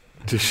wrong.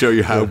 To show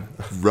you how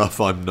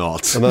rough I'm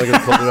not. And then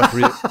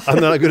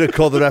I'm going to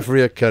call the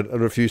referee a cunt and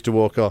refuse to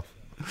walk off.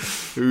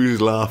 Who's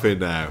laughing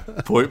now?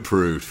 Point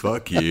proved.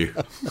 Fuck you.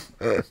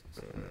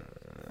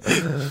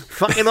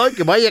 Fucking like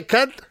him, are you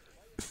cunt?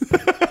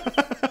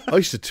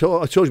 I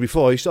told you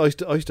before. I used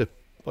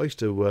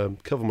to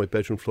cover my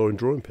bedroom floor in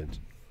drawing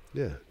pins.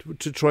 Yeah,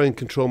 to try and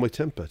control my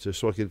temper,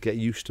 so I could get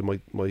used to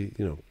my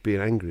being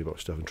angry about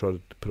stuff and try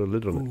to put a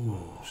lid on it.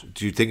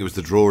 Do you think it was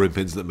the drawing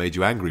pins that made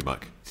you angry,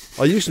 Mike?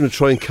 I used them to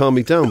try and calm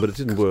me down, but it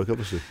didn't work.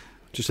 Obviously,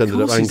 just ended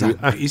up angry.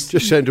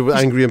 Just ended up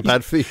angry and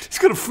bad feet. He's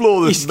got a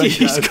flawless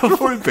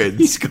drawing pins.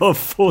 He's got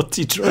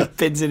 40 drawing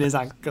pins in his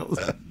ankles.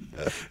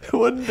 No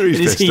wonder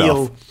he's pissed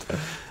off.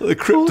 The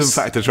krypton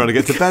factor trying to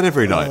get to bed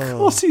every night. Of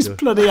course he's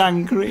bloody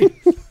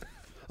angry.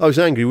 I was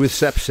angry with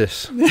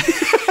sepsis.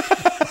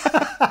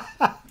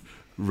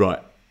 Right,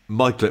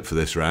 my clip for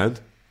this round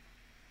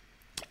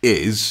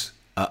is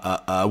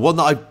one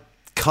that I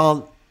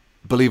can't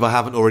believe I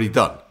haven't already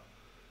done.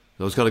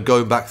 I was kind of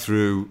going back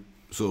through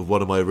sort of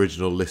one of my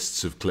original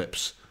lists of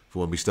clips for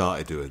when we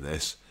started doing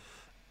this,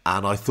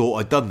 and I thought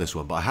I'd done this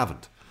one, but I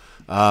haven't.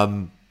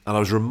 And I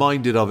was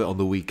reminded of it on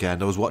the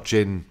weekend. I was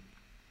watching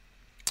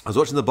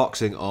the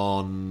boxing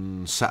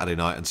on Saturday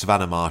night, and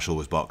Savannah Marshall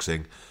was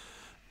boxing,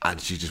 and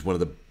she's just one of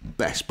the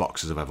best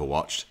boxers I've ever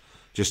watched.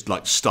 Just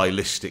like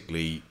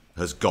stylistically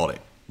has got it,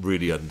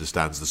 really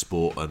understands the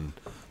sport and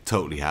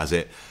totally has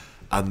it.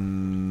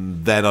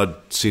 And then I'd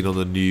seen on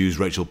the news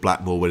Rachel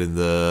Blackmore winning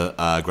the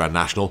Grand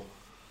National,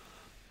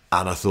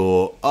 and I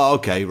thought, oh,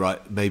 okay,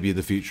 right, maybe in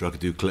the future I could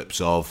do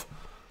clips of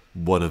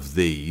one of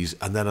these.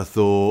 And then I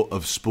thought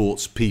of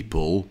sports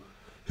people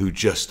who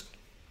just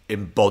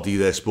embody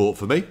their sport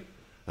for me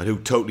and who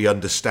totally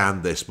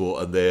understand their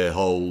sport and their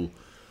whole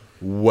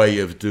way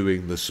of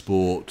doing the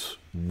sport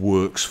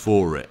works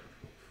for it.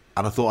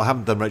 And I thought, I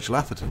haven't done Rachel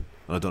Atherton,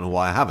 and I don't know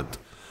why I haven't.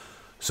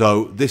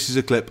 So this is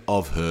a clip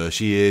of her.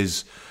 She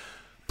is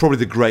probably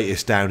the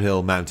greatest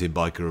downhill mountain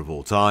biker of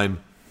all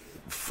time,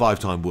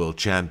 5-time world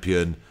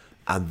champion,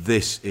 and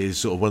this is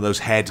sort of one of those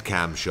head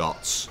cam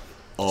shots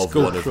of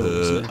one of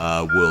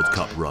her World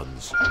Cup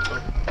runs.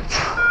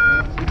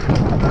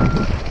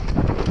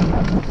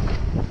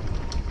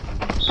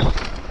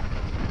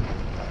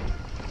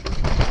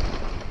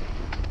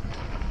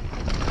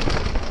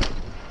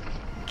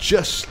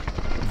 Just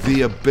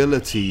the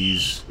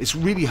abilities. It's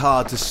really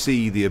hard to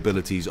see the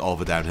abilities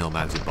of a downhill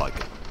mountain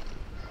biker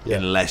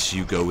unless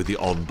you go with the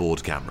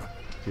onboard camera.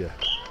 Yeah.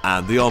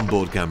 And the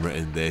onboard camera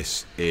in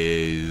this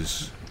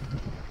is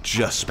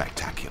just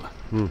spectacular.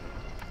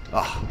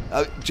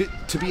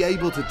 To be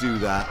able to do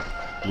that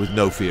with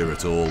no fear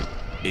at all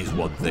is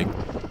one thing.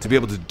 To be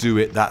able to do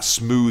it that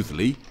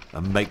smoothly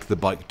and make the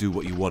bike do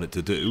what you want it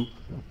to do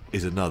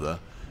is another.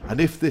 And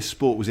if this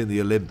sport was in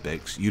the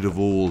Olympics, you'd have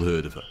all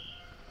heard of her.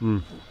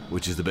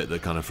 Which is the bit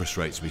that kind of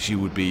frustrates me. She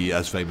would be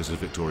as famous as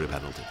Victoria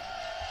Pendleton.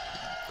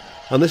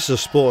 And this is a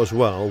sport as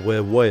well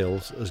where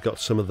Wales has got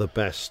some of the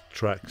best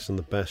tracks and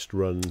the best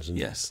runs. And,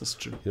 yes, that's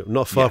true.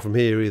 Not far from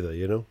here either,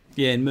 you know.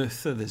 Yeah, in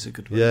Merthyr there's a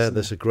good one. Yeah,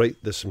 there's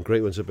some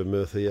great ones up in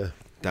Merthyr. Yeah,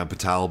 down for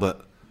Talbot.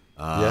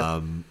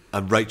 And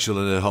Rachel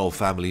and her whole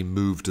family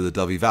moved to the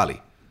Dovey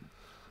Valley.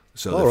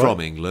 So they're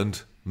from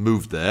England,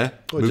 moved there,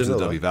 moved to the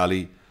Dovey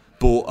Valley,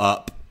 bought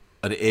up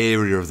an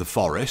area of the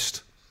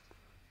forest,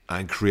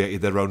 and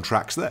created their own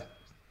tracks there.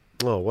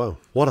 Oh wow,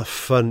 what a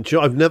fun! Do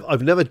you know,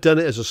 I've never done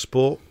it as a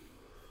sport,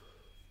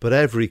 but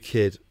every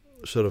kid,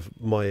 sort of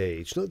my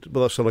age, well,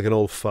 that sounds like an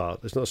old fart.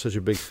 It's not such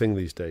a big thing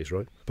these days,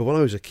 right? But when I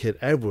was a kid,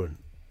 everyone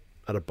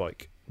had a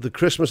bike. The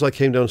Christmas I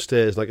came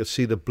downstairs and I could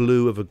see the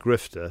blue of a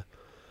grifter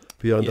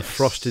behind the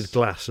frosted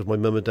glass of my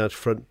mum and dad's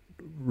front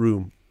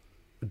room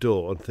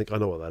door, and think, I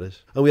know what that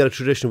is. And we had a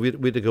tradition. We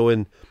had to go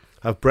in,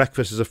 have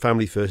breakfast as a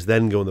family first,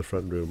 then go in the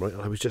front room, right?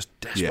 And I was just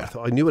desperate. Yeah. I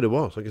thought I knew what it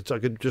was. I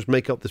could just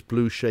make up this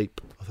blue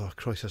shape. I thought, oh,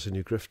 Christ, that's a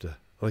new grifter.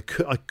 And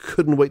I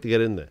couldn't wait to get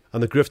in there.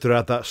 And the grifter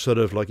had that sort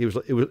of like it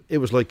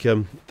was like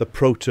the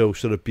proto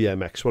sort of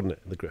BMX, wasn't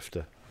it? The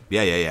grifter.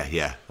 Yeah.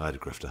 I had a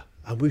grifter.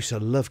 And we used to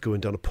love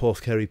going down to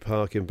Porthkerry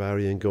Park in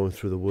Barry and going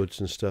through the woods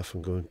and stuff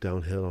and going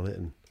downhill on it.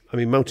 And I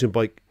mean, mountain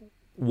bike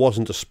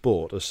wasn't a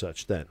sport as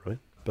such then, right?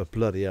 But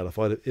bloody hell,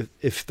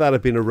 if that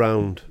had been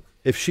around.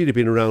 If she'd have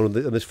been around,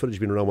 and this footage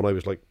had been around when I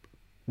was like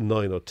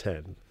 9 or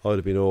 10, I'd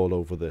have been all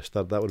over this.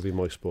 That would have been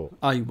my sport.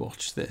 I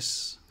watched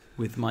this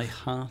with my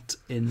heart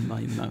in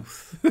my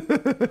mouth.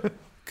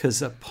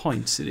 Because at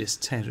points it is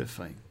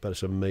terrifying. But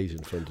it's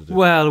amazing fun to do.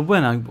 Well,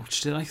 when I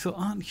watched it, I thought,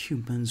 aren't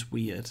humans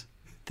weird?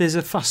 There's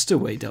a faster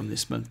way down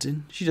this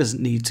mountain. She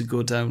doesn't need to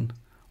go down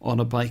on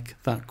a bike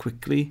that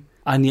quickly.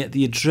 And yet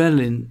the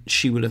adrenaline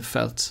she would have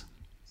felt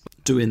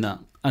doing that.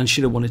 And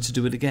she'd have wanted to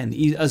do it again.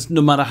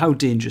 No matter how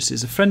dangerous it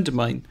is. A friend of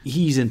mine,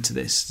 he's into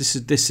this.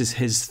 This is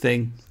his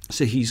thing.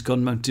 So he's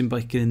gone mountain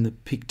biking in the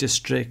Peak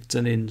District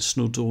and in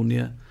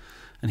Snowdonia.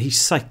 And he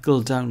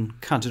cycled down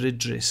Cadair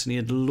Idris and he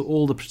had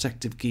all the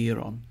protective gear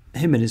on.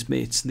 Him and his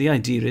mates. And the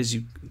idea is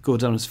you go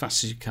down as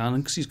fast as you can,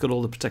 and because he's got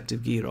all the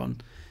protective gear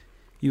on,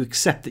 you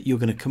accept that you're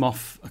going to come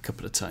off a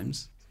couple of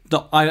times.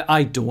 No,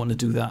 I don't want to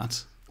do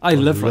that. I'd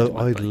love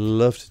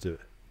to do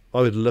it.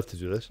 I would love to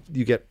do this.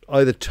 You get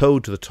either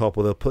towed to the top,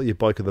 or they'll put your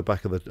bike on the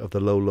back of the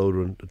low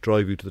loader and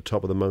drive you to the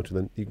top of the mountain.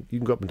 Then you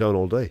can go up and down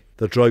all day.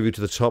 They'll drive you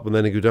to the top and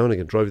then they go down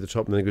again. Drive you to the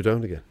top and then go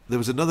down again. There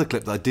was another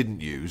clip that I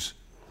didn't use,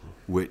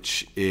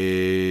 which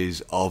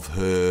is of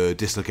her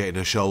dislocating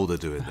her shoulder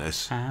doing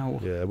this. How?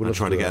 Yeah, and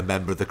trying to get a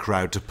member of the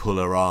crowd to pull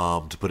her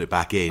arm to put it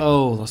back in.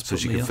 Oh, that's so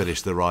she can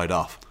finish the ride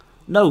off.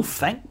 No,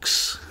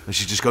 thanks. And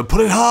she's just going,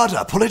 pull it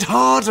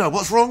harder.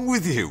 What's wrong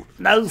with you?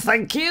 No,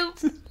 thank you.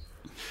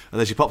 And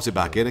then she pops it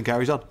back in and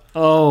carries on.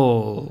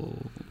 Oh.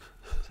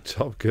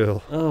 Top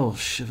girl. Oh,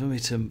 shiver me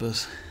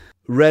timbers.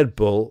 Red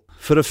Bull,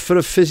 for a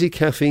fizzy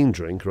caffeine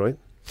drink, right?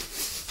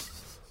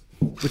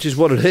 Which is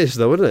what it is,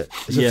 though, isn't it?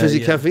 It's a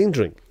fizzy caffeine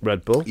drink,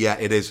 Red Bull. Yeah,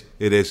 it is.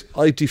 It is.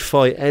 I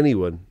defy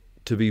anyone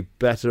to be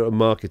better at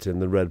marketing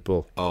than Red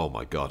Bull. Oh,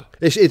 my God.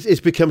 It's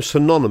become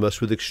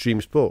synonymous with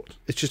extreme sport.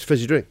 It's just a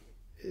fizzy drink.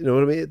 You know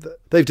what I mean?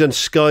 They've done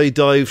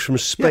skydives from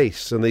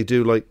space, and they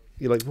do, like,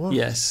 you're like, what?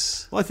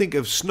 Yes. I think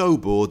of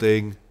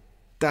snowboarding,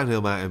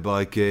 downhill mountain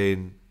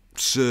biking,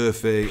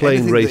 surfing,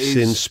 plane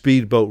racing,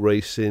 speedboat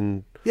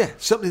racing. Yeah,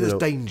 something that's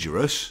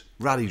dangerous,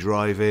 rally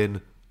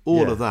driving,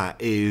 all of that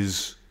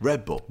is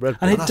Red Bull.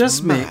 And it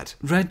does make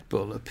Red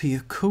Bull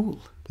appear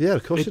cool. Yeah,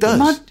 of course it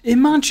does.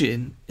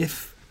 Imagine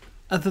if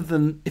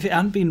it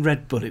hadn't been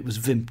Red Bull, it was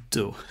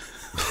Vimto.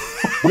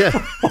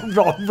 Yeah.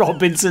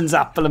 Robinson's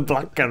apple and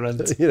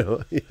blackcurrant. You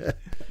know, yeah.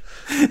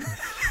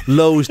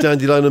 Lowe's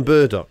dandelion and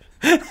burdock.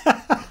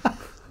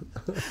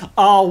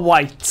 Our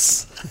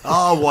Whites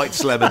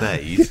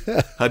lemonade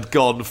had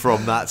gone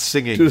from that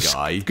singing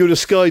guy. Go to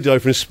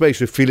skydive from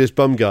space with Felix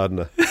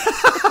Baumgartner.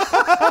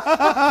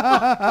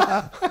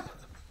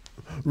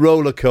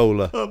 Roller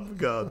cola. Oh,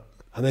 God.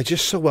 And they're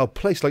just so well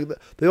placed. Like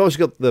they always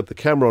got the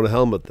camera on a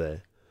helmet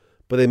there,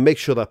 but they make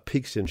sure that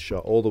peak's in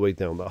shot all the way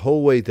down, that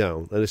whole way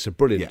down, and it's a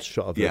brilliant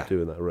shot of them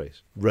doing that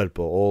race. Red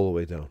Bull all the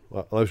way down.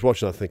 I was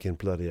watching that thinking,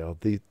 bloody hell,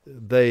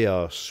 they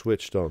are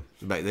switched on.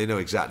 Mate, they know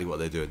exactly what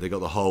they're doing. They got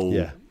the whole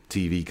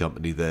TV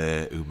company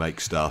there who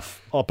make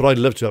stuff. Oh, but I'd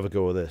love to have a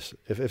go with this.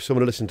 If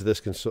someone listening to this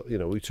can,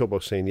 we talk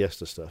about saying yes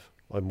to stuff.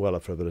 I'm well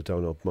up for a bit of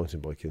downhill mountain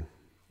biking.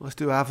 Let's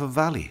do Avon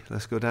Valley.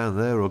 Let's go down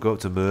there or go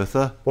up to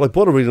Merthyr. Well, I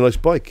bought a really nice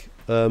bike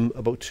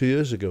about 2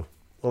 years ago.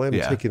 Well, I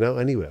haven't taken it out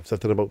anywhere. I've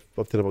done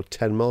about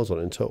 10 miles on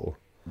it in total.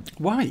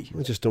 Why?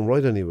 I just don't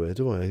ride anywhere,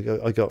 do I?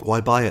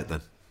 Why buy it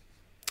then?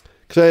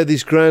 Because I had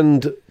these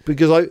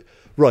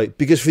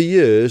because for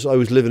years I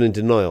was living in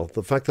denial.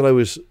 The fact that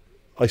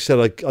I said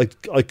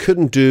I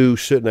couldn't do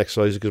certain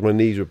exercises because my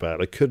knees were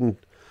bad. I couldn't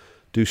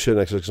do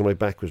certain exercises because my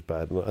back was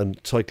bad, and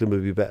cycling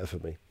would be better for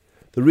me.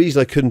 The reason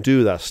I couldn't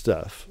do that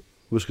stuff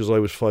was because I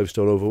was 5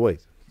 stone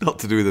overweight. Not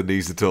to do with the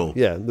knees at all.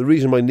 Yeah, the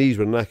reason my knees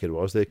were knackered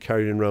was they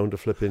carrying around a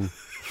flipping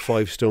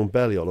 5 stone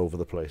belly all over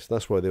the place.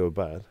 That's why they were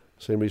bad.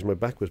 Same reason my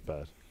back was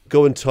bad.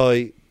 Go and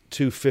tie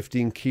 2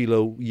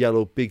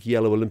 15-kilo big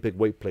yellow Olympic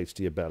weight plates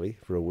to your belly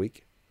for a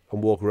week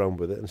and walk around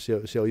with it and see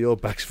how your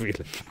back's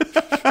feeling.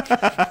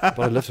 But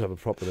I'd love to have a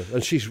proper...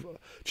 And do you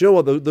know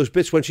what? Those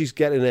bits when she's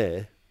getting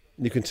air,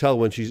 you can tell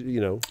when she's,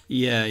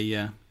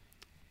 Yeah.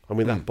 I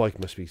mean, that bike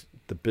must be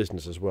the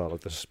business as well, like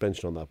the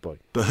suspension on that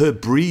bike. But her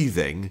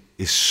breathing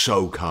is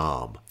so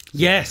calm.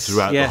 Yes.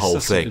 Throughout the whole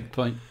that's thing. A good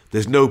point.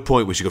 There's no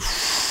point where she goes...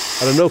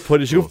 And at no point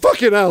does she go,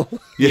 fucking hell!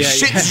 Yeah,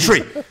 shit, there's a tree.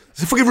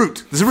 There's a fucking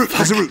root. There's a root.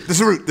 There's a root. There's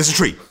a root. There's a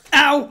tree.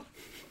 Ow!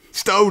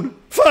 Stone.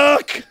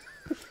 Fuck!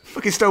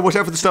 Fucking stone. Watch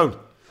out for the stone.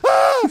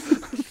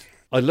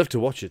 I'd love to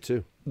watch it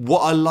too.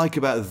 What I like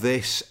about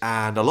this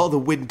and a lot of the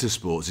winter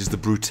sports is the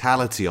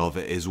brutality of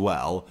it as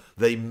well.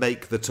 They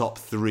make the top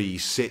 3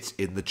 sit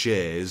in the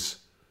chairs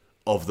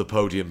of the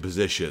podium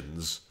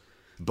positions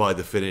by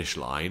the finish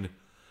line,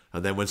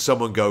 and then when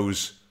someone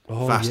goes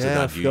faster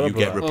than you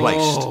get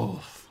replaced.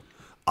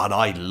 And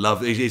I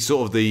love it. It's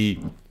sort of the,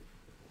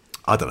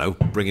 I don't know,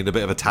 bringing a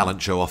bit of a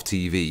talent show off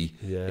TV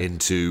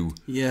into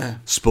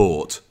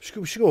sport.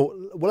 We should go.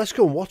 Well, let's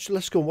go and watch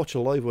a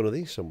live one of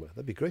these somewhere.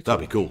 That'd be great. That'd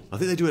be cool. I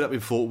think they do it up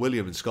in Fort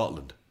William in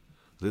Scotland.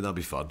 I think that'd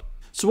be fun.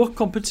 So what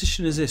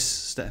competition is this,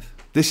 Steph?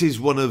 This is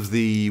one of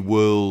the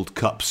World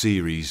Cup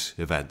Series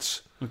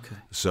events. Okay.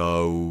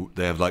 So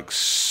they have like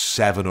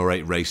 7 or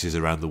 8 races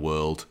around the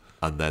world,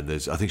 and then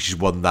I think she's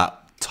won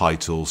that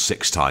title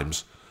 6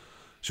 times.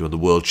 She won the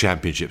World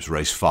Championships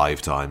race 5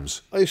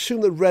 times. I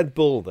assume that Red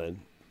Bull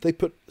then they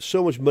put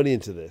so much money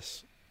into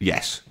this.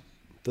 Yes.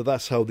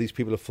 That's how these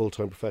people are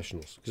full-time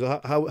professionals.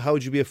 Because how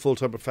would you be a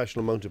full-time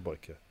professional mountain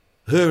biker?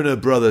 Her and her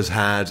brothers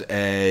had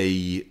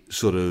a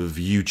sort of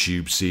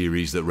YouTube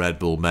series that Red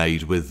Bull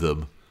made with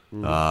them,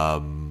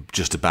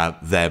 just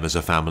about them as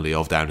a family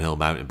of downhill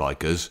mountain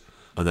bikers.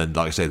 And then,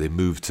 like I say, they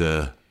moved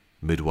to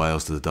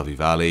mid-Wales to the Dyfi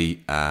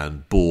Valley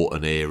and bought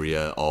an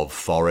area of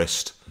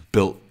forest,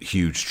 built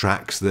huge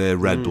tracks there.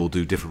 Red Bull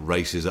do different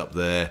races up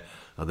there,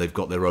 and they've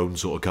got their own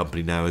sort of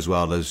company now as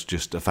well as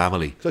just a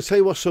family. So I tell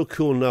you what's so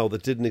cool now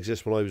that didn't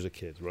exist when I was a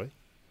kid, right?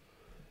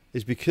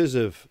 Is because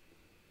of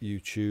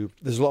YouTube,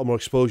 there's a lot more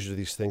exposure to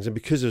these things, and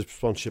because of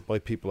sponsorship by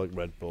people like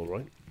Red Bull,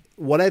 right?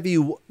 Whatever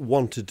you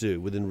want to do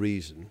within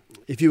reason,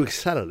 if you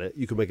excel at it,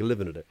 you can make a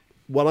living at it.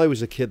 When I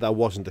was a kid, that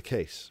wasn't the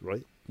case,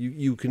 right?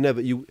 You could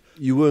never, you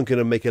weren't going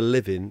to make a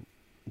living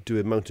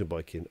doing mountain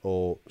biking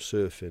or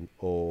surfing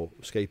or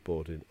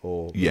skateboarding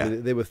or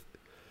they were,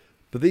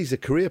 but these are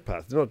career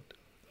paths. They're not.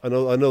 I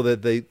know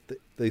that they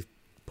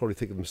probably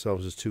think of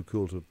themselves as too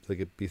cool to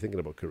be thinking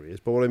about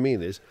careers. But what I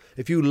mean is,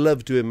 if you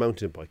love doing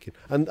mountain biking,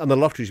 and the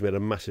lottery's made a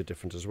massive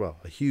difference as well,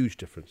 a huge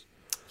difference.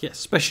 Yes,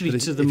 especially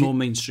to the more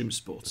mainstream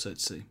sports,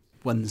 I'd say,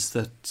 ones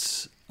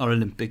that are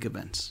Olympic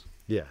events.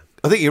 Yeah.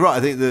 I think you're right. I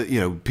think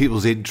that,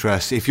 people's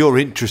interest, if you're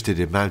interested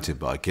in mountain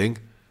biking,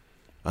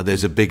 and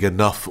there's a big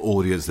enough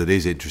audience that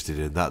is interested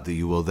in that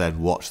you will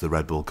then watch the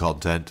Red Bull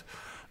content.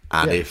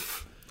 And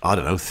if,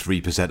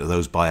 3% of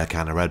those buy a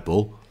can of Red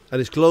Bull.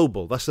 And it's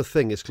global. That's the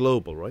thing. It's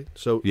global, right?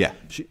 So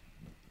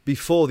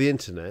before the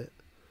internet,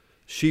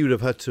 she would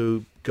have had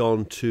to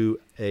gone to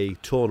a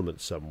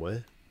tournament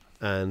somewhere,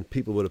 and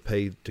people would have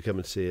paid to come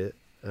and see it,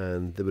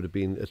 and there would have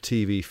been a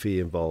TV fee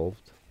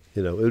involved.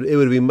 It would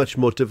have been much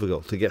more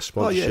difficult to get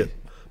sponsorship.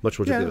 Much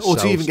more difficult or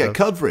to even get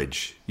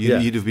coverage.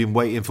 You'd have been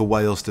waiting for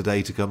Wales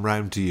Today to come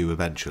round to you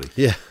eventually.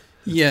 Yeah.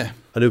 Yeah.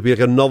 And it would be like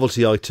a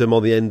novelty item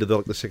on the end of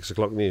the 6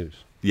 o'clock news.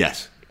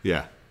 Yes.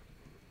 Yeah.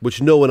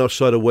 Which no one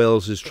outside of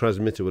Wales'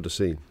 transmitter would have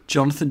seen.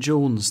 Jonathan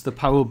Jones, the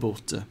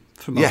powerboater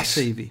from our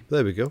TV.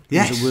 There we go. He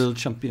was a world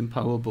champion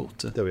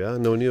powerboater. There we are.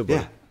 No one knew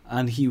about it.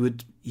 And he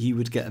would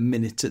get a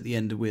minute at the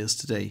end of Wales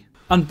Today.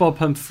 And Bob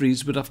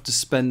Humphries would have to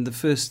spend the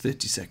first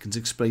 30 seconds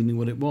explaining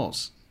what it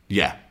was.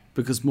 Yeah.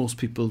 Because most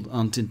people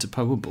aren't into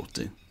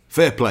powerboating.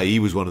 Fair play, he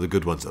was one of the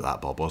good ones at that,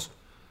 Bob was.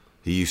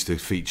 He used to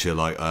feature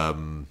like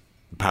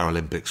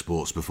Paralympic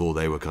sports before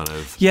they were kind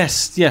of...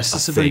 Yes,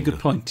 that's a very good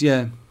point,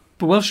 yeah.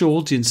 But Welsh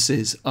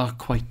audiences are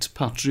quite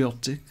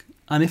patriotic.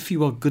 And if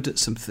you are good at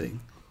something...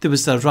 There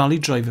was that rally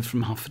driver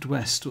from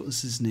Haverfordwest, what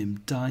was his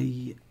name?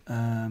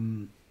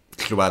 Llywelyn.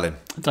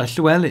 Dai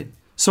Llywelyn.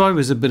 So I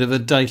was a bit of a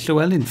Dai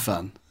Llywelyn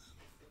fan.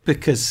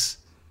 Because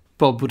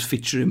Bob would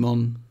feature him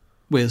on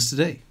Wales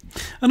Today.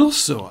 And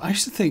also, I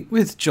used to think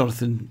with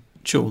Jonathan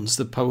Jones,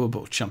 the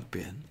powerboat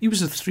champion, he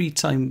was a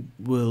 3-time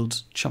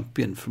world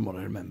champion from what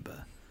I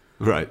remember.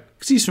 Right.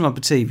 Because he's from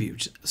Aberteifi,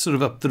 which is sort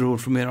of up the road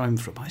from where I'm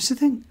from. I used to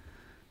think,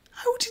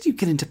 how did you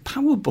get into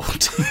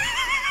powerboating?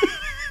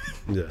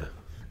 Yeah.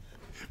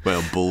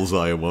 Well,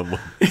 bullseye in one.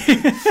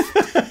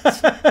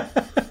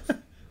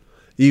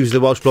 He was the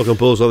Welsh bloke on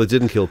bullseye that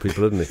didn't kill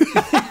people, didn't he?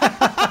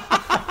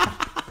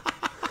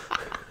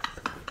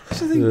 I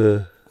think,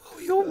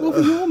 what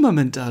were your mum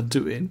and dad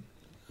doing?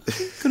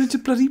 Got into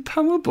bloody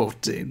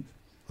powerboating.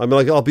 I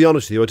mean, I'll be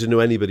honest with you, I didn't know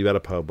anybody who had a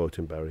powerboat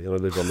in Barry, and I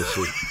lived on the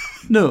sea.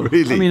 No,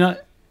 really? I mean,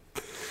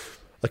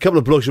 a couple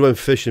of blokes who went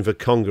fishing for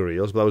conger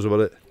eels, but that was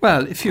about it.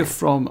 Well, if you're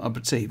from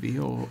Aberteifi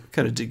or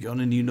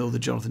Ceredigion and you know the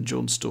Jonathan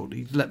Jones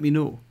story, let me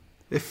know.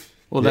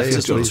 Or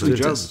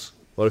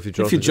if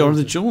you're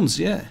Jonathan Jones,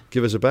 yeah.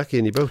 Give us a backy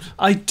in your boat.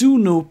 I do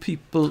know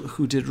people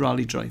who did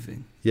rally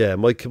driving. Yeah,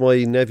 my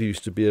nephew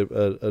used to be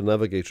a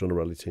navigator on a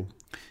rally team.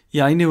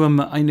 Yeah, I knew a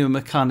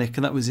mechanic,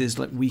 and that was his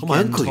weekend. My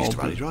uncle used to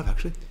rally drive,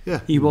 actually.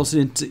 Yeah, he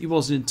wasn't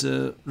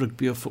into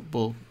rugby or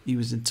football. He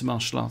was into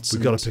martial arts. We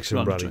got to pick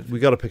some rally. We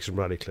got to pick some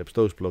rally clips.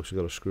 Those blokes have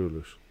got to screw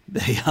loose.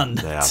 They are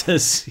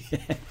nutters.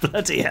 Yeah,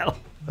 bloody hell.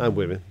 And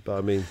women, but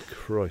I mean,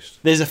 Christ.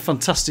 There's a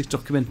fantastic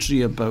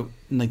documentary about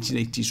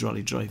 1980s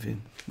rally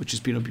driving, which has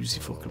been on BBC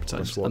 4 a couple of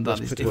times, and that's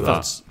on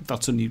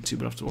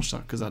YouTube. I have to watch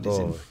that because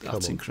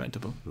that's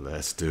incredible.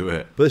 Let's do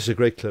it. But this is a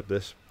great clip.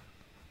 This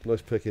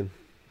nice picking.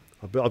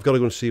 I've got to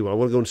go and see one. I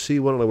want to go and see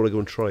one, and I want to go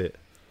and try it.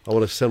 I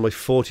want to send my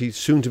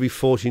soon-to-be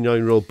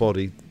 49-year-old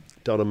body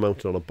down a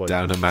mountain on a bike.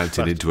 Down a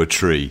mountain into a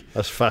tree.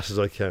 As fast as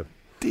I can.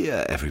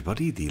 Dear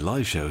everybody, the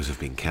live shows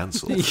have been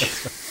cancelled.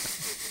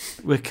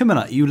 We're coming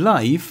at you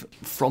live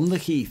from the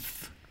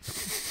Heath.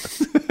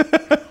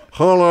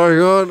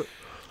 Hello, God.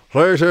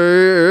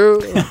 Pleasure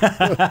to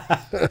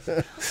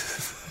you.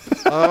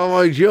 Oh,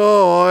 my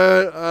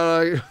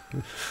joy.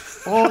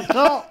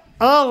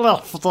 I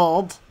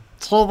lifted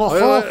to the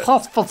whole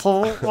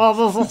hospital where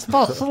there's a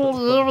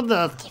special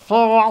unit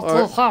for what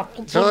has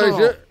happened to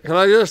me. Can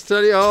I just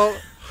tell you all?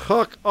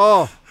 Huck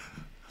off.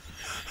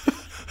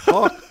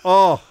 Huck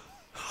off.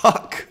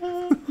 Huck.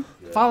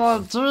 But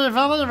I'm doing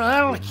very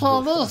well.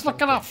 Kelly's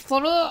looking after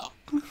me.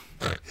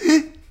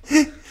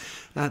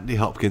 Anthony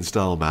Hopkins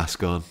style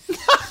mask on.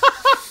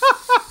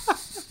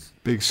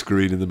 Big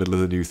screen in the middle of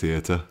the new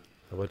theatre.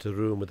 I went to a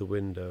room with a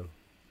window.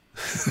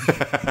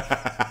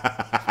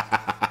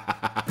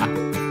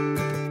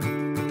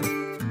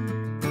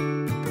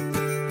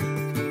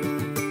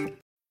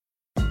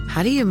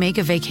 How do you make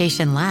a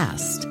vacation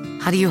last?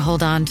 How do you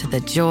hold on to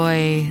the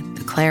joy,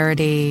 the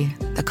clarity,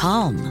 the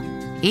calm?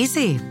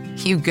 Easy.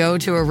 You go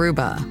to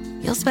Aruba.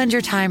 You'll spend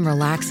your time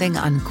relaxing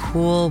on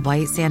cool,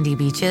 white sandy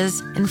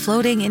beaches and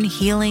floating in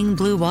healing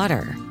blue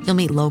water. You'll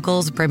meet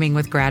locals brimming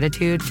with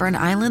gratitude for an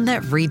island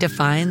that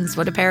redefines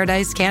what a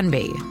paradise can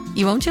be.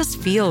 You won't just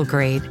feel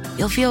great,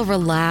 you'll feel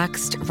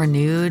relaxed,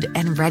 renewed,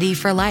 and ready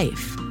for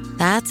life.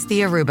 That's the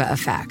Aruba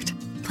effect.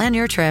 Plan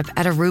your trip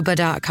at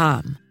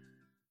Aruba.com.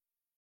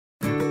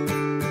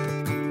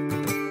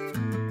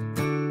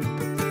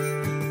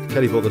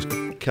 Kelly bought those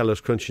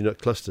Kellogg's Crunchy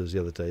Nut Clusters the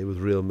other day with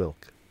real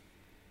milk.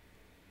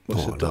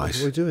 Nice. What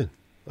are you doing?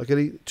 I could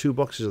eat 2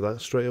 boxes of that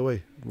straight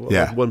away.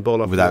 Yeah, one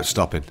bowl after without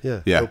stopping.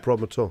 Yeah, no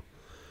problem at all.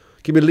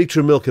 Give me a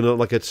litre of milk and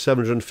like a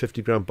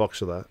 750-gram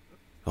box of that.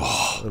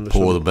 Oh,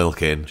 pour the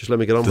milk in. Just let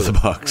me get on with the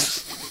it.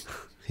 box.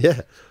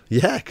 Yeah,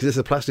 because it's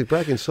a plastic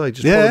bag inside.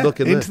 Just pour the milk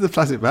in into there. the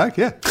plastic bag.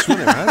 Yeah, swing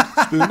it around,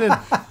 spoon in.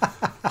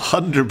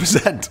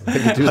 100%. I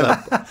could do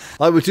that.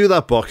 I would do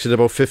that box in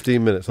about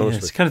 15 minutes. Honestly,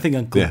 it's the kind of thing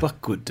Uncle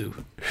Buck would do.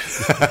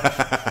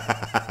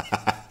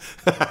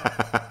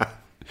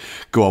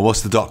 Go on,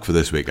 what's the doc for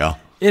this week, Al?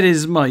 It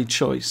is my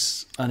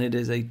choice, and it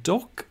is a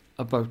doc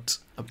about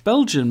a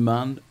Belgian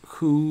man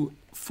who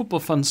football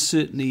fans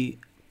certainly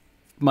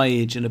my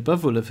age and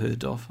above will have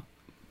heard of,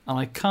 and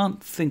I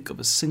can't think of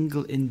a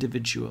single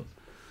individual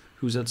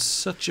who's had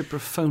such a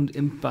profound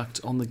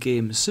impact on the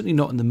game, certainly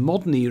not in the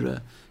modern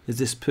era, as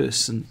this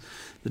person.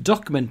 The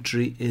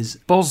documentary is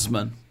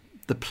Bosman,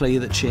 the player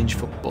that changed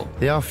football.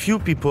 There are few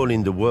people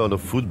in the world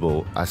of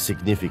football as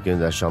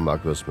significant as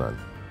Jean-Marc Bosman.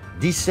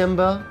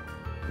 December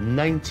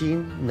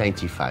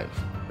 1995.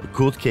 A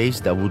court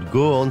case that would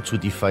go on to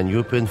define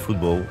European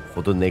football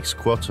for the next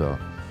quarter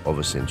of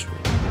a century.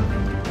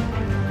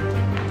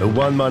 A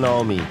one-man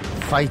army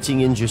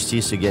fighting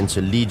injustice against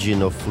a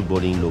legion of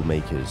footballing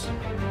lawmakers.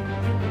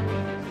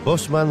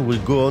 Bosman will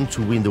go on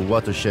to win the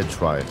watershed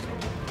trial,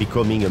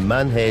 becoming a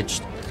man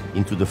etched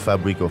into the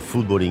fabric of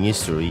footballing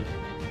history,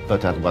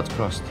 but at what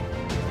cost?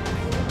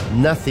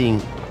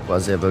 Nothing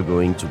was ever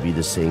going to be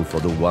the same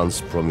for the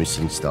once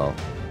promising star.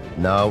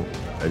 Now,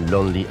 a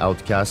lonely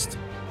outcast,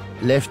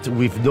 left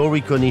with no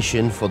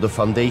recognition for the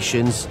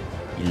foundations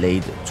he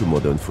laid to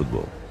modern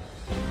football.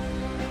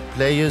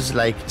 Players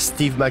like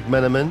Steve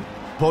McManaman,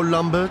 Paul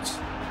Lambert,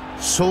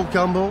 Sol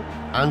Campbell,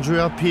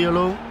 Andrea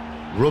Pirlo,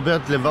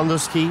 Robert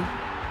Lewandowski,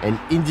 and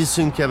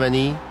Edinson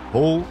Cavani,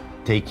 all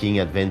taking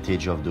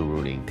advantage of the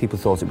ruling. People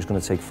thought it was going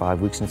to take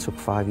 5 weeks and it took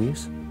 5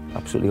 years.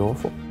 Absolutely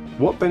awful.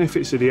 What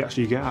benefits did he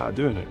actually get out of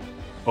doing it?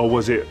 Or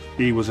was it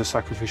he was a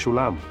sacrificial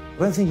lamb? I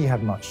don't think he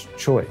had much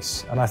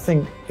choice. And I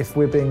think if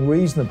we're being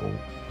reasonable,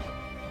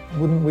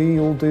 wouldn't we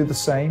all do the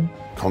same?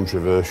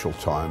 Controversial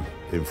time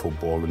in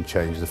football and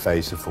change the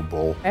face of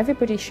football.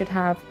 Everybody should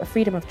have a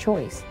freedom of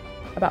choice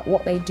about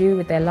what they do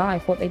with their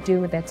life, what they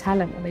do with their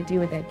talent, what they do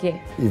with their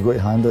gift. You've got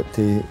your hand up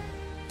to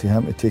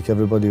him to take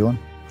everybody on.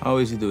 How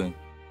is he doing?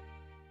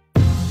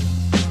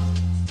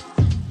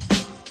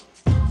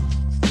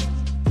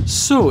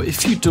 So,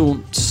 if you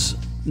don't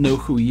know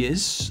who he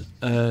is,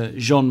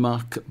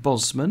 Jean-Marc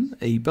Bosman,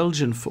 a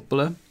Belgian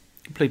footballer,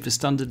 played for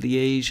Standard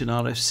Liège and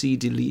RFC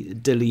de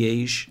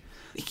Liège.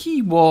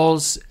 He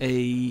was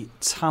a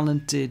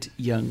talented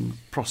young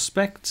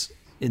prospect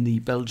in the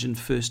Belgian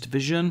First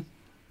Division,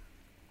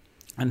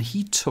 and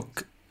he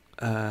took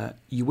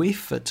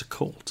UEFA to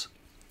court.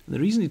 And the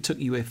reason he took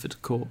UEFA to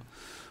court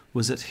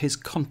was that his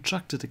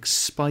contract had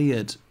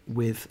expired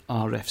with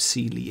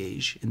RFC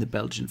Liège in the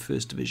Belgian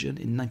First Division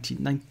in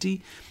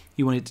 1990.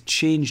 He wanted to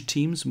change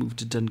teams, move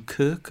to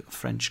Dunkirk, a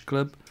French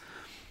club.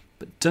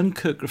 But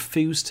Dunkirk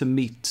refused to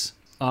meet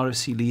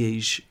RFC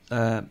Liège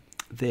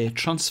their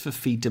transfer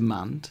fee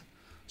demand,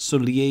 so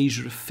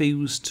Liège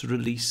refused to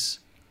release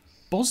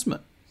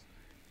Bosman,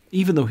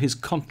 even though his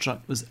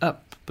contract was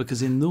up,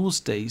 because in those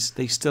days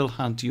they still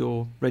had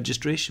your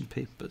registration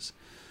papers.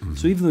 Mm-hmm.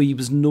 So even though he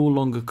was no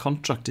longer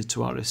contracted to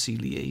RFC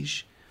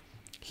Liège,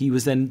 he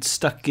was then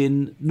stuck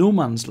in no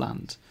man's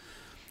land.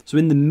 So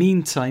in the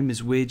meantime,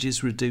 his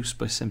wages reduced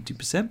by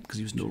 70% because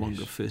he was no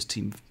longer a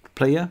first-team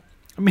player.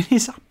 I mean,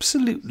 it's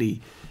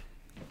absolutely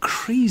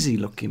crazy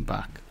looking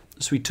back.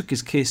 So he took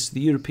his case to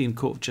the European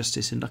Court of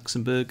Justice in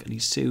Luxembourg and he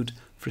sued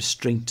for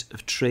restraint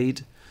of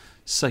trade,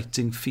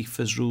 citing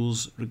FIFA's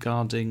rules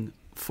regarding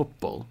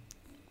football.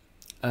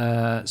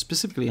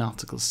 Specifically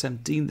Article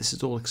 17. This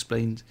is all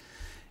explained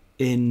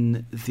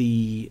in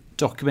the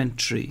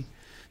documentary.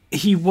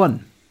 He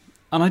won.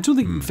 And I don't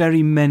think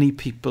very many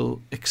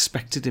people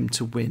expected him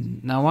to win.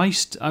 Now, I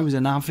was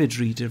an avid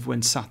reader of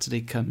When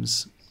Saturday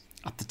Comes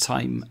at the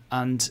time,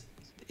 and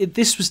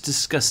this was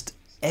discussed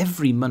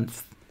every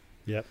month.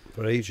 Yep,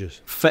 for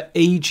ages. For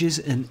ages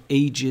and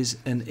ages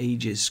and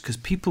ages, because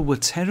people were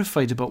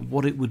terrified about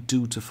what it would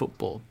do to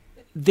football.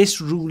 This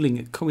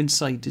ruling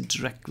coincided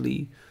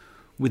directly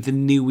with the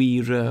new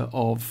era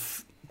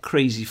of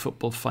crazy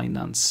football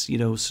finance,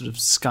 sort of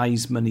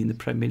Sky's money in the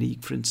Premier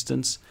League, for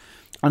instance.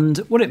 And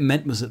what it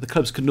meant was that the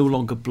clubs could no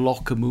longer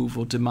block a move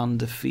or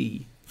demand a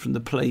fee from the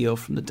player or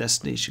from the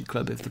destination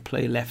club if the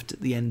player left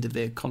at the end of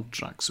their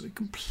contract. So it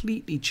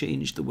completely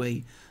changed the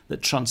way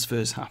that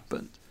transfers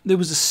happened. There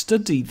was a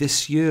study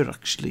this year,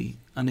 actually,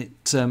 and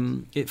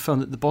it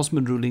found that the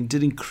Bosman ruling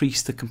did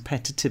increase the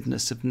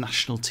competitiveness of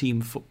national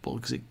team football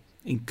because it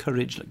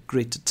encouraged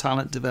greater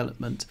talent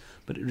development,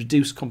 but it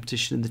reduced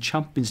competition in the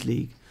Champions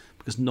League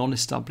because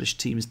non-established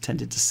teams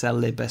tended to sell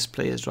their best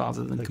players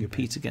rather than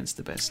compete against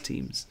the best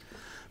teams.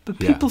 But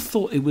people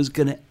thought it was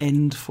going to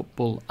end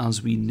football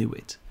as we knew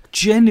it.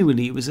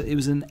 Genuinely, it was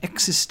an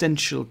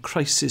existential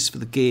crisis for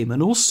the game,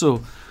 and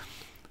also,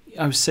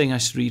 I was saying I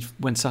should read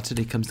When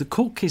Saturday Comes. The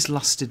court case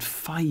lasted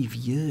 5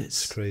 years.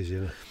 It's crazy,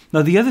 isn't it?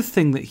 Now, the other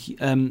thing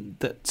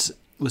that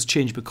was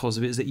changed because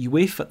of it is that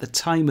UEFA at the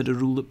time had a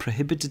rule that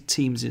prohibited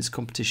teams in its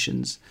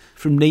competitions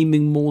from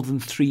naming more than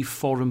 3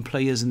 foreign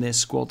players in their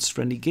squads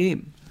for any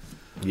game.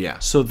 Yeah.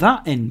 So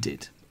that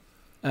ended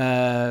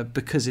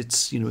because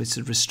it's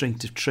a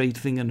restraint of trade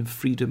thing and a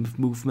freedom of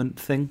movement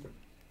thing.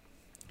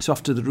 So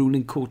after the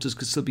ruling, quotas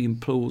could still be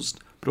imposed,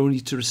 but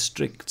only to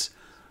restrict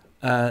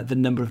the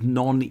number of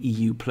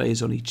non-EU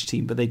players on each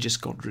team, but they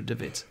just got rid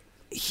of it.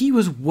 He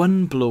was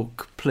one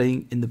bloke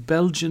playing in the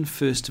Belgian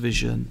First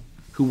Division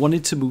who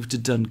wanted to move to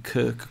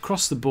Dunkirk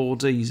across the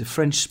border. He's a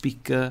French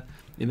speaker.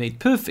 It made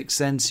perfect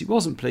sense. He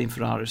wasn't playing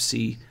for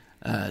RFC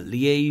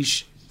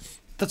Liège.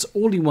 That's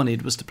all he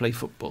wanted, was to play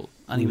football.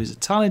 And he was a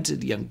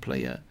talented young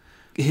player.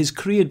 His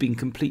career had been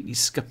completely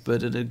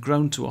scuppered and had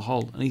ground to a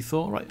halt. And he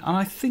thought, right, and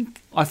I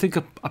think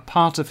a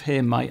part of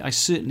him, I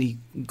certainly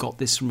got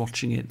this from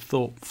watching it,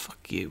 thought,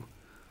 fuck you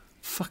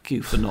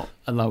for not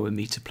allowing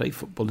me to play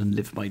football and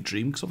live my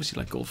dream. Because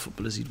obviously, like all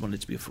footballers, he'd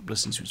wanted to be a footballer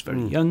since he was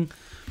very young.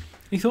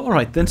 He thought, all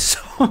right, then,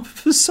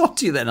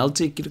 sod you then, I'll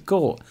take you to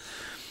court.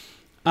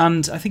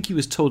 And I think he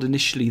was told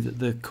initially that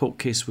the court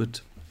case would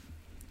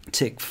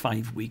take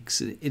 5 weeks.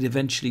 It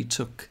eventually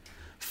took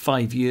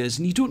 5 years.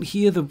 And you don't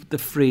hear the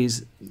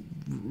phrase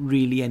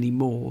really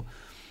anymore.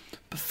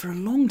 But for a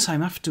long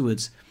time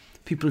afterwards,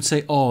 people would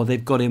say, oh,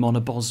 they've got him on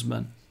a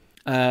Bosman.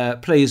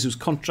 Players whose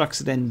contracts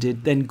had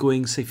ended, then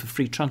going, say, for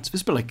free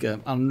transfers. But like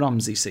Alan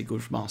Ramsey, say, going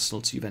from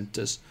Arsenal to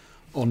Juventus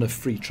on a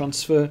free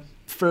transfer.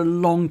 For a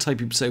long time,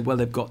 people say, well,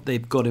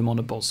 they've got him on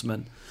a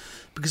Bosman.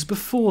 Because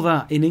before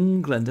that, in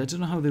England, I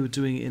don't know how they were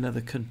doing it in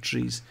other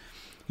countries,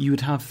 you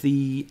would have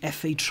the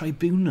FA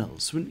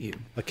tribunals, wouldn't you?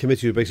 A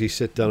committee would basically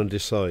sit down and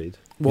decide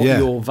what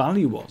your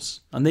value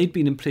was. And they'd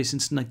been in place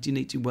since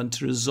 1981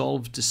 to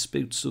resolve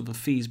disputes over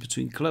fees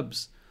between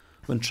clubs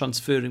when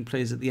transferring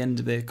players at the end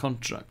of their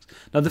contract.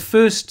 Now, the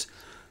first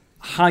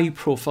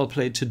high-profile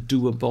player to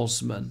do a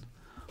Bosman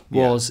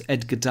was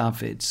Edgar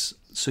Davids.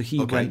 So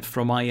he went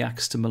from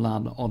Ajax to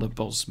Milan on a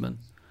Bosman.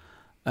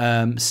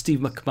 Steve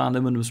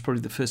McManaman was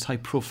probably the first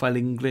high-profile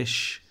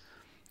English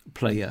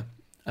player.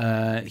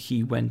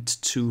 He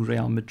went to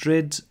Real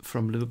Madrid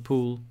from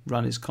Liverpool,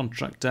 ran his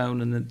contract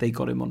down, and then they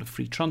got him on a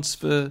free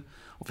transfer.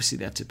 Obviously,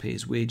 they had to pay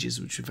his wages,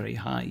 which were very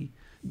high.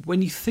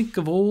 When you think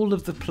of all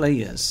of the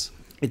players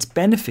it's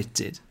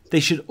benefited, they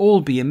should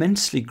all be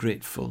immensely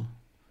grateful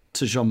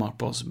to Jean-Marc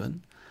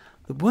Bosman.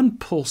 The one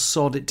poor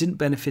sod it didn't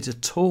benefit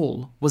at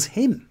all was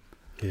him.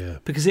 Yeah.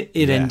 Because it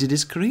ended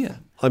his career.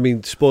 I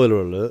mean,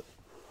 spoiler alert,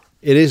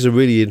 it is a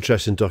really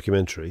interesting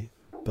documentary,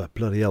 but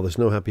bloody hell, there's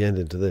no happy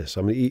ending to this.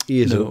 I mean,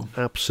 he is an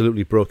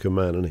absolutely broken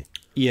man, isn't he?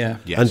 Yeah.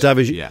 Yes. And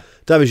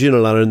David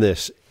Ginola in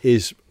this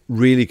is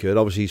really good.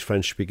 Obviously, he's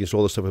French-speaking, so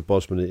all the stuff with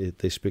Bosman,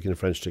 they speak in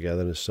French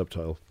together in his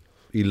subtitle.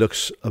 He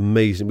looks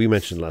amazing. We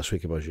mentioned last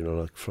week about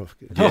Ginola.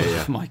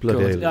 My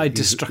God,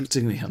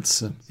 distractingly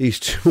handsome.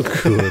 He's too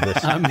cool in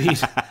this. I mean,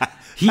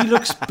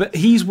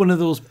 he's one of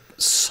those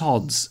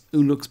sods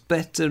who looks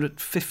better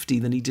at 50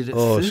 than he did at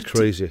 30. Oh, it's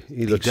crazy.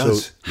 He looks How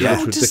does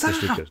that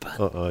ridiculously good.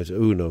 happen?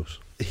 Who knows?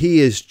 He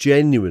is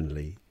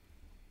genuinely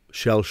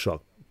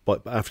shell-shocked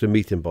after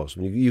meeting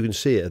Bosman. You can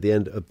see it at the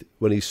end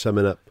when he's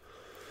summing up.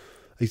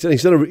 He's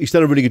done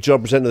a really good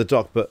job presenting the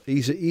doc, but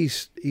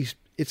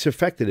it's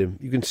affected him.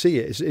 You can see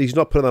it. He's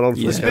not putting that on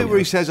for There's a bit where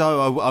he says,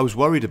 I was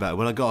worried about it.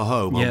 When I got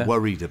home, I'm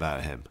worried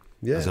about him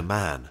as a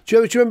man. Do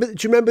you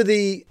remember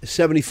the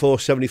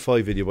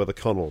 74-75 video by the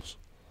Connells?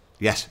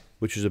 Yes.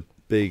 Which was a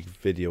big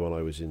video when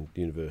I was in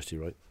university,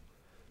 right?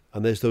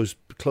 And there's those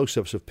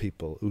close-ups of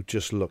people who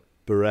just look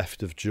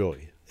bereft of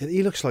joy.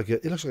 He looks like a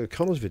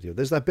Connells video.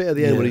 There's that bit at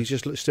the end when he's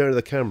just staring at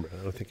the camera,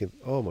 and I'm thinking,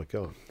 oh my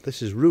God, this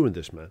has ruined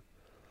this man.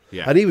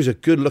 Yeah. And he was a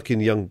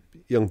good-looking young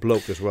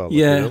bloke as well.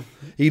 Yeah. You know?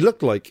 He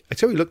looked like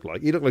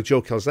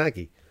Joe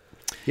Calzaghe.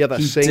 He had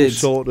that same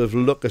sort of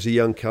look as a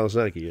young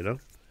Calzaghe, you know?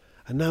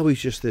 And now he's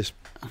just this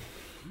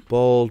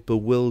bald,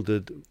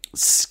 bewildered,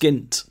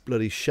 skint,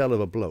 bloody shell of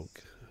a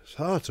bloke. It's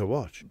hard to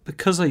watch.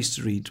 Because I used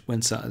to read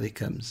When Saturday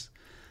Comes,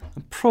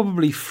 and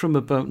probably from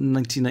about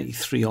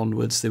 1993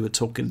 onwards, they would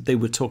talk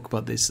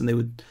about this, and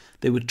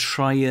they would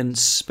try and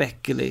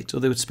speculate, or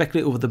they would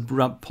speculate over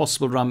the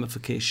possible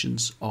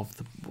ramifications of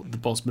the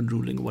Bosman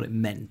ruling and what it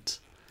meant.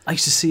 I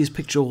used to see his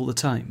picture all the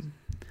time,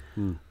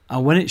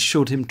 And when it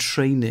showed him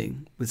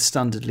training with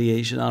Standard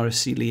Liège and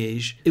RFC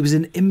Liège, it was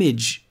an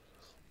image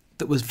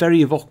that was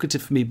very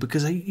evocative for me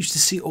because I used to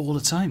see it all the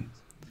time.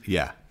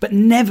 Yeah. But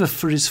never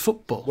for his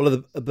football. Well,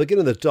 at the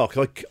beginning of the doc,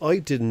 I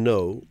didn't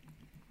know.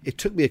 It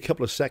took me a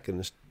couple of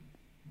seconds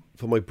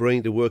for my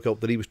brain to work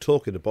out that he was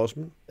talking to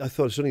Bosman. I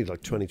thought it was only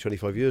like 20,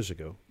 25 years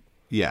ago.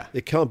 Yeah.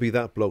 It can't be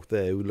that bloke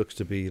there who looks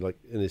to be like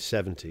in his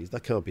 70s.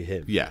 That can't be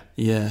him. Yeah.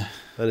 Yeah.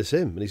 And it's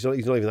him. And he's not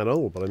even that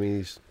old, but I mean,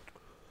 he's...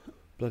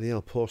 Bloody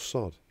hell, poor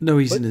sod. No,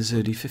 he's in his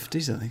early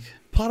 50s, I think.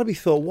 Part of me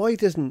thought, why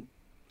doesn't...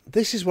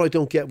 This is what I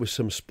don't get with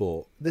some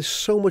sport. There's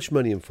so much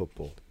money in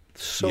football.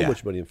 So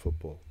much money in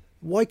football.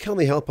 Why can't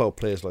they help out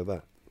players like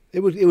that?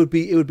 It would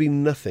be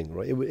nothing,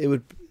 right?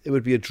 It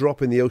would be a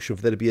drop in the ocean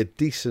for there to be a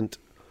decent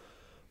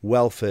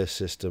welfare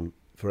system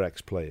for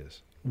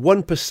ex-players.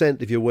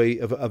 1% of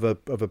your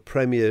of a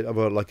premier of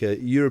a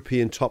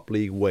European top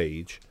league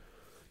wage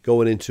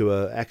going into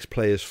a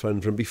ex-players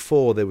fund from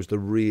before there was the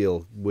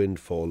real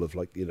windfall of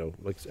like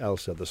Al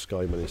said, the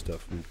Sky Money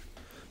stuff, and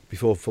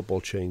before football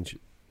changed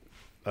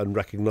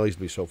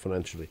unrecognisably so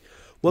financially.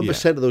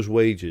 1% of those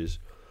wages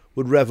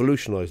would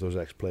revolutionise those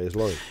ex-players'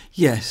 lives.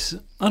 Yes,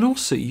 and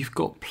also you've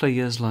got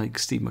players like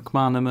Steve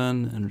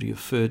McManaman and Rio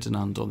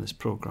Ferdinand on this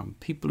programme,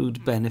 people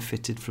who'd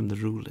benefited from the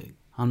ruling.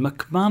 And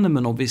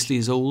McManaman obviously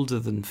is older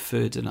than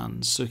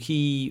Ferdinand, so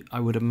he, I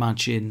would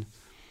imagine,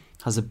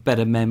 has a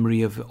better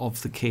memory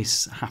of the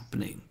case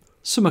happening.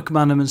 So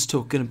McManaman's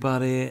talking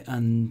about it,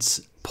 and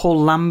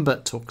Paul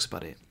Lambert talks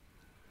about it.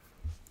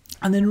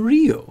 And then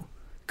Rio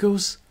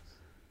goes,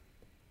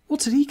 what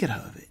did he get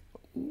out of it?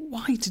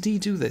 Why did he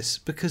do this?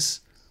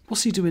 Because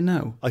what's he doing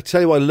now? I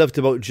tell you what I loved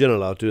about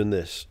Ginola doing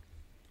this.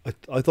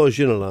 I thought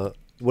Ginola,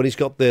 when he's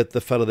got the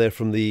fella there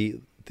from the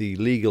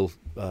legal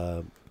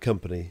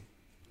company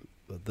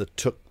that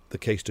took the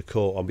case to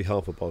court on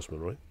behalf of Bosman,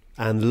 right?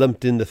 And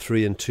lumped in the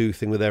 3-2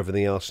 thing with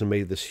everything else and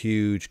made this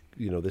huge,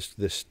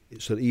 this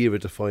sort of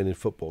era-defining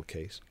football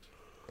case.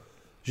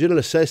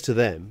 Ginola says to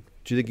them,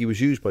 do you think he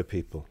was used by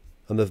people?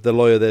 And the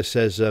lawyer there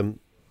says,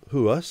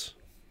 who, us?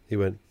 He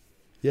went,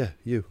 yeah,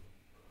 you.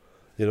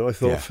 I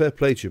thought, fair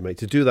play to you, mate,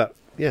 to do that.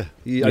 Yeah,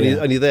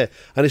 and you're there.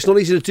 And it's not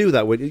easy to do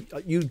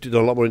that. You did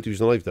a lot more interviews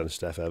than I've done,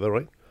 Steph, ever,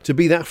 right? To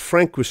be that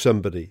frank with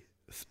somebody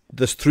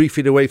that's 3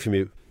 feet away from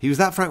you. He was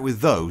that frank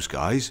with those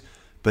guys,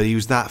 but he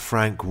was that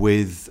frank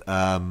with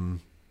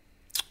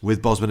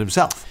Bosman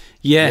himself.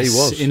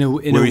 Yes, he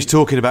was. Where he's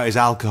talking about his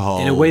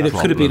alcohol in a way that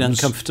problems. could have been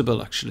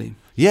uncomfortable, actually.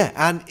 Yeah,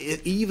 and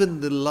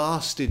even the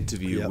last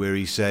interview where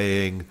he's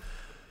saying,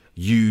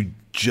 you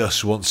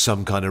just want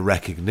some kind of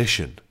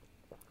recognition.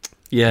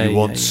 Yeah, you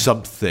want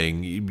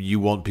something.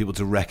 You want people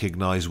to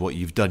recognise what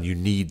you've done. You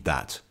need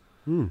that.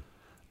 And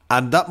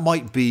that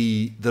might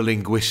be the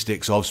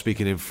linguistics of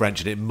speaking in French,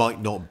 and it might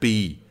not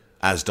be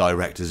as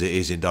direct as it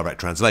is in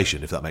direct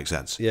translation, if that makes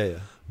sense. Yeah.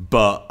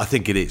 But I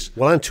think it is.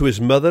 Well, and to his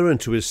mother and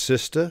to his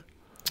sister.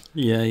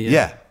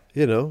 Yeah.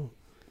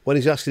 When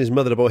he's asking his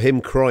mother about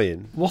him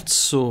crying. What's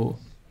so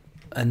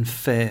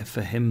unfair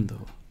for him,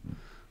 though,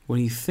 when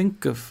you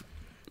think of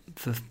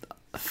the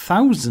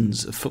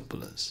thousands of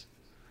footballers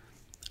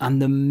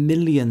and the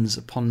millions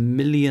upon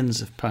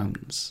millions of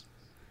pounds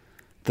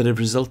that have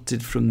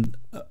resulted from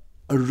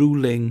a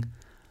ruling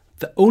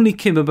that only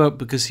came about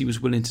because he was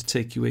willing to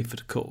take UEFA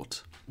to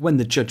court. When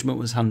the judgment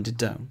was handed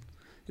down,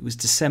 it was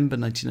December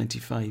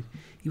 1995.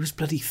 He was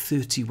bloody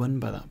 31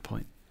 by that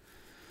point.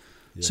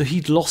 Yeah. So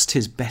he'd lost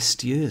his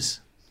best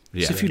years.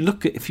 Yeah. So if you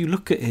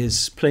look at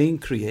his playing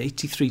career,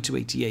 83 to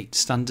 88,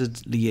 Standard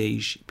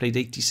Liège, played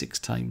 86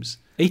 times.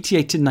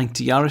 88 to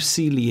 90,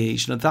 RFC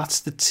Liège. Now that's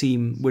the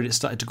team where it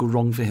started to go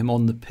wrong for him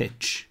on the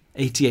pitch.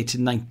 88 to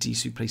 90,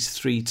 so he plays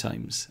 3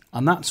 times.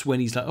 And that's when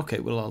he's like, okay,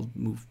 well,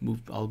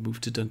 I'll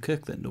move to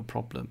Dunkirk then, no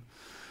problem.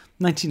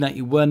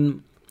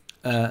 1991,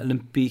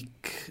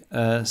 Olympique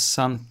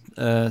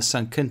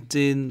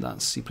Saint-Quentin,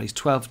 he plays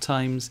 12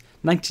 times.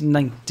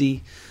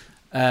 1990,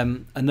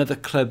 another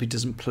club he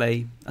doesn't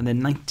play. And then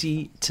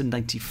 90 to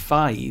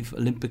 95,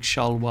 Olympique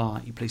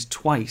Charleroi, he plays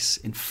twice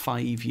in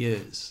 5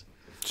 years.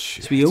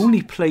 Shit. So he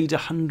only played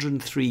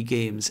 103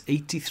 games,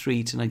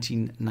 83 to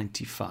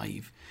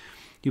 1995.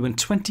 He won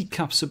 20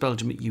 caps for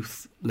Belgium at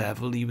youth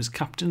level. He was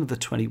captain of the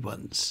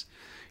 21s.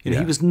 He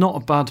was not a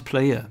bad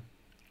player.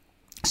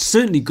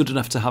 Certainly good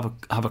enough to have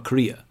a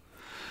career.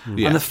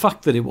 Yeah. And the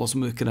fact that it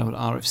wasn't working out at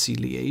RFC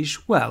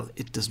Liège, well,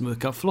 it doesn't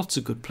work out for lots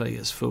of good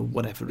players for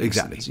whatever reasons.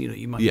 Exactly.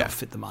 You might not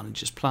fit the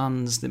manager's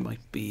plans. There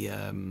might be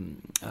a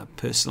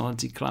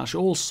personality clash,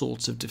 all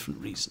sorts of different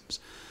reasons.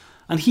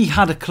 And he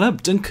had a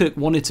club. Dunkirk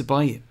wanted to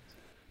buy him.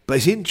 But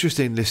it's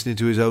interesting listening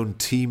to his own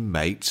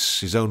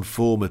teammates, his own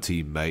former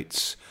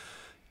teammates,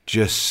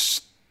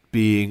 just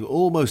being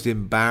almost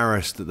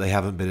embarrassed that they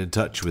haven't been in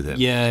touch with him.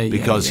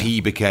 Because he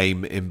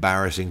became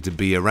embarrassing to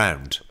be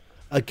around.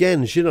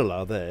 Again,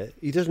 Ginola there,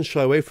 he doesn't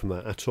shy away from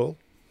that at all.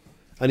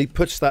 And he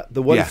puts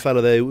the one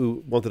fella there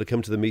who wanted to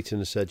come to the meeting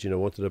and said,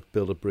 wanted to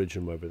build a bridge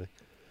and everything.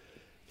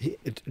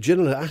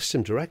 Ginola asked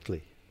him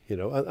directly,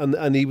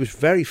 and he was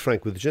very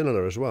frank with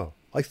Ginola as well.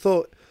 I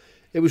thought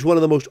It was one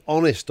of the most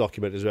honest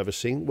documentaries I've ever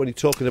seen. When you're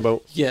talking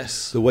about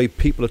the way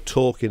people are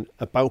talking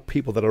about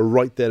people that are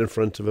right there in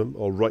front of them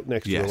or right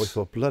next to them, I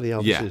thought, bloody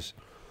hell,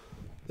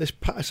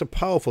 it's a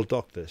powerful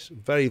doc. This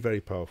very,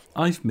 very powerful.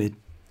 I've made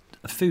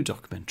a few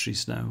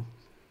documentaries now,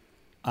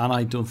 and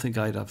I don't think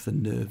I'd have the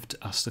nerve to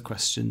ask the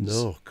questions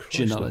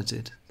Ginola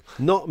did.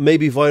 Not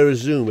maybe via a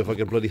Zoom if I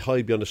could bloody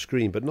hide behind a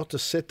screen, but not to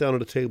sit down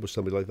at a table with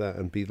somebody like that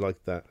and be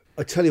like that.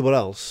 I tell you what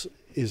else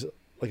is,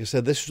 like I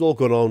said, this was all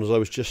going on as I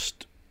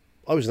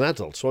was an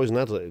adult. So I was an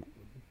adult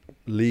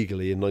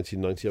legally in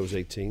 1990. I was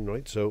 18,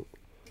 right? So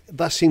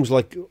that seems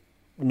like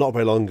not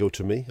very long ago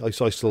to me. I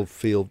still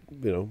feel,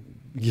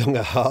 young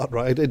at heart,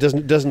 right? It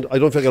doesn't. I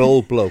don't feel like an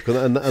old bloke.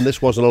 And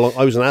this wasn't a long.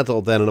 I was an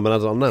adult then, and I'm an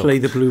adult now. Play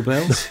the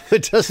bluebells.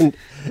 It doesn't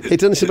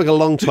seem like a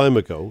long time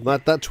ago.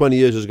 That 20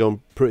 years has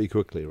gone pretty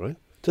quickly, right?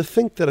 To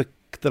think that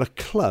a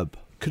club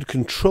could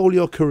control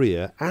your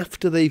career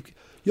after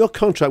your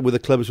contract with the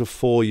club is for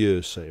 4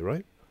 years, say,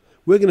 right?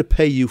 We're going to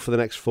pay you for the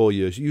next 4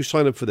 years. You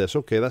sign up for this.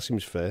 Okay, that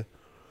seems fair.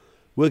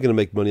 We're going to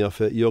make money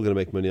off it. You're going to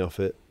make money off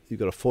it. You've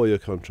got a 4-year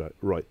contract.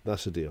 Right,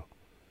 that's the deal.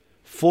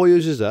 4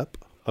 years is up.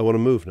 I want to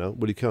move now.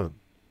 Well, you can't.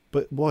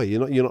 But why?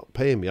 You're not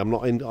paying me. I'm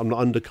not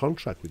under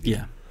contract with you.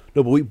 Yeah.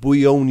 No, but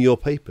we own your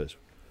papers.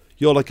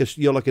 You're like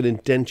an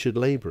indentured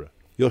labourer.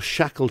 You're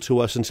shackled to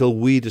us until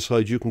we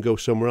decide you can go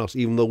somewhere else,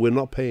 even though we're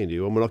not paying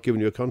you and we're not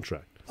giving you a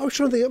contract. I was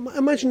trying to think.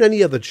 Imagine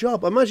any other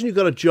job. Imagine you've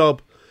got a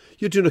job.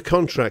 You're doing a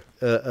contract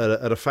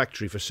at a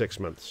factory for 6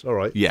 months. All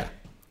right. Yeah.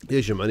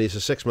 Here's your money. It's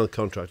a 6-month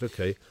contract.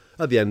 Okay.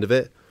 At the end of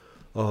it,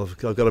 I've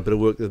got a bit of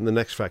work in the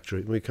next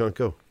factory. We can't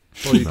go.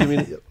 Oh,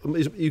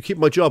 you keep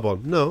my job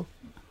on? No.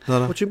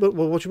 What do you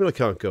mean I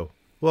can't go?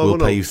 Well, we'll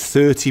pay you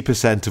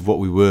 30% of what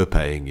we were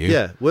paying you.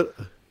 Yeah.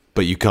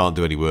 But you can't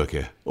do any work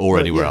here or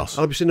anywhere else.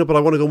 I'll be saying, no, but I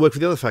want to go work for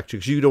the other factory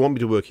because you don't want me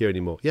to work here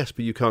anymore. Yes,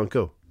 but you can't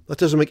go. That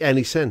doesn't make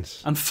any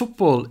sense. And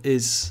football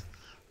is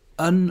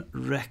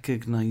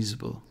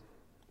unrecognisable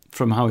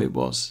from how it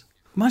was.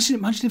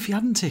 Imagine if you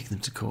hadn't taken them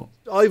to court.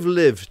 I've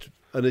lived,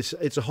 and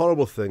it's a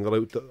horrible thing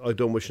that I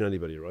don't wish on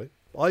anybody, right?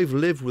 I've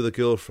lived with a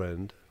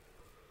girlfriend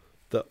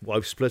that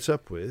I've split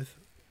up with,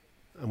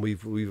 and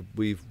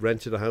we've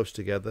rented a house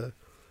together,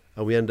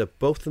 and we end up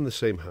both in the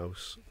same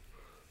house,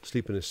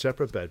 sleeping in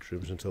separate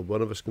bedrooms until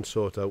one of us can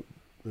sort out,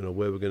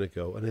 where we're going to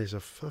go. And it's a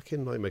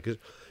fucking nightmare because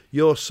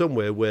you're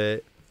somewhere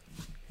where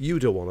you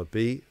don't want to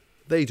be,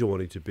 they don't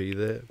want you to be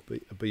there.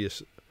 But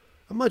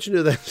imagine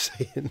her then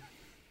saying,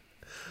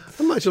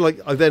 imagine like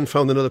I then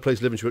found another place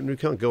to live in, and we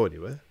can't go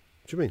anywhere.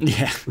 What do you mean?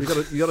 Yeah, you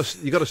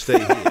got to stay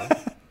here.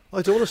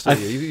 I don't want to stay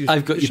here.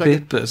 I've got your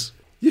papers.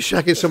 You're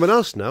shagging someone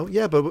else now.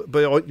 Yeah, but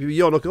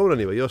you're not going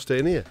anywhere. You're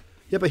staying here.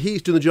 Yeah, but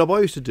he's doing the job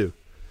I used to do.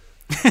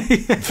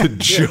 The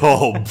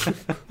job.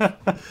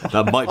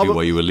 That might be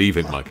why you were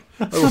leaving, Mike.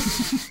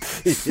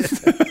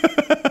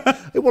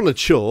 It wasn't a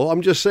chore.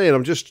 I'm just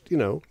saying.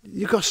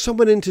 You got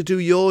someone in to do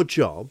your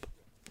job,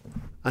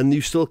 and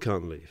you still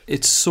can't leave.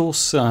 It's so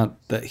sad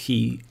that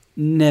he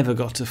never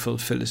got to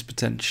fulfil his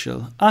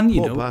potential, and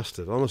Poor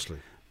bastard, honestly.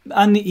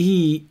 And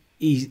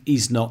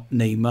he's not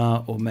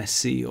Neymar or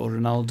Messi or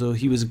Ronaldo.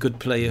 He was a good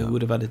player who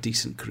would have had a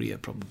decent career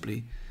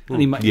probably,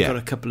 and he might have got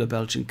a couple of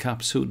Belgian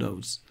caps. Who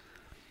knows?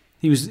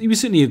 He was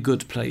certainly a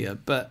good player,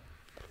 but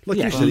like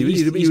you said,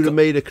 he would have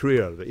made a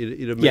career out of it.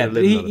 He'd have made a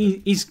living out of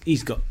it.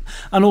 He's got,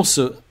 and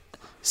also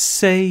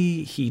say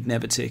he'd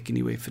never taken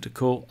UEFA to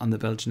court and the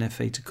Belgian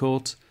FA to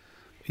court,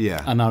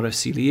 and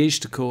RFC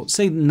Liège to court.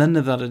 Say none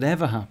of that had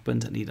ever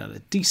happened, and he'd had a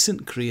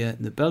decent career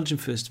in the Belgian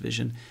First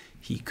Division.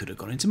 He could have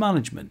gone into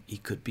management. He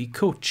could be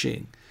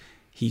coaching.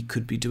 He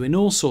could be doing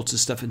all sorts of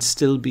stuff and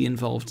still be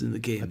involved in the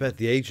game. I bet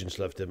the agents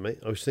loved him, mate.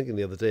 I was thinking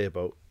the other day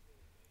about.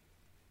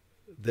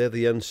 They're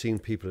the unseen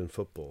people in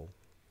football.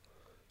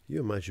 You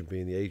imagine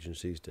being the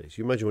agents these days.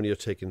 You imagine when you're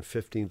taking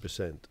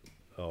 15%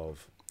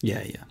 of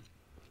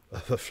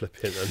of a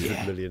flipping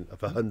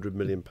 100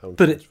 million pound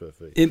transfer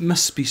fee. It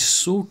must be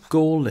so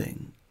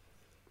galling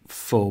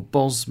for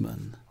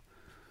Bosman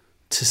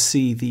to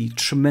see the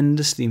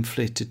tremendously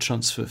inflated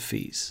transfer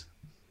fees,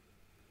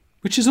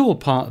 which is all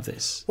part of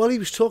this. Well, he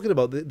was talking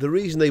about the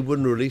reason they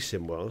wouldn't release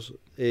him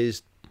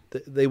is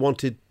they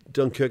wanted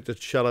Dunkirk to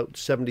shell out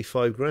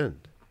 75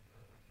 grand.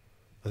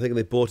 I think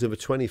they bought him for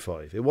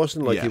 25. It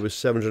wasn't like it was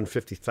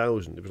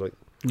 750,000. It was like...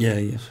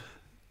 Yeah.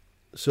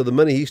 So the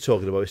money he's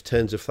talking about is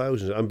tens of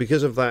thousands. And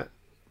because of that,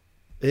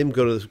 him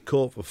going to the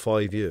court for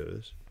 5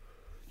 years,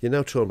 you're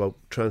now talking about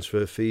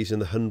transfer fees in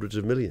the hundreds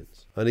of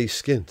millions. And he's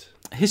skint.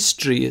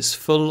 History is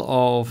full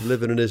of...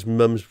 living in his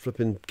mum's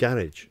flipping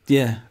garage.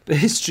 Yeah, but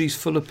history's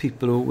full of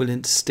people who are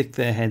willing to stick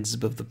their heads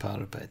above the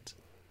parapet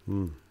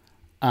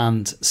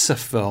and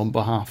suffer on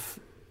behalf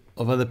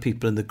of other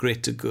people in the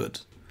greater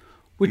good.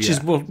 Which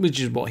is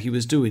what he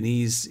was doing.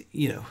 He's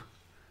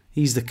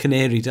the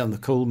canary down the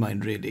coal mine,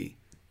 really,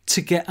 to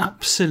get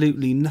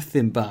absolutely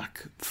nothing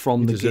back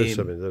from the game. He deserves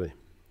something, doesn't he?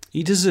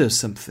 He deserves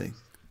something.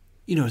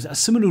 As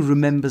someone who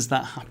remembers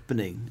that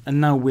happening, and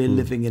now we're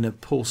living in a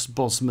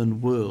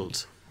post-Bosman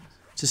world,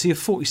 to see a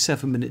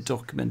 47-minute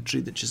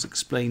documentary that just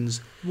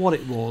explains what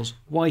it was,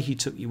 why he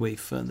took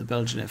UEFA and the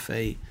Belgian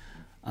FA,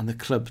 and the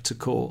club to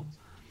court.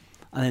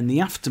 And then the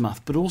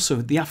aftermath, but also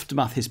the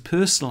aftermath, his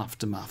personal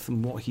aftermath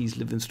and what he's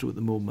living through at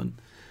the moment.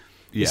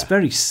 Yeah. It's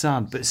very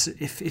sad, but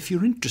if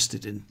you're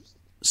interested in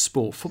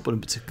sport, football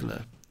in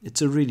particular,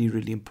 it's a really,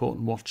 really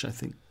important watch, I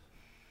think.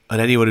 And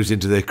anyone who's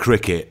into their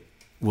cricket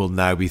will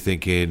now be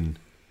thinking,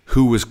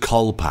 who was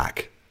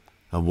Kolpak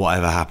and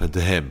whatever happened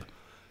to him?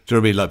 Do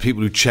you know what I mean? Like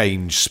people who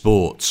change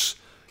sports,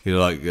 you know,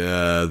 like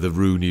the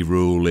Rooney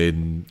Rule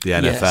in the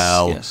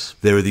NFL. Yes.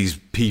 There are these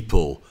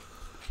people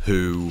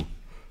who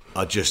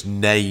are just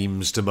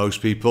names to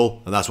most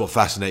people, and that's what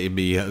fascinated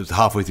me.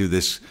 Halfway through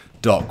this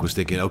doc was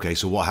thinking, okay,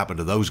 so what happened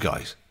to those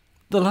guys?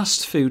 The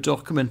last few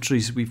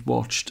documentaries we've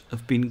watched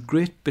have been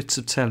great bits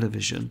of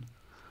television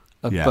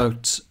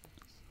about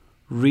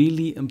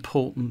really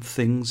important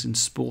things in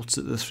sports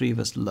that the three of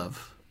us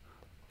love.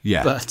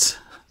 Yeah. But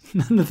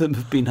none of them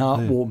have been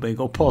heartwarming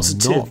or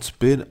positive. Not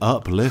been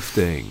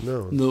uplifting.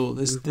 No,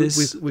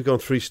 there's We've gone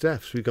 3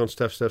 steps. We've gone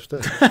step.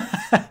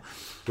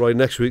 Right,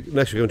 next week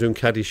I'm doing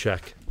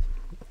Caddyshack.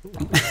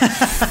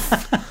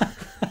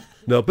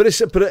 No, but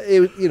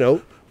you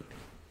know,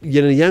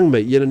 yin and yang,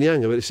 mate. Yin and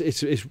yang. I mean,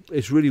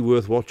 it's really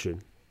worth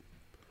watching.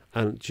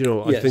 And you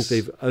know, I think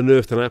they've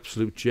unearthed an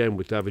absolute gem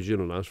with David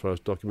Ginola as far as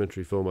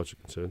documentary formats are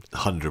concerned.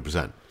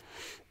 100%.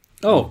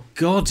 Oh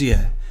God,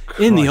 yeah.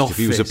 Christ, in the office, if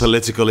he was a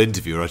political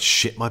interviewer, I'd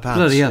shit my pants.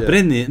 Bloody hell, but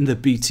in the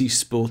BT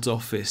Sport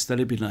office,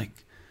 they'd be like,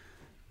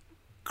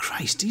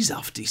 Christ, he's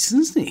half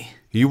decent, isn't he?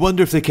 You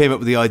wonder if they came up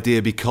with the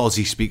idea because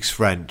he speaks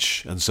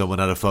French and someone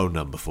had a phone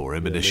number for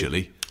him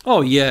initially.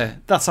 Oh yeah,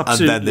 that's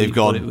absolutely. And then they've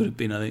gone, what it would have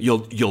been, I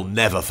think. You'll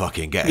never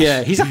fucking guess.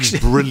 Yeah, he's actually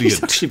brilliant.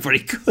 He's actually very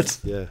good.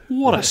 Yeah,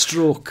 what a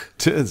stroke!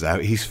 Turns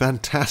out he's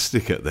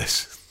fantastic at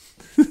this,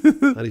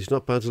 and he's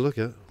not bad to look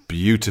at.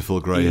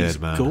 Beautiful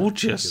grey-haired man,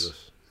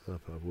 gorgeous.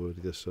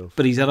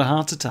 But he's had a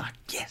heart attack.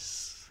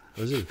 Yes,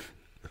 has he?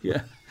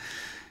 Yeah,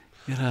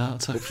 he had a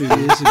heart attack 3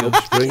 years ago.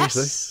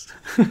 Yes.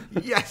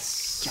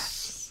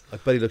 Yes. I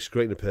bet he looks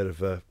great in a pair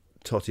of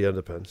totty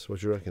underpants.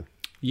 What do you reckon?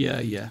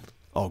 Yeah.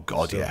 Oh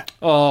God, yeah.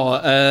 Oh,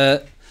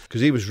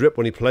 because he was ripped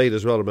when he played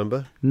as well.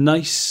 Remember?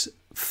 Nice,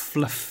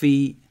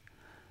 fluffy,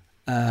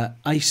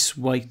 ice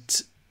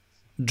white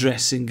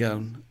dressing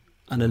gown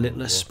and a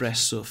little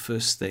espresso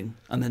first thing,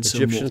 and then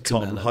Egyptian some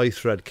watermelon. cotton, high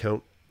thread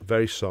count,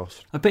 very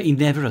soft. I bet he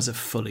never has a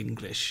full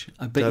English.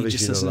 I bet David he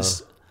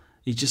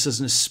just has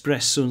an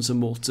espresso and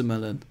some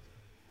watermelon.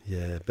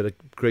 Yeah, a bit of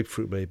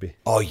grapefruit maybe.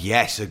 Oh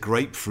yes, a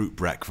grapefruit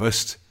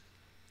breakfast.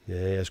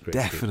 Yeah, he has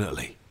grapefruit.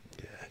 Definitely.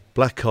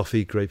 Black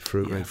coffee,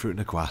 grapefruit. Grapefruit and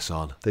a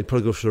croissant. They'd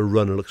probably go for a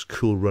run. It looks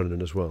cool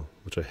running as well,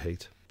 which I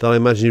hate. Then I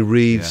imagine he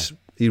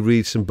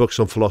reads some books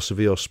on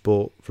philosophy or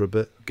sport for a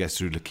bit. Gets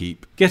through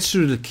L'Equipe.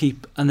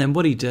 And then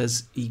what he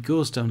does, he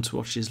goes down to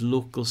watch his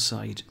local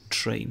side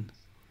train.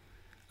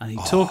 And he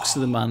talks to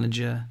the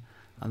manager,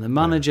 and the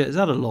manager is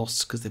at a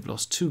loss because they've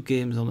lost 2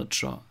 games on the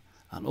trot.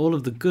 And all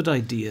of the good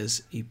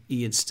ideas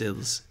he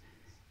instills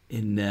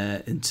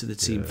into the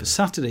team for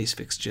Saturday's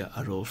fixture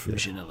are all from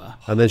Ginola.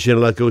 And then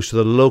Ginola goes to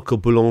the local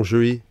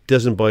boulangerie,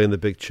 doesn't buy in the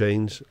big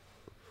chains.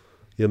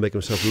 He'll make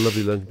himself a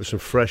lovely lunch with some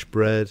fresh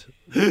bread,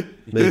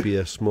 maybe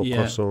a small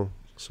croissant,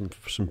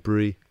 some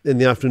brie. In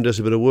the afternoon, does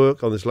a bit of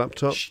work on his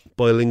laptop,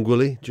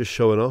 bilingually, just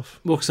showing off.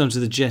 Walks down to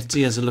the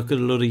jetty, has a look at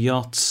a load of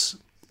yachts,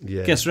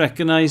 gets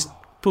recognised,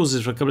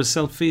 poses for a couple of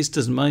selfies,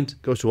 doesn't mind.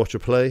 Goes to watch a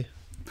play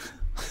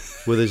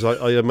with his,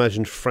 I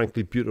imagine,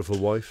 frankly beautiful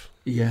wife.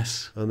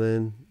 Yes. And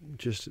then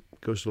just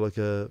goes to like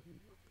a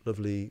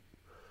lovely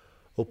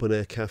open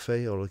air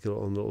cafe or like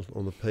on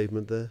the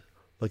pavement there.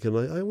 Like a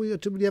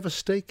night. Did we have a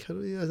steak? I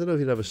don't know if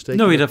he'd have a steak.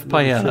 No, he'd have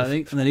paella, I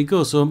think. And then he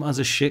goes home, has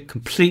a shit,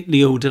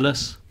 completely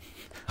odourless.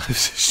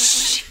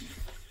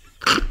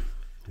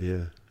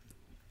 Yeah.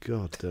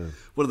 God damn.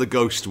 One of the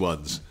ghost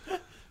ones.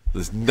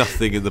 There's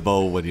nothing in the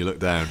bowl when you look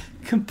down.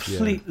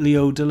 Completely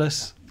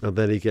odourless. And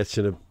then he gets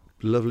in a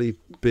lovely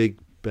big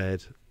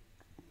bed,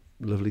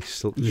 lovely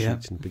silk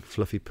sheets and big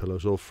fluffy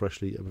pillows, all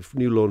freshly.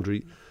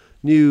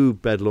 New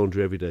bed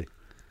laundry every day.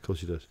 Of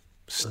course he does.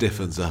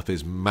 Stiffens up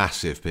his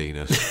massive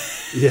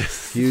penis.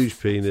 Yes, huge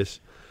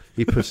penis.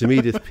 He puts some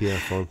Edith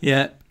Piaf on.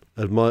 Yeah.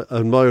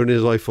 Admiring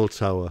his Eiffel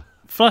Tower.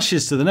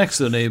 Flashes to the next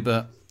door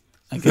neighbour.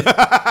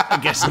 I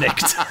guess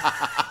nicked.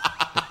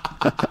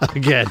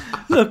 Again.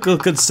 Local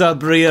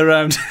constabulary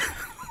around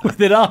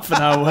within half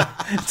an hour.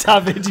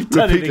 David, you've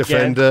done Repeat it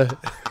again. offender.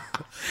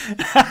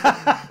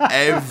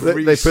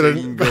 Every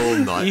single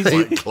night, He's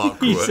like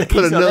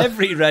clockwork. on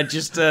every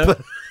register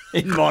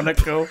in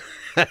Monaco.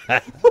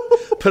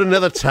 Put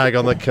another tag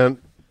on the cunt.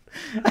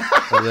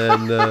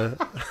 And then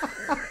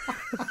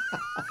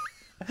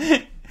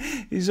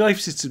his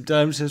wife sits him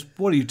down and says,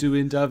 "What are you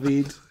doing,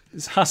 David?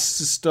 This has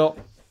to stop.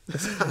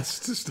 This has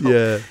to stop."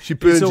 Yeah, she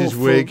burns his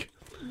wig.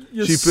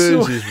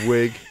 His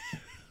wig.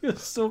 You're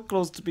so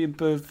close to being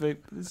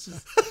perfect.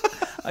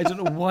 I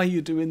don't know why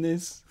you're doing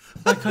this.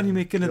 Why can't you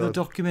make another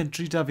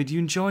documentary, David? You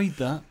enjoyed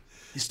that.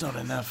 It's not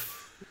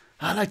enough.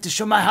 I like to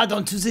show my head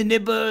onto the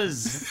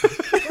neighbours.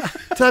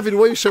 David,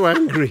 why are you so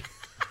angry?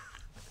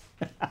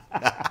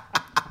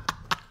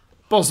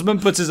 Bosman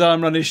puts his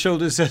arm around his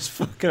shoulder and says,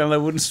 fucking hell, I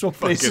wouldn't swap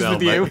places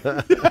with you.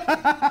 At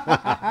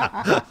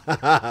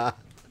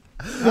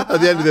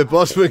the end of it,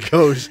 Bosman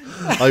goes,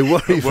 I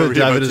worry for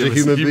David as a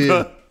human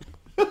being.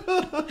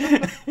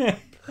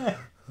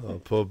 Oh,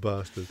 poor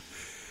bastard.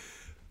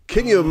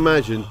 Can you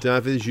imagine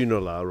David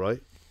Ginola,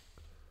 right?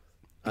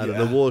 At an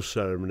awards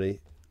ceremony,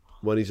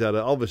 when he's had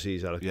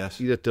yes.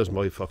 He doesn't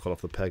mind fuck all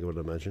off the peg, I would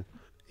imagine.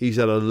 He's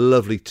had a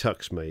lovely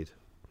tux made,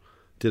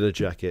 dinner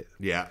jacket.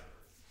 Yeah.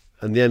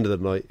 And the end of the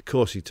night, of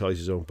course, he ties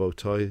his own bow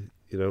tie,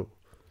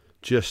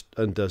 just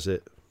undoes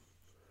it.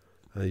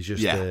 And he's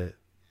just there.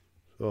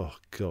 Oh,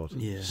 God.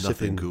 Yeah.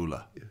 Nothing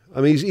cooler.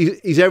 I mean,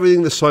 he's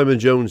everything that Simon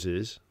Jones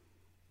is,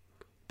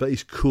 but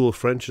he's cool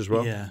French as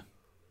well. Yeah.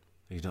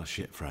 He's not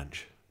shit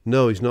French.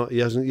 No, he's not.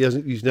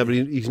 He's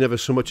never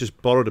so much as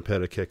borrowed a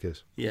pair of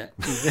kickers. Yeah.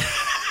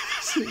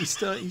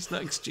 He's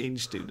not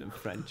exchange student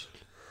French.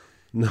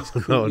 No,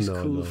 he's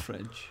cool no.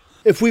 French.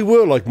 If we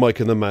were like Mike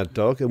and the Mad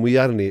Dog and we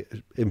had any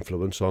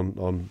influence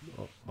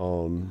on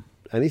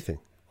anything,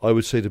 I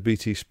would say to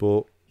BT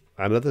Sport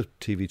and other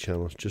TV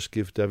channels, just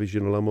give David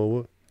Ginola more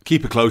work.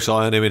 Keep a close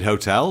eye on him in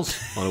hotels,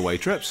 on away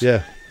trips.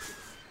 Yeah.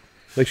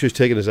 Make sure he's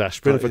taking his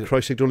aspirin. For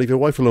Christ's sake, don't leave your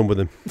wife alone with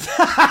him.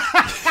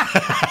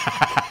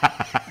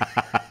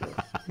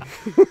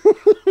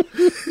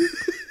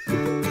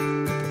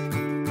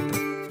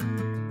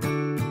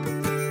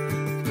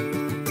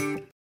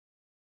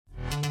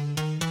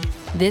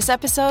 This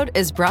episode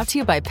is brought to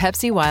you by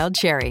Pepsi Wild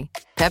Cherry.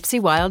 Pepsi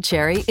Wild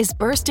Cherry is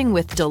bursting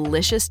with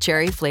delicious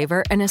cherry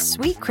flavor and a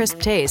sweet, crisp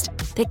taste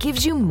that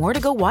gives you more to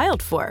go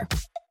wild for.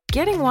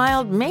 Getting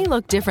wild may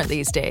look different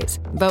these days,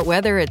 but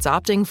whether it's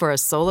opting for a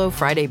solo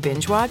Friday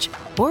binge watch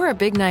or a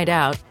big night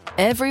out,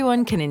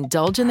 everyone can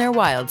indulge in their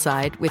wild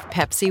side with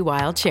Pepsi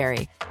Wild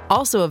Cherry.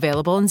 Also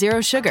available in Zero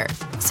Sugar.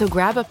 So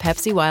grab a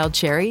Pepsi Wild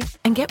Cherry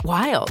and get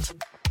wild.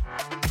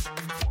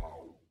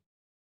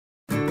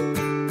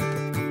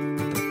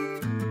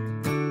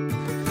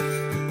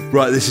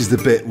 Right, this is the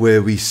bit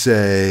where we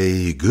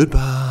say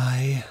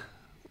goodbye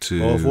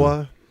to Au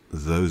revoir.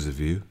 Those of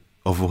you.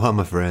 Au revoir,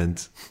 my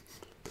friends.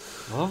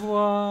 Au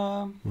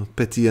revoir. Mon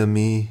petit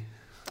ami.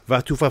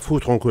 Va tu faire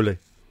foutre, enculé.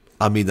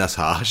 I mean, that's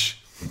harsh.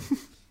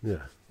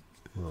 Yeah.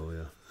 Well,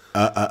 yeah.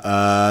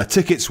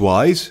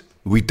 Tickets-wise,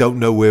 we don't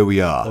know where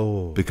we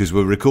are because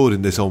we're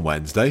recording this on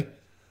Wednesday.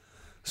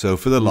 So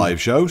for the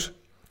live shows,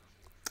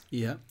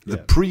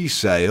 the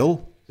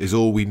pre-sale is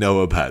all we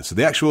know about. So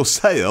the actual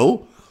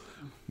sale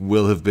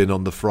will have been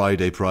on the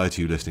Friday prior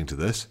to you listening to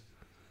this.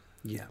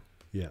 Yeah.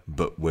 Yeah.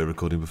 But we're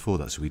recording before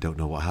that, so we don't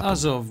know what happened.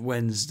 As of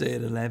Wednesday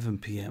at 11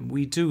 p.m,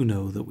 we do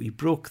know that we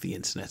broke the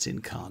internet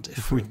in Cardiff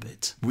for a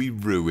bit. We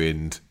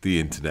ruined the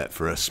internet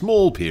for a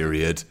small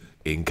period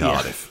in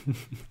Cardiff. Yeah.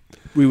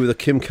 We were the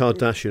Kim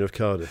Kardashian of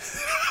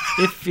Cardiff.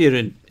 If you're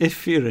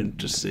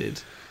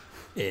interested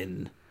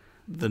in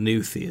the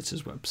New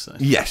Theatre's website.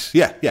 Yes,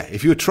 yeah.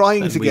 If you're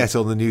trying to get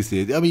on the New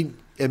Theatre, I mean,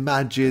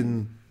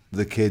 imagine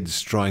the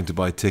kids trying to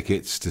buy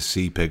tickets to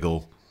see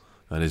Piggle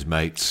and his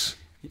mates.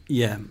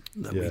 Yeah,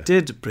 we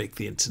did break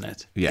the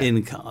internet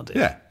in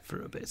Cardiff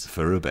for a bit.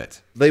 For a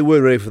bit. They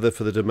were ready for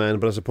the demand,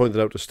 but as I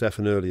pointed out to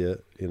Stefan earlier,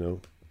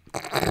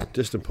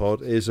 Distant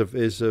Pod is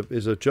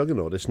a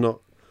juggernaut. It's not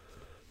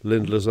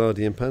Lind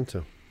Lazardi and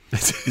Panto.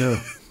 No.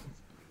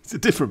 It's a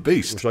different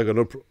beast.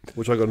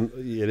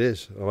 It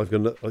is.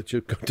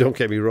 Don't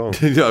get me wrong.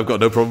 I've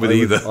got no problem with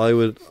either. I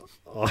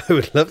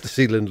would love to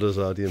see Lind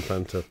Lazardi and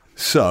Panto.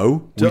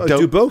 So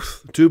do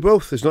both. Do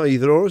both. It's not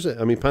either or, is it?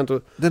 I mean,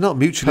 Panto. They're not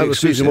mutually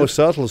exclusive. Season won't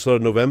start until sort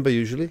of November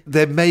usually.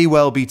 There may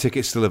well be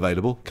tickets still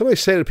available. Can I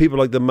say to people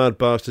like the mad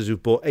bastards who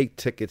bought 8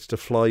 tickets to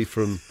fly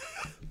from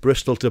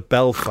Bristol to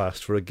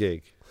Belfast for a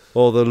gig,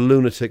 or the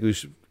lunatic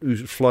who's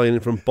flying in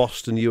from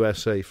Boston,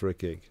 USA for a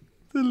gig?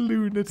 The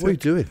lunatic. What are you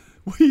doing?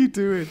 What are you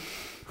doing?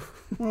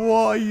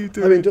 What are you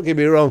doing? I mean, don't get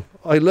me wrong.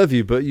 I love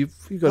you, but you've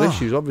got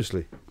issues,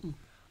 obviously.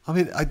 I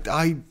mean,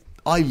 I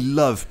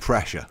love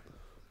pressure.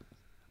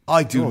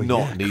 I do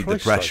not need the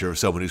pressure of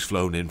someone who's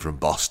flown in from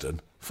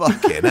Boston.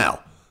 Fucking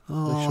hell.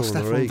 Oh,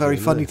 Stefan, very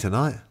funny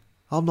tonight.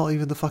 I'm not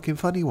even the fucking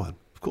funny one.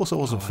 Of course I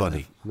wasn't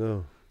funny.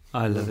 No.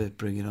 I love it.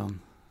 Bring it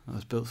on. I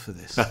was built for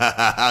this.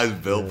 I was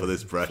built for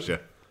this pressure.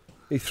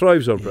 He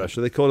thrives on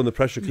pressure. They call him the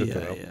pressure cooker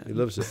now. He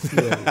loves it.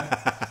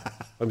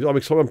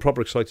 I'm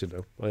proper excited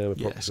now. I am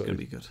proper excited. It's going to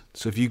be good.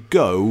 So if you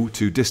go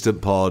to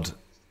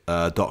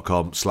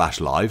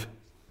distantpod.com/live,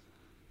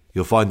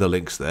 you'll find the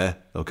links there.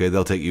 Okay,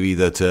 they'll take you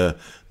either to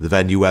the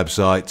venue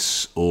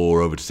websites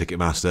or over to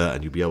Ticketmaster,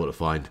 and you'll be able to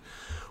find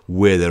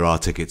where there are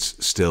tickets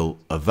still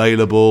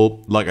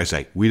available. Like I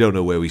say, we don't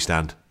know where we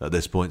stand at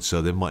this point,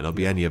 so there might not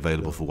be any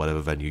available for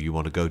whatever venue you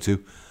want to go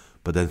to.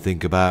 But then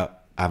think about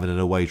having an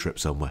away trip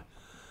somewhere.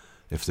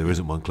 If there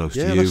isn't one close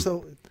to you,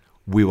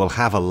 we will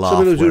have a laugh.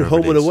 Some people are doing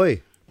home and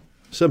away.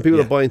 Some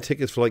people are buying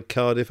tickets for like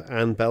Cardiff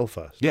and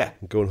Belfast. Yeah,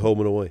 and going home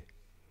and away.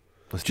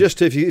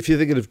 Just if you're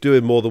thinking of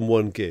doing more than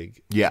one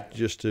gig, we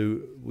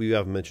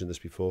haven't mentioned this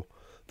before.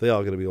 They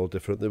are going to be all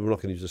different. We're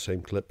not going to use the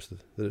same clips.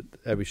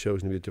 Every show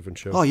is going to be a different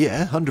show. Oh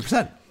yeah,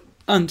 100%.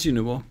 And you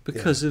know what?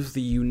 Because of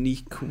the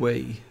unique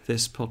way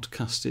this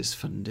podcast is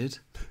funded,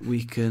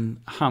 we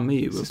can hammer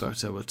you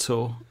about our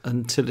tour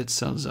until it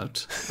sells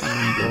out.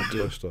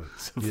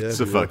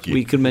 So fuck you.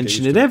 We can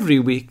mention it every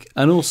week.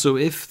 And also,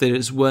 if there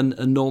is one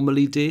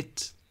anomaly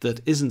date that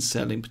isn't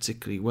selling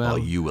particularly well,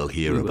 you will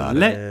hear about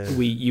it.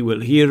 You will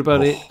hear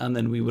about it, and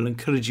then we will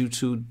encourage you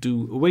to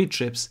do away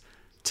trips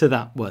to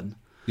that one.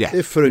 Yeah.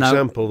 If, for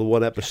example, the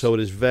one episode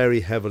is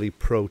very heavily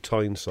pro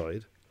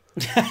Tyneside,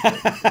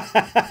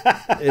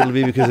 it'll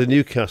be because the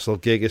Newcastle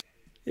gig is.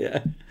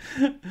 Yeah.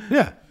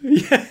 Yeah.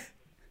 Yeah.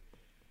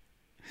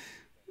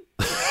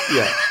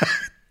 Yeah.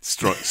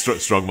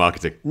 Strong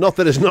marketing. Not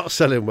that it's not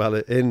selling well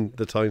in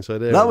the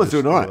Tyneside area. That was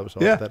doing all right. That was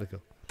Yeah.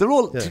 hypothetical. They're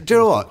all. Yeah, do you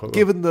know what? quite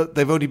Given that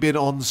they've only been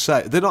on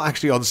sale, they're not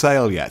actually on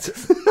sale yet.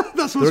 That's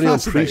what's They're only on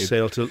fascinating.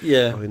 pre-sale to.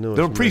 Yeah. I know.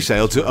 They're on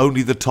pre-sale to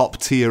only the top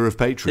tier of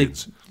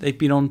patrons. They've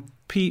been on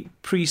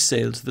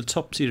pre-sale to the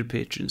top tier of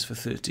patrons for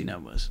 13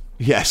 hours.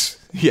 Yes.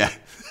 Yeah.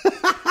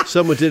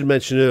 Someone did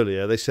mention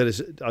earlier. They said it's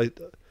a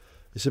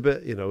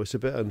bit, it's a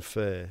bit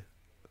unfair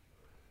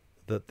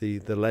that the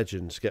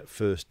legends get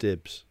first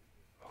dibs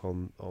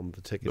on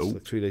the tickets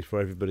like 3 days for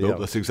everybody else.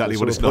 That's exactly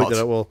what And it's someone not.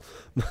 pointed out, well,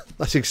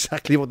 that's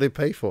exactly what they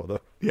pay for, though.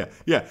 Yeah.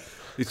 Yeah.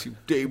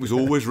 It was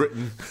always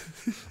written.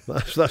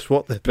 That's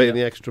what they're paying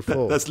the extra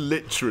for. That's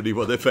literally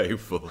what they're paying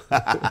for.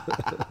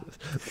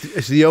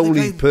 It's the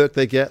only perk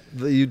they get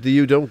that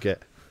you don't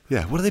get.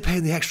 Yeah. What are they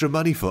paying the extra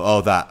money for?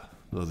 Oh, that.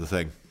 Oh, the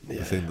thing.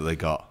 The thing that they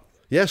got.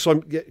 Yeah, so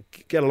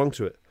get along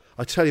to it.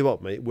 I tell you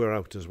what, mate, we're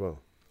out as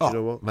well. Do you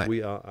know what? Mate.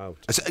 We are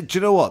out. Do you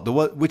know what?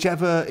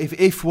 Whichever,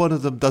 if one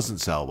of them doesn't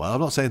sell well,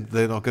 I'm not saying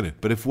they're not going to,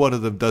 but if one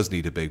of them does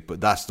need a big,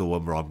 but that's the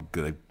one where I'm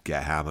going to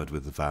get hammered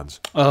with the fans.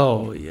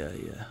 Oh, yeah.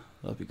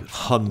 That'd be good.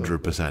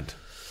 100%.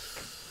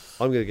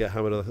 I'm going to get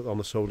hammered on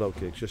the sold-out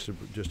gigs just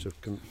to.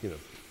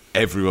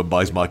 Everyone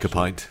buys Mike a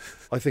pint.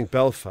 I think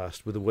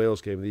Belfast with the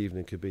Wales game of the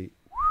evening could be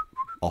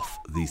off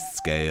the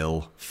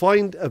scale.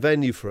 Find a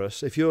venue for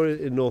us if you're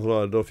in Northern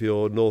Ireland or if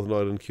you're Northern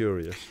Ireland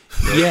curious.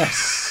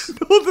 Yes.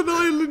 Northern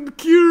Ireland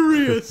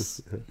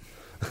curious.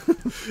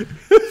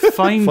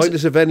 Find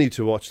us a venue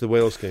to watch the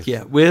Wales game.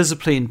 Yeah, Wales are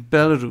playing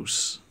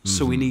Belarus,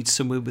 so we need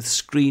somewhere with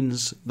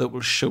screens that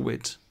will show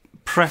it.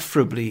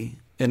 Preferably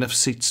enough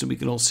seats so we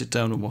can all sit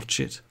down and watch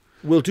it.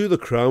 We'll do the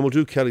Crown, we'll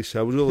do Kelly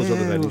Cell, we'll do all those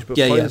other venues, but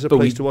find us a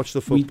place to watch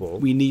the football.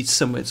 We need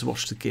somewhere to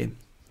watch the game.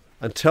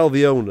 And tell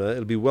the owner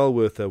it'll be well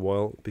worth their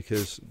while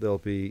because there'll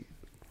be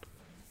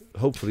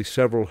hopefully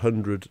several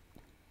hundred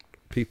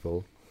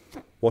people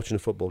watching a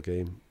football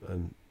game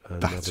and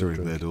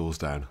battering their doors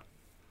down.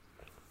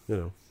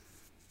 So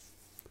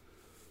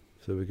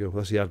there we go.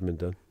 That's the admin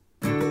done.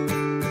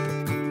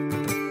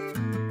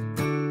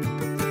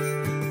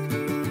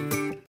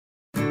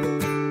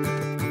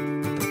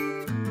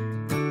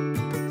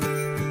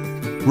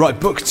 Right,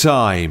 book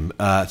time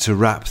to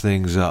wrap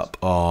things up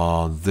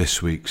on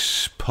this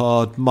week's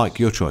pod. Mike,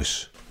 your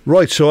choice.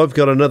 Right, so I've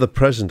got another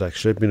present,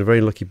 actually. I've been a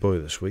very lucky boy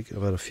this week.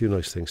 I've had a few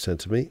nice things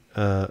sent to me.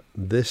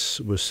 This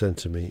was sent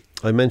to me.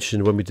 I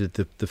mentioned when we did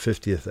the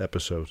 50th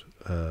episode,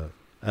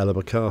 Ella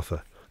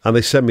MacArthur. And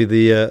they sent me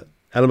the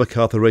Ella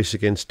MacArthur Race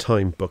Against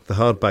Time book, the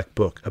hardback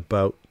book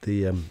about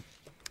the...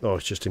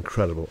 it's just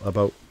incredible.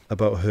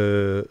 About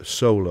her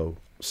solo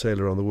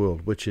sail around the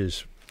world, which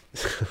is...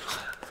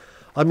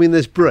 I mean,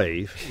 there's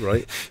Brave,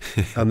 right?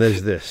 And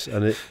there's this.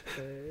 And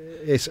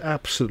it's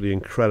absolutely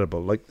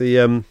incredible. Like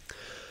the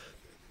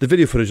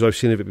video footage I've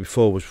seen of it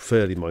before was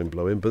fairly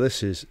mind-blowing, but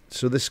this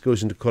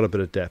goes into quite a bit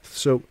of depth.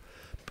 So,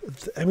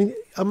 I mean,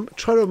 I'm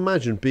trying to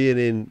imagine being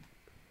in,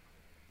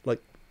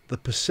 like, the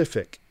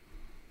Pacific,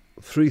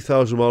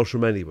 3,000 miles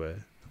from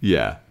anywhere.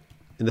 Yeah.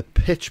 In the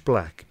pitch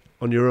black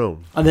on your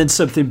own. And then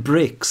something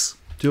breaks.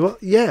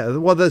 Yeah.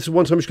 Well, there's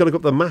one time she's got to go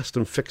up the mast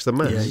and fix the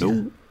mast.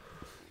 Yeah.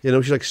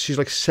 She's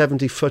like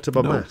 70 foot up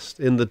a mast,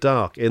 in the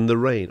dark, in the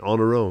rain, on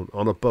her own,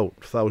 on a boat,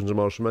 thousands of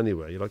miles from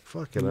anywhere. You're like,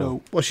 fucking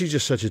hell. Well, she's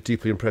just such a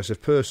deeply impressive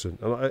person.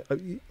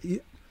 And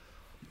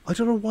I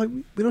don't know why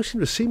we don't seem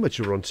to see much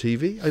of her on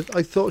TV.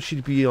 I thought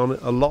she'd be on it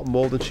a lot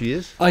more than she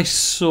is. I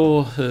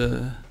saw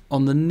her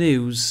on the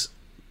news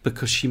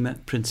because she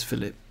met Prince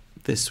Philip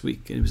this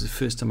week, and it was the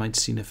first time I'd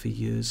seen her for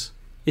years.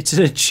 It's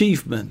an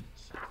achievement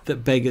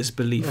that beggars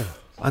belief. Oh.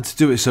 And to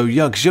do it so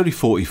young, because she's only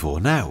 44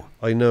 now.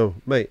 I know,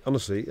 mate,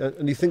 honestly.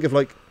 And you think of,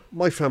 like,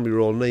 my family were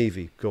all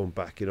Navy going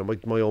back.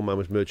 My old man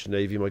was Merchant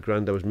Navy, my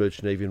granddad was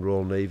Merchant Navy and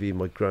Royal Navy,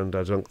 my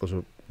granddad's uncles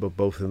were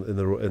both in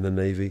the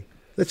Navy.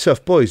 They're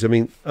tough boys, I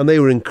mean, and they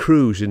were in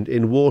crews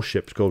in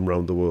warships going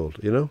around the world,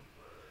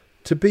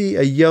 To be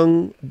a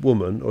young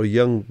woman, or a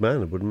young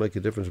man, it wouldn't make a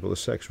difference about the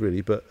sex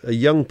really, but a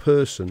young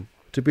person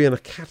to be in a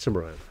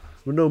catamaran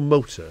with no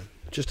motor,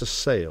 just a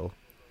sail,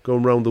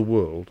 going around the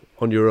world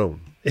on your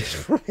own. It's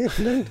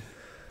fucking...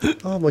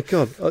 Oh my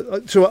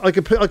god! So I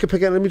could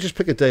pick. Let me just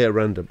pick a day at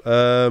random.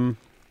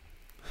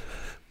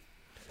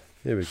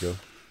 Here we go.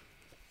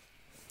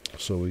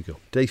 So we go.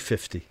 Day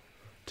 50.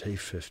 Day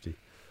 50.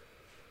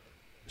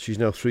 She's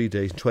now 3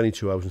 days,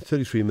 22 hours and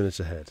 33 minutes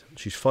ahead.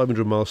 She's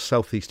 500 miles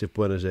southeast of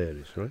Buenos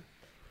Aires, right?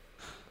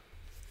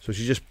 So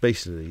she's just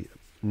basically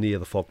near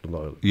the Falkland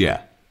Islands.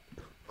 Yeah.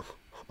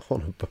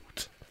 On a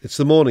boat. It's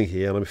the morning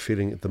here, and I'm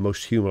feeling the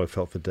most human I've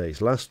felt for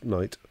days. Last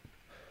night,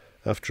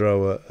 after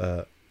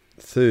our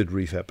third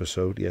reef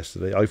episode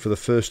yesterday, I for the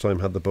first time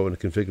had the boat in a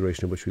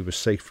configuration in which we were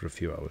safe for a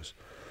few hours.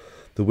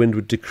 The wind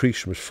would decrease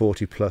from its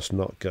 40-plus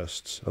knot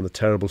gusts, and the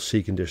terrible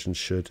sea conditions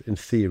should, in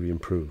theory,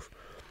 improve.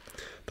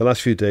 The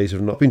last few days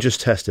have not been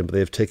just testing, but they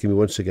have taken me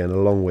once again a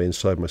long way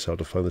inside myself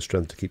to find the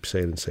strength to keep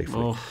sailing safely.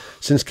 Oh.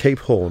 Since Cape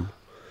Horn,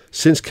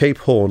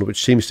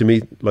 which seems to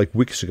me like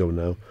weeks ago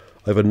now,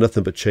 I've had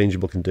nothing but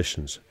changeable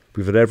conditions.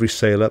 We've had every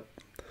sail up,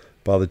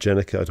 bar the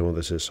Jenica, I don't know what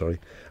this is, sorry,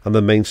 and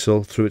the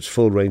mainsail through its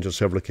full range on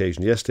several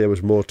occasions. Yesterday I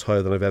was more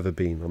tired than I've ever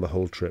been on the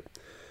whole trip.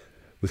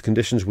 With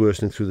conditions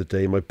worsening through the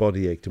day, my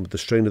body ached, and with the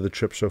strain of the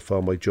trip so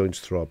far, my joints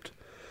throbbed.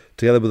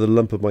 Together with a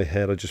lump of my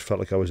head, I just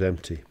felt like I was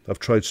empty. I've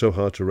tried so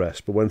hard to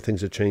rest, but when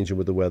things are changing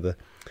with the weather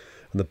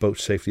and the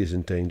boat's safety is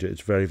in danger,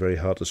 it's very, very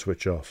hard to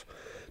switch off.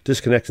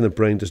 Disconnecting the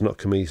brain does not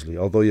come easily.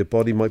 Although your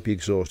body might be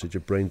exhausted,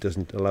 your brain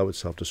doesn't allow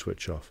itself to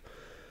switch off.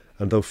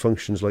 And though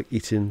functions like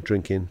eating,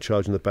 drinking,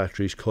 charging the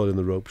batteries, coiling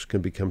the ropes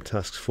can become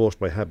tasks forced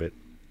by habit,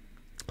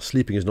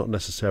 sleeping is not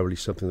necessarily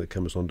something that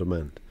comes on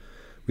demand.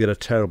 We had a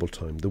terrible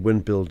time, the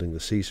wind building, the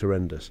seas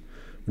horrendous.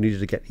 We needed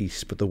to get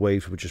east, but the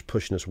waves were just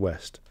pushing us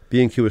west.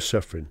 B&Q was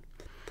suffering,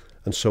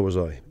 and so was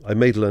I. I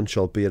made lunch,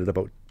 albeit at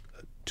about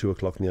 2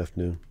 o'clock in the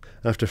afternoon.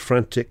 After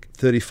frantic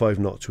 35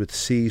 knots with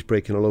seas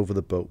breaking all over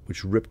the boat,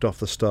 which ripped off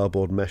the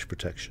starboard mesh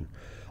protection,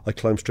 I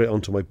climbed straight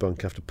onto my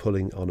bunk after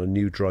pulling on a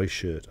new dry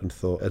shirt and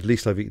thought, at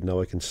least I've eaten, now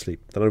I can sleep.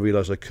 Then I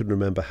realised I couldn't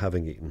remember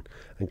having eaten,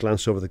 and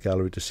glanced over the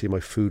gallery to see my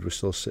food was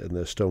still sitting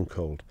there stone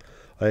cold.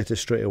 I ate it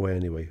straight away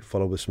anyway,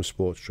 followed with some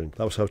sports drink.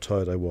 That was how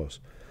tired I was.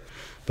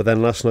 But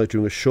then last night,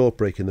 during a short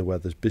break in the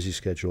weather's busy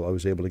schedule, I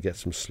was able to get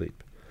some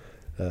sleep.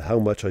 How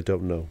much, I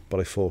don't know, but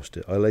I forced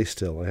it. I lay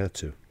still, I had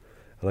to.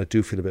 And I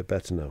do feel a bit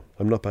better now.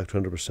 I'm not back to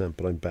 100%,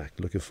 but I'm back,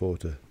 looking forward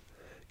to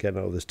getting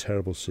out of this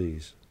terrible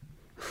seas.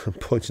 I'm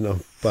pointing our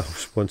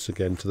bows once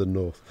again to the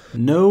north.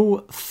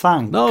 No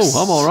thanks. No,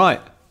 I'm all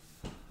right.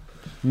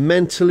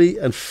 Mentally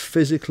and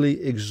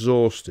physically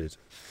exhausted.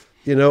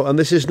 You know, and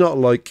this is not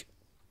like,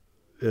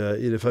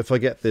 if I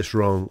get this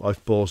wrong,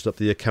 I've ballsed up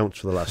the accounts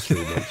for the last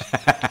 3 months.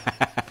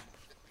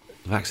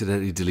 I've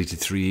accidentally deleted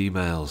 3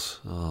 emails.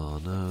 Oh,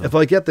 no. If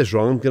I get this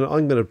wrong,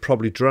 I'm gonna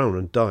probably drown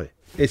and die.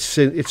 It's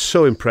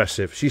so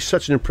impressive. She's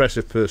such an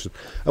impressive person.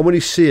 And when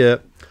you see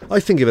her, I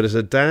think of it as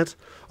a dad.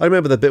 I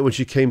remember the bit when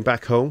she came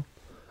back home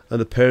and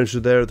the parents were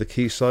there at the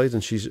quayside,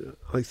 and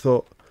I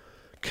thought,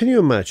 can you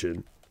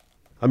imagine?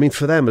 I mean,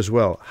 for them as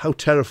well, how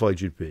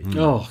terrified you'd be.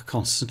 Oh,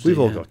 constantly. We've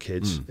all got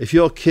kids. If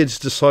your kids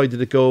decided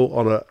to go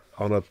on a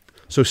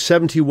so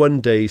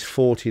 71 days,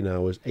 14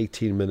 hours,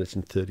 18 minutes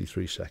and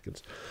 33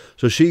 seconds.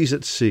 So she's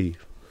at sea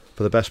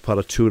for the best part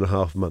of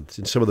 2.5 months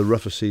in some of the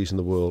roughest seas in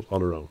the world on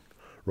her own,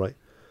 right?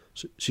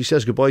 So she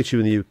says goodbye to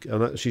you in the UK,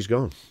 and she's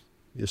gone.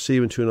 You'll see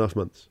you in 2.5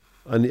 months.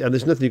 And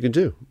there's nothing you can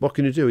do. What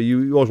can you do?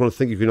 You always want to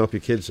think you can help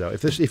your kids out.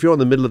 If you're in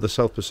the middle of the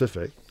South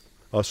Pacific,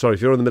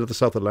 if you're in the middle of the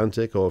South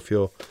Atlantic, or if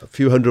you're a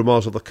few hundred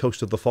miles off the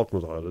coast of the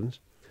Falkland Islands,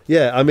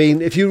 yeah, I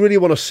mean, if you really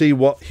want to see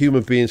what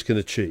human beings can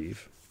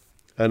achieve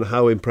and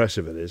how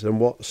impressive it is, and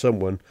what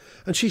someone,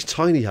 and she's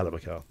tiny, Ella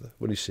MacArthur,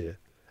 when you see her.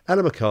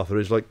 Ella MacArthur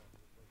is like,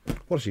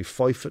 what is she,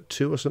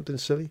 5'2" or something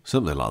silly?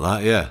 Something like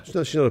that, yeah.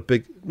 She's not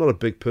a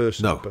big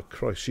person, no. But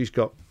Christ, she's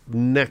got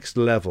next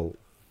levels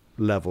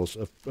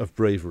of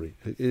bravery.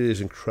 It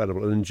is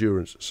incredible, and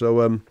endurance.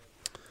 So,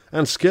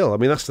 and skill. I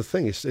mean, that's the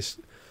thing. It's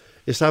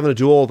having to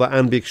do all that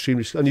and be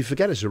extremely skilled. And you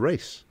forget it's a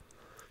race.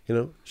 You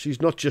know,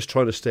 she's not just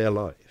trying to stay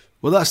alive.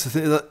 Well, that's the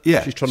thing.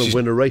 She's trying to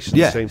win a race at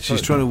the same time.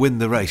 She's trying to win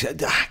the race.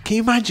 Can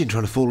you imagine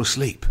trying to fall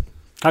asleep?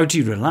 How do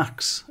you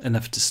relax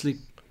enough to sleep?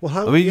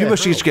 Well, you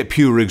must just get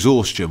pure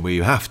exhaustion where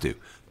you have to.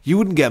 You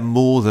wouldn't get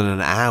more than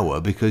an hour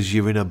because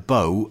you're in a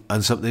boat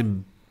and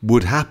something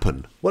would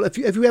happen. Well, have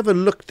you ever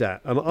looked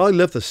at, and I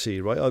love the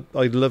sea, right?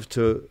 I'd love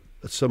to,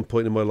 at some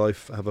point in my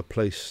life, have a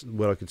place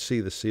where I could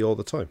see the sea all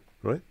the time,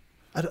 right?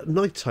 And at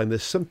night time,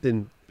 there's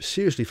something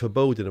seriously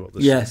foreboding about the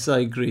sea. Yes, I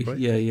agree. Right?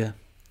 Yeah.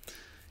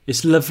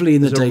 It's lovely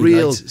in the daylight.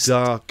 There's a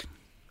real dark,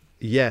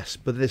 yes,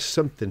 but there's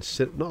something, I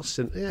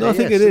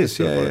think it is,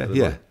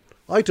 yeah.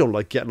 I don't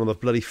like getting on the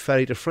bloody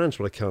ferry to France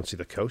when I can't see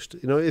the coast.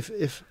 You know,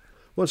 if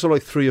once I'm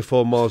like 3 or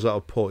 4 miles out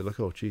of port, you're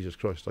like, oh, Jesus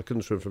Christ, I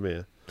couldn't swim from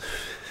here.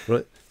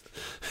 Right?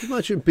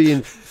 Imagine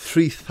being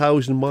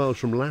 3,000 miles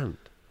from land.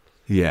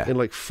 Yeah. In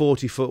like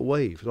 40-foot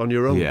waves on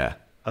your own. Yeah.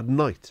 At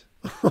night.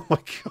 Oh my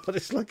God,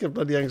 it's like a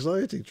bloody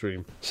anxiety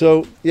dream.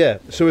 So, yeah.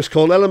 So it's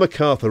called Ella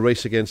MacArthur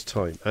Race Against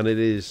Time. And it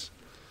is,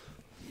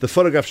 the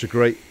photographs are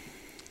great.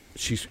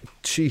 She's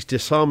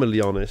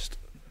disarmingly honest.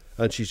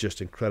 And she's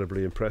just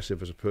incredibly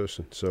impressive as a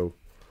person. So,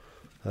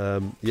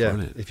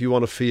 Brilliant. If you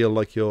want to feel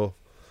like you're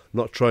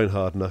not trying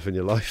hard enough in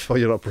your life, or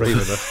you're not brave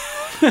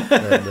enough,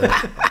 then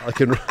I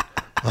can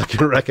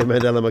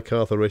recommend Ella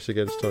MacArthur Race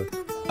Against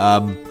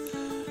Time.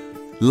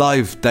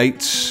 Live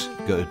dates,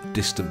 go to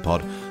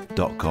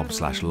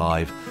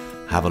distantpod.com/live.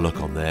 have a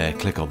look on there,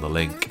 click on the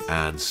link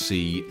and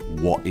see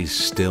what is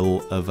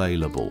still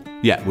available.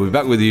 Yeah, we'll be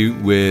back with you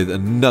with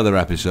another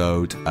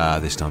episode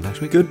this time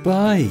next week.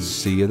 Goodbye.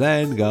 See you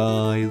then,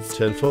 guys.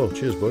 10-4.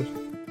 Cheers, boys.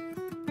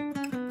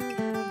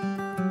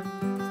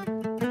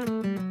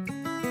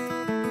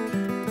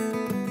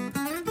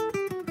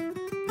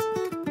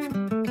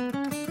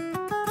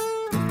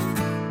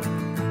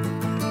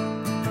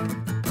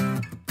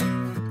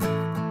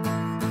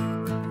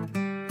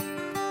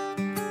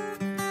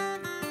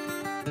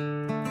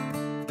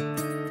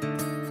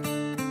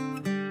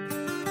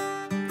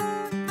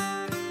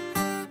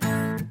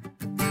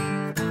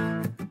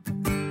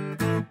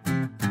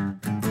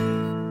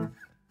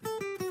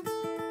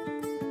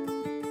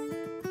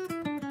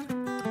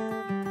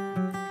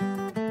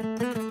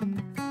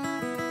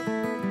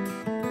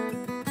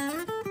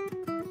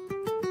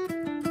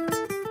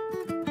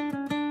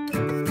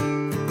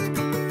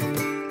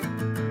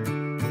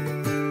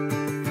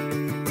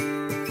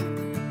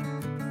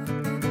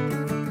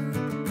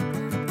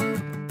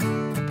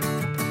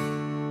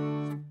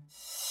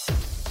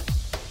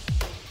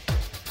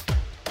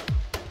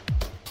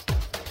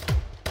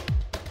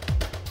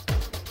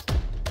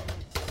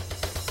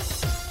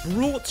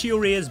 Brought to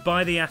your ears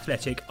by The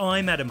Athletic,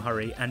 I'm Adam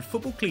Hurrey, and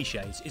Football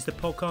Clichés is the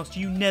podcast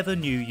you never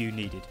knew you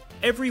needed.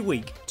 Every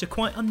week, to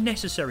quite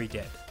unnecessary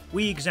depth,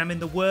 we examine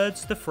the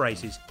words, the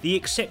phrases, the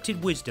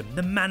accepted wisdom,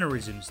 the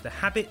mannerisms, the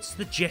habits,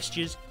 the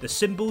gestures, the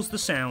symbols, the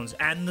sounds,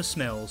 and the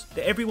smells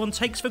that everyone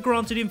takes for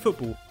granted in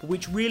football, but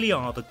which really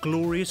are the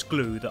glorious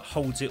glue that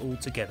holds it all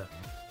together.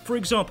 For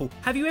example,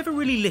 have you ever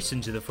really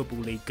listened to the Football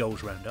League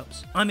goals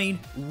roundups? I mean,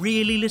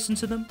 really listened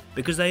to them?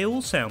 Because they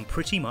all sound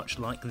pretty much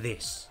like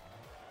this.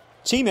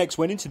 Team X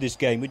went into this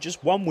game with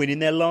just one win in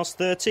their last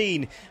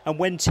 13, and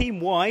when Team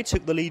Y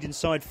took the lead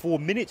inside 4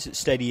 minutes at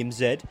Stadium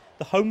Z,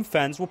 the home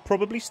fans were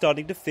probably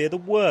starting to fear the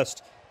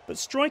worst. But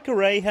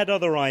Striker A had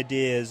other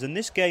ideas, and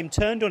this game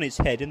turned on its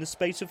head in the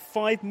space of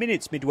 5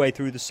 minutes midway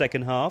through the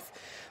second half.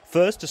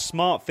 First, a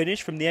smart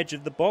finish from the edge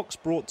of the box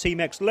brought Team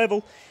X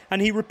level,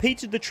 and he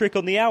repeated the trick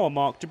on the hour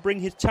mark to bring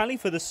his tally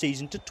for the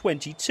season to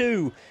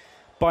 22.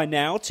 By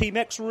now, Team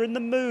X were in the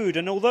mood,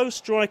 and although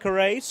Striker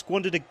A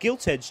squandered a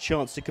gilt-edged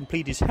chance to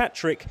complete his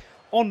hat-trick,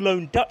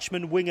 on-loan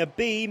Dutchman winger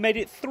B made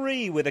it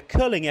 3 with a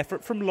curling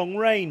effort from long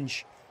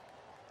range.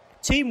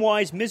 Team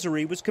Y's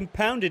misery was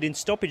compounded in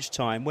stoppage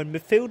time when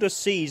midfielder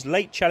C's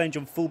late challenge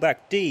on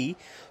fullback D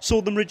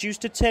saw them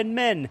reduced to 10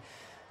 men.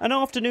 An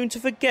afternoon to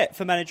forget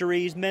for manager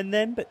E's men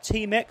then, but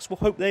Team X will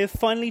hope they have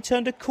finally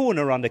turned a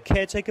corner under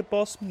caretaker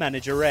boss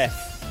manager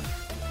F.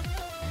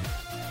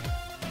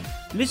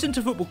 Listen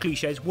to Football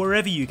Clichés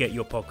wherever you get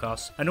your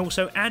podcasts, and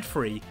also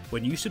ad-free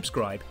when you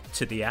subscribe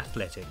to The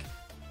Athletic.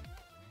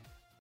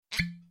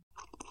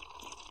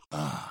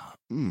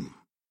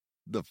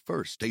 The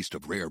first taste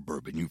of rare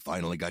bourbon you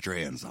finally got your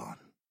hands on.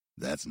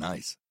 That's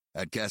nice.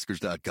 At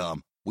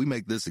Caskers.com, we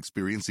make this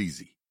experience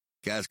easy.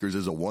 Caskers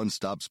is a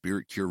one-stop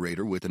spirit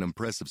curator with an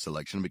impressive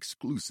selection of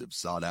exclusive,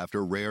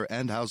 sought-after, rare,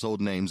 and household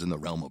names in the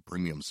realm of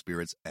premium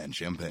spirits and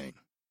champagne.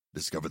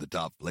 Discover the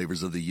top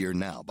flavors of the year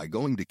now by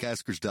going to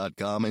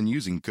Caskers.com and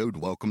using code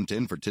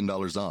WELCOME10 for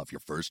 $10 off your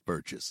first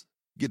purchase.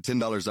 Get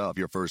 $10 off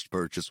your first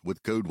purchase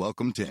with code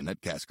WELCOME10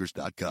 at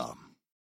Caskers.com.